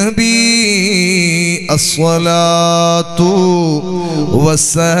النبي الصلاة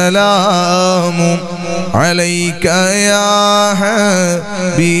والسلام عليك يا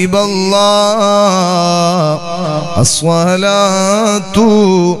حبيب الله الصلاة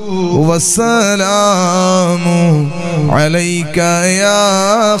والسلام عليك يا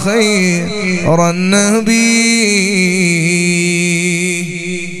خير النبي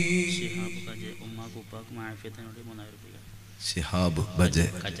شهاب بجه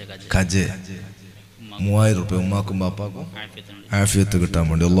Kaje 3000 രൂപ ഉമ്മാക്കും ബാപ്പാക്കും ആഫിയത്ത് കിട്ടാൻ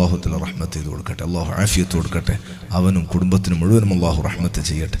വേണ്ടി അല്ലാഹു തആല റഹ്മത്ത് ചെയ്ത് കൊടുക്കട്ടെ. അല്ലാഹു ആഫിയത്ത് കൊടുക്കട്ടെ. അവനും കുടുംബത്തിനും മുഴുവനും അല്ലാഹു റഹ്മത്ത്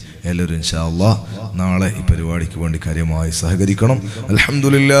ചെയ്യട്ടെ. എല്ലാവരും ഇൻഷാ അല്ലാഹ് നാളെ ഈ പരിപാടിക്ക് വേണ്ടി കാര്യമായി സഹകരിക്കണം.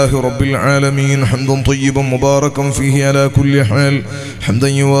 അൽഹംദുലില്ലാഹി റബ്ബിൽ ആലമീൻ ഹംദൻ തയ്യിബൻ മുബാറകൻ ഫീഹി അലാ കുല്ലി ഹാൽ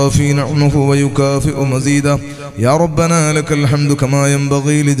ഹംദൻ യുവാഫി നിഅമഹു വയുകാഫിഉ മസീദ يا ربنا لك الحمد كما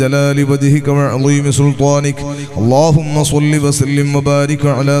ينبغي لجلال وجهك وعظيم سلطانك. اللهم صل وسلم وبارك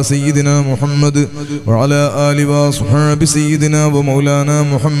على سيدنا محمد وعلى آل وصحاب سيدنا ومولانا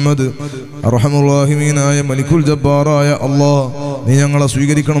محمد. أرحم الراحمين يا ملك الجبار يا الله നീ ഞങ്ങളെ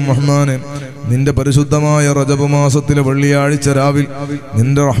സ്വീകരിക്കണം റഹ്മാനെ. നിന്റെ പരിശുദ്ധമായ റജബ് മാസത്തിലെ വെള്ളിയാഴ്ച രാവിൽ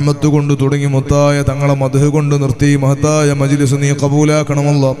നിന്റെ റഹ്മത്ത് കൊണ്ട് തുടങ്ങി മുത്തായ തങ്ങളെ മദ്ഹ് കൊണ്ട് നിർത്തി മഹത്തായ മജ്ലിസ് നീ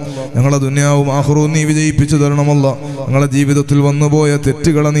കബൂലാക്കണമല്ല. ഞങ്ങളെ ദുനിയാവും ആഖിറവും നീ വിജയിപ്പിച്ചു തരണമല്ല. ഞങ്ങളെ ജീവിതത്തിൽ വന്നുപോയ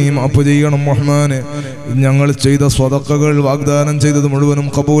തെറ്റുകളെ നീ മാപ്പ് ചെയ്യണം റഹ്മാനെ. ഞങ്ങൾ ചെയ്ത സ്വതക്കകൾ വാഗ്ദാനം ചെയ്തത് മുഴുവനും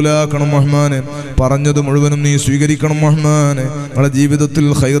കബൂലാക്കണം റഹ്മാനെ. പറഞ്ഞത് മുഴുവനും നീ സ്വീകരിക്കണം റഹ്മാനെ. ഞങ്ങളുടെ ജീവിതത്തിൽ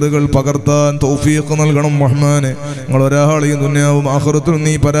ഖൈറുകൾ പകർത്താൻ തൗഫീഖ് നൽകണം റഹ്മാനെ. ഞങ്ങൾ ഒരാളെയും ദുനിയാവും ആഖിറത്തിലും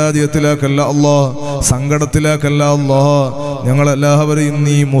നീ പരാജയത്തിലാക്കല്ല അല്ലാഹ്, സങ്കടത്തിലാക്കല്ല അല്ലാഹ്. ഞങ്ങളെല്ലാവരെയും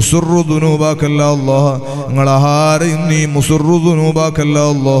നീ മുസ്റു ദുനൂബാക്കല്ല അല്ലാഹ്. ഞങ്ങളാരെയും നീ മുസ്റു ദുനൂബാക്കല്ല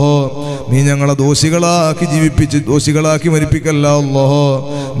അല്ലാഹ്. നീ ഞങ്ങളെ ദോഷികളാക്കി ജീവിപ്പിച്ച് ദോഷികളാക്കി മരിപ്പിക്കല്ല അല്ലാഹ്.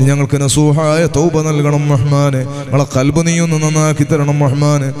 നീ ഞങ്ങൾക്ക് നസൂഹായ തൗബ നൽകണം റഹ്മാനെ. ഞങ്ങളെ ഖൽബ് നീ ഒന്ന് നന്നാക്കി തരണം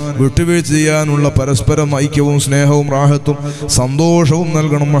റഹ്മാനെ. വിട്ടുവീഴ്ച ചെയ്യാനുള്ള പരസ്പരം ഐക്യവും സ്നേഹവും റാഹത്തും സന്തോഷവും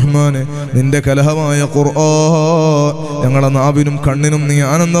നൽകണം റഹ്മാനെ. നിന്റെ കലഹമായ ഖുർആൻ ഞങ്ങളെ നാവിനും കണ്ണിനും നീ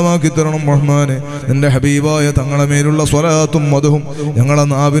ആനന്ദമാക്കി തരണം റഹ്മാനെ. നിന്റെ ഹബീബായ തങ്ങളെ മേലുള്ള സ്വലാത്തും മദഹും ഞങ്ങളെ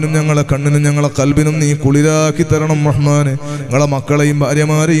നാവിനും ഞങ്ങളെ കണ്ണിനും ഞങ്ങളെ ഖൽബിനും നീ കുളിരാക്കി തരണം റഹ്മാനെ. ഞങ്ങളെ മക്കളെയും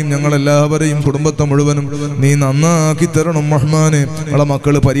ഭാര്യമാരെയും ഞങ്ങളെല്ലാവരെയും കുടുംബത്തെ മുഴുവനും നീ നന്നാക്കി തരണം റഹ്മാനെ. ഞങ്ങളെ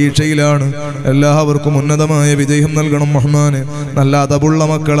മക്കൾ പരീക്ഷയിലാണ്, എല്ലാവർക്കും ഉന്നതമായ വിജയം നൽകണം റഹ്മാനെ. നല്ല അതബുള്ള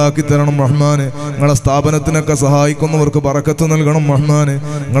മക്കളാക്കി തരണം റഹ്മാനെ. ഞങ്ങളെ സ്ഥാപനത്തിനൊക്കെ സഹായിക്കുന്നവർക്ക് ബറക്കത്ത് നൽകണം റഹ്മാനെ.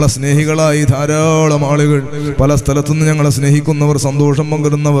 ഞങ്ങളെ സ്നേഹികളായി ധാരാളം ആളുകൾ പല സ്ഥലത്തുനിന്ന് ഞങ്ങളെ സ്നേഹിക്കുന്നവർ, സന്തോഷം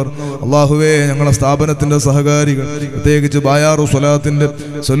പങ്കിടുന്നവർ, അള്ളാഹുവേ ഞങ്ങളെ സ്ഥാപനത്തിന്റെ സഹകാരികൾ, പ്രത്യേകിച്ച് ബായാറു സ്വലാത്തിന്റെ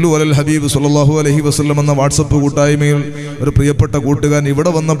സല്ലു അലൽ ഹബീബ് സല്ലല്ലാഹു അലൈഹി വസല്ലം എന്ന വാട്സപ്പ് കൂട്ടായ്മയിൽ ഒരു പ്രിയപ്പെട്ട കൂട്ടുകാരൻ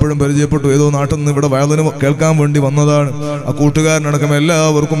ഇവിടെ വന്നപ്പോഴും പരിചയപ്പെട്ടു. ഏതോ നാട്ടിൽ നിന്ന് ഇവിടെ വയലിന് കേൾക്കാൻ വേണ്ടി വന്നതാണ്. ആ കൂട്ടുകാരനടക്കം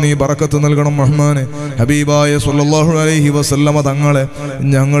എല്ലാവർക്കും നീ ബറക്കത്ത് നൽകണം റഹ്മാനെ. ഹബീബായ സല്ലല്ലാഹു അലൈഹി വസല്ലമ തങ്ങളെ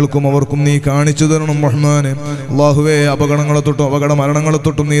ഞങ്ങൾക്കും അവർക്കും നീ കാണിച്ചു തരണം റഹ്മാനെ. അള്ളാഹുവേ അപകടങ്ങളെ തൊട്ടും അപകട മരണങ്ങളെ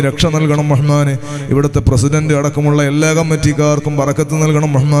തൊട്ടും നീ രക്ഷ നൽകണം റഹ്മാനെ. ഇവിടുത്തെ പ്രസിഡന്റ് അടക്കമുള്ള എല്ലാ കമ്മിറ്റിക്കാർക്കും ബറക്കത്ത്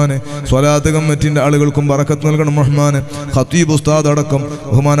നൽകണം റഹ്മാനെ. സ്വലാത്ത് കമ്മിറ്റിന്റെ ആളുകൾക്കും ബറക്കത്ത് നൽകണം റഹ്മാനെ. ഖത്തീബ് ഉസ്താദ് അടക്കം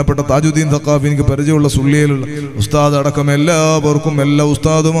ബഹുമാനപ്പെട്ട താജുദ്ദീൻ തഖാഫി, എനിക്ക് പരിചയമുള്ള സുള്ളിയിലുള്ള ഉസ്താദ് അടക്കം എല്ലാവർക്കും, എല്ലാ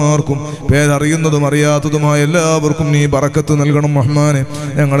ഉസ്താദുമാർക്കും, പേരറിയുന്നതും അറിയാത്തതുമായ എല്ലാവർക്കും നീ ബറക്കത്ത് നൽകണം റഹ്മാനെ.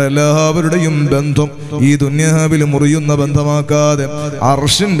 ഞങ്ങളെല്ലാവരുടെയും ബന്ധം ഈ ദുനിയാവിൽ മുറിയുന്ന ബന്ധമാക്കാതെ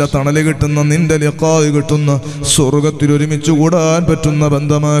അർശിന്റെ തണല് കിട്ടുന്ന നിന്റെ ലിഖാഅ് കിട്ടുന്ന സ്വർഗത്തിൽ ഒരുമിച്ച് കൂടാൻ പറ്റുന്ന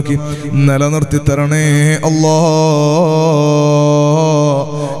ബന്ധമാക്കി നിലനിർത്തി തരണേ അല്ലാഹ്.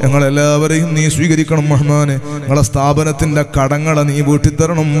 ഞങ്ങളെല്ലാവരെയും നീ സ്വീകരിക്കണം റഹ്മാനെ. ഞങ്ങളെ സ്ഥാപനത്തിന്റെ കടങ്ങളെ നീ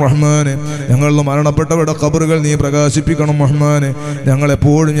വീട്ടിത്തരണം റഹ്മാനെ. ഞങ്ങളുടെ മരണപ്പെട്ടവരുടെ ഖബറുകൾ നീ പ്രകാശിപ്പിക്കണം റഹ്മാനെ.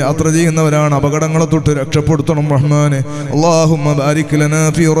 ഞങ്ങളെപ്പോഴും യാത്ര ചെയ്യുന്നവരാണ്, അപകടങ്ങളെ തൊട്ട് രക്ഷപ്പെടുത്തണം റഹ്മാനെ. അല്ലാഹുമ്മ ബാരിക് ലനാ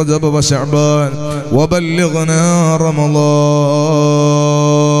ഫീ റജബ വ ശഅബാൻ വബല്ലിഗ്നാ റമളാൻ.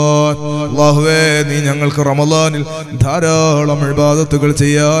 അല്ലാഹുവേ നീ ഞങ്ങൾക്ക് റമളാനിൽ ധാരാളം ഇബാദത്തുകൾ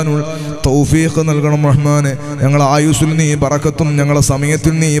ചെയ്യാനുള്ള തൗഫീഖ് നൽകണം റഹ്മാനെ. ഞങ്ങളെ ആയുസ്സിൽ നീ ബറക്കത്തും ഞങ്ങളെ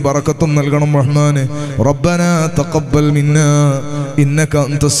സമയത്തിൽ നീ ബറക്കത്തും നൽകണം റഹ്മാനെ. റബ്ബനാ തഖബ്ബൽ മിന്നാ ഇന്നക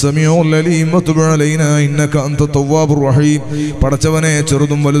അൻതസ് സമീഉൽ അലീം വതുബ് അലൈനാ ഇന്നക അൻത തവ്വാബുർ റഹീം. പടച്ചവനെ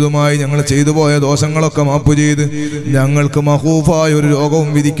ചെറുതും വലുതുമായി ഞങ്ങൾ ചെയ്തു പോയ ദോഷങ്ങളൊക്കെ മാപ്പ് ചെയ്ത് ഞങ്ങൾക്ക് മഖൂഫായ ഒരു രോഗവും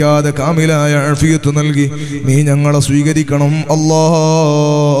വിധിക്കാതെ കാമിലായ ആഫിയത്ത് നൽകി നീ ഞങ്ങളെ സ്വീകരിക്കണം അല്ലാഹ്.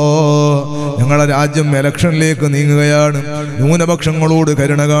 ഞങ്ങളുടെ രാജ്യം ഇലക്ഷനിലേക്ക് നീങ്ങുകയാണ്. ന്യൂനപക്ഷങ്ങളോട്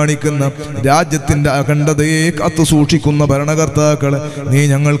കരുണ കാണിക്കുന്ന, രാജ്യത്തിന്റെ അഖണ്ഡതയെ കാത്തു സൂക്ഷിക്കുന്ന ഭരണകർത്താക്കളെ നീ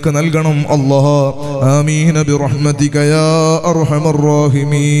ഞങ്ങൾക്ക് നൽകണം അല്ലാഹ്. ആമീൻ ബിറഹ്മതിക യാ അർഹമർ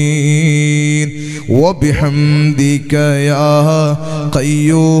റഹീമീൻ വബിഹംദിക യാ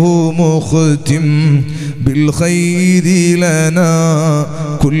ഖയ്യൂം ഖതിം ബിൽ ഖൈരി ലനാ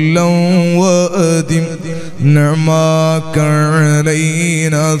കുല്ലൻ വഅദിം نعماك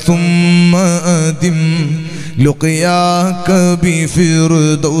علينا ثم أدم لقياك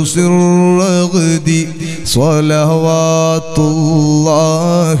بفردوس الرغد صلوات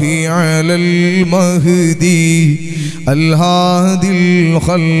الله على المهدي الهادي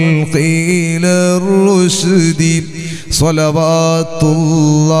الخلق إلى الرشد صلوات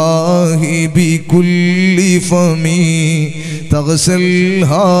الله بكل فم تغسل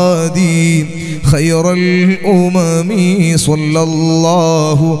الهادي خير الأمم صلى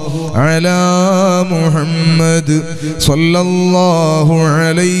الله على محمد صلى الله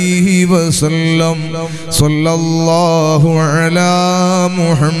عليه وسلم صلى الله على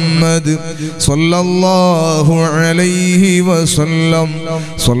محمد صلى الله عليه وسلم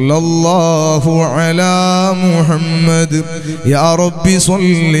صلى الله على محمد يا رب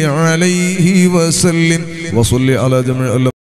صل عليه وسلم وصل على جميع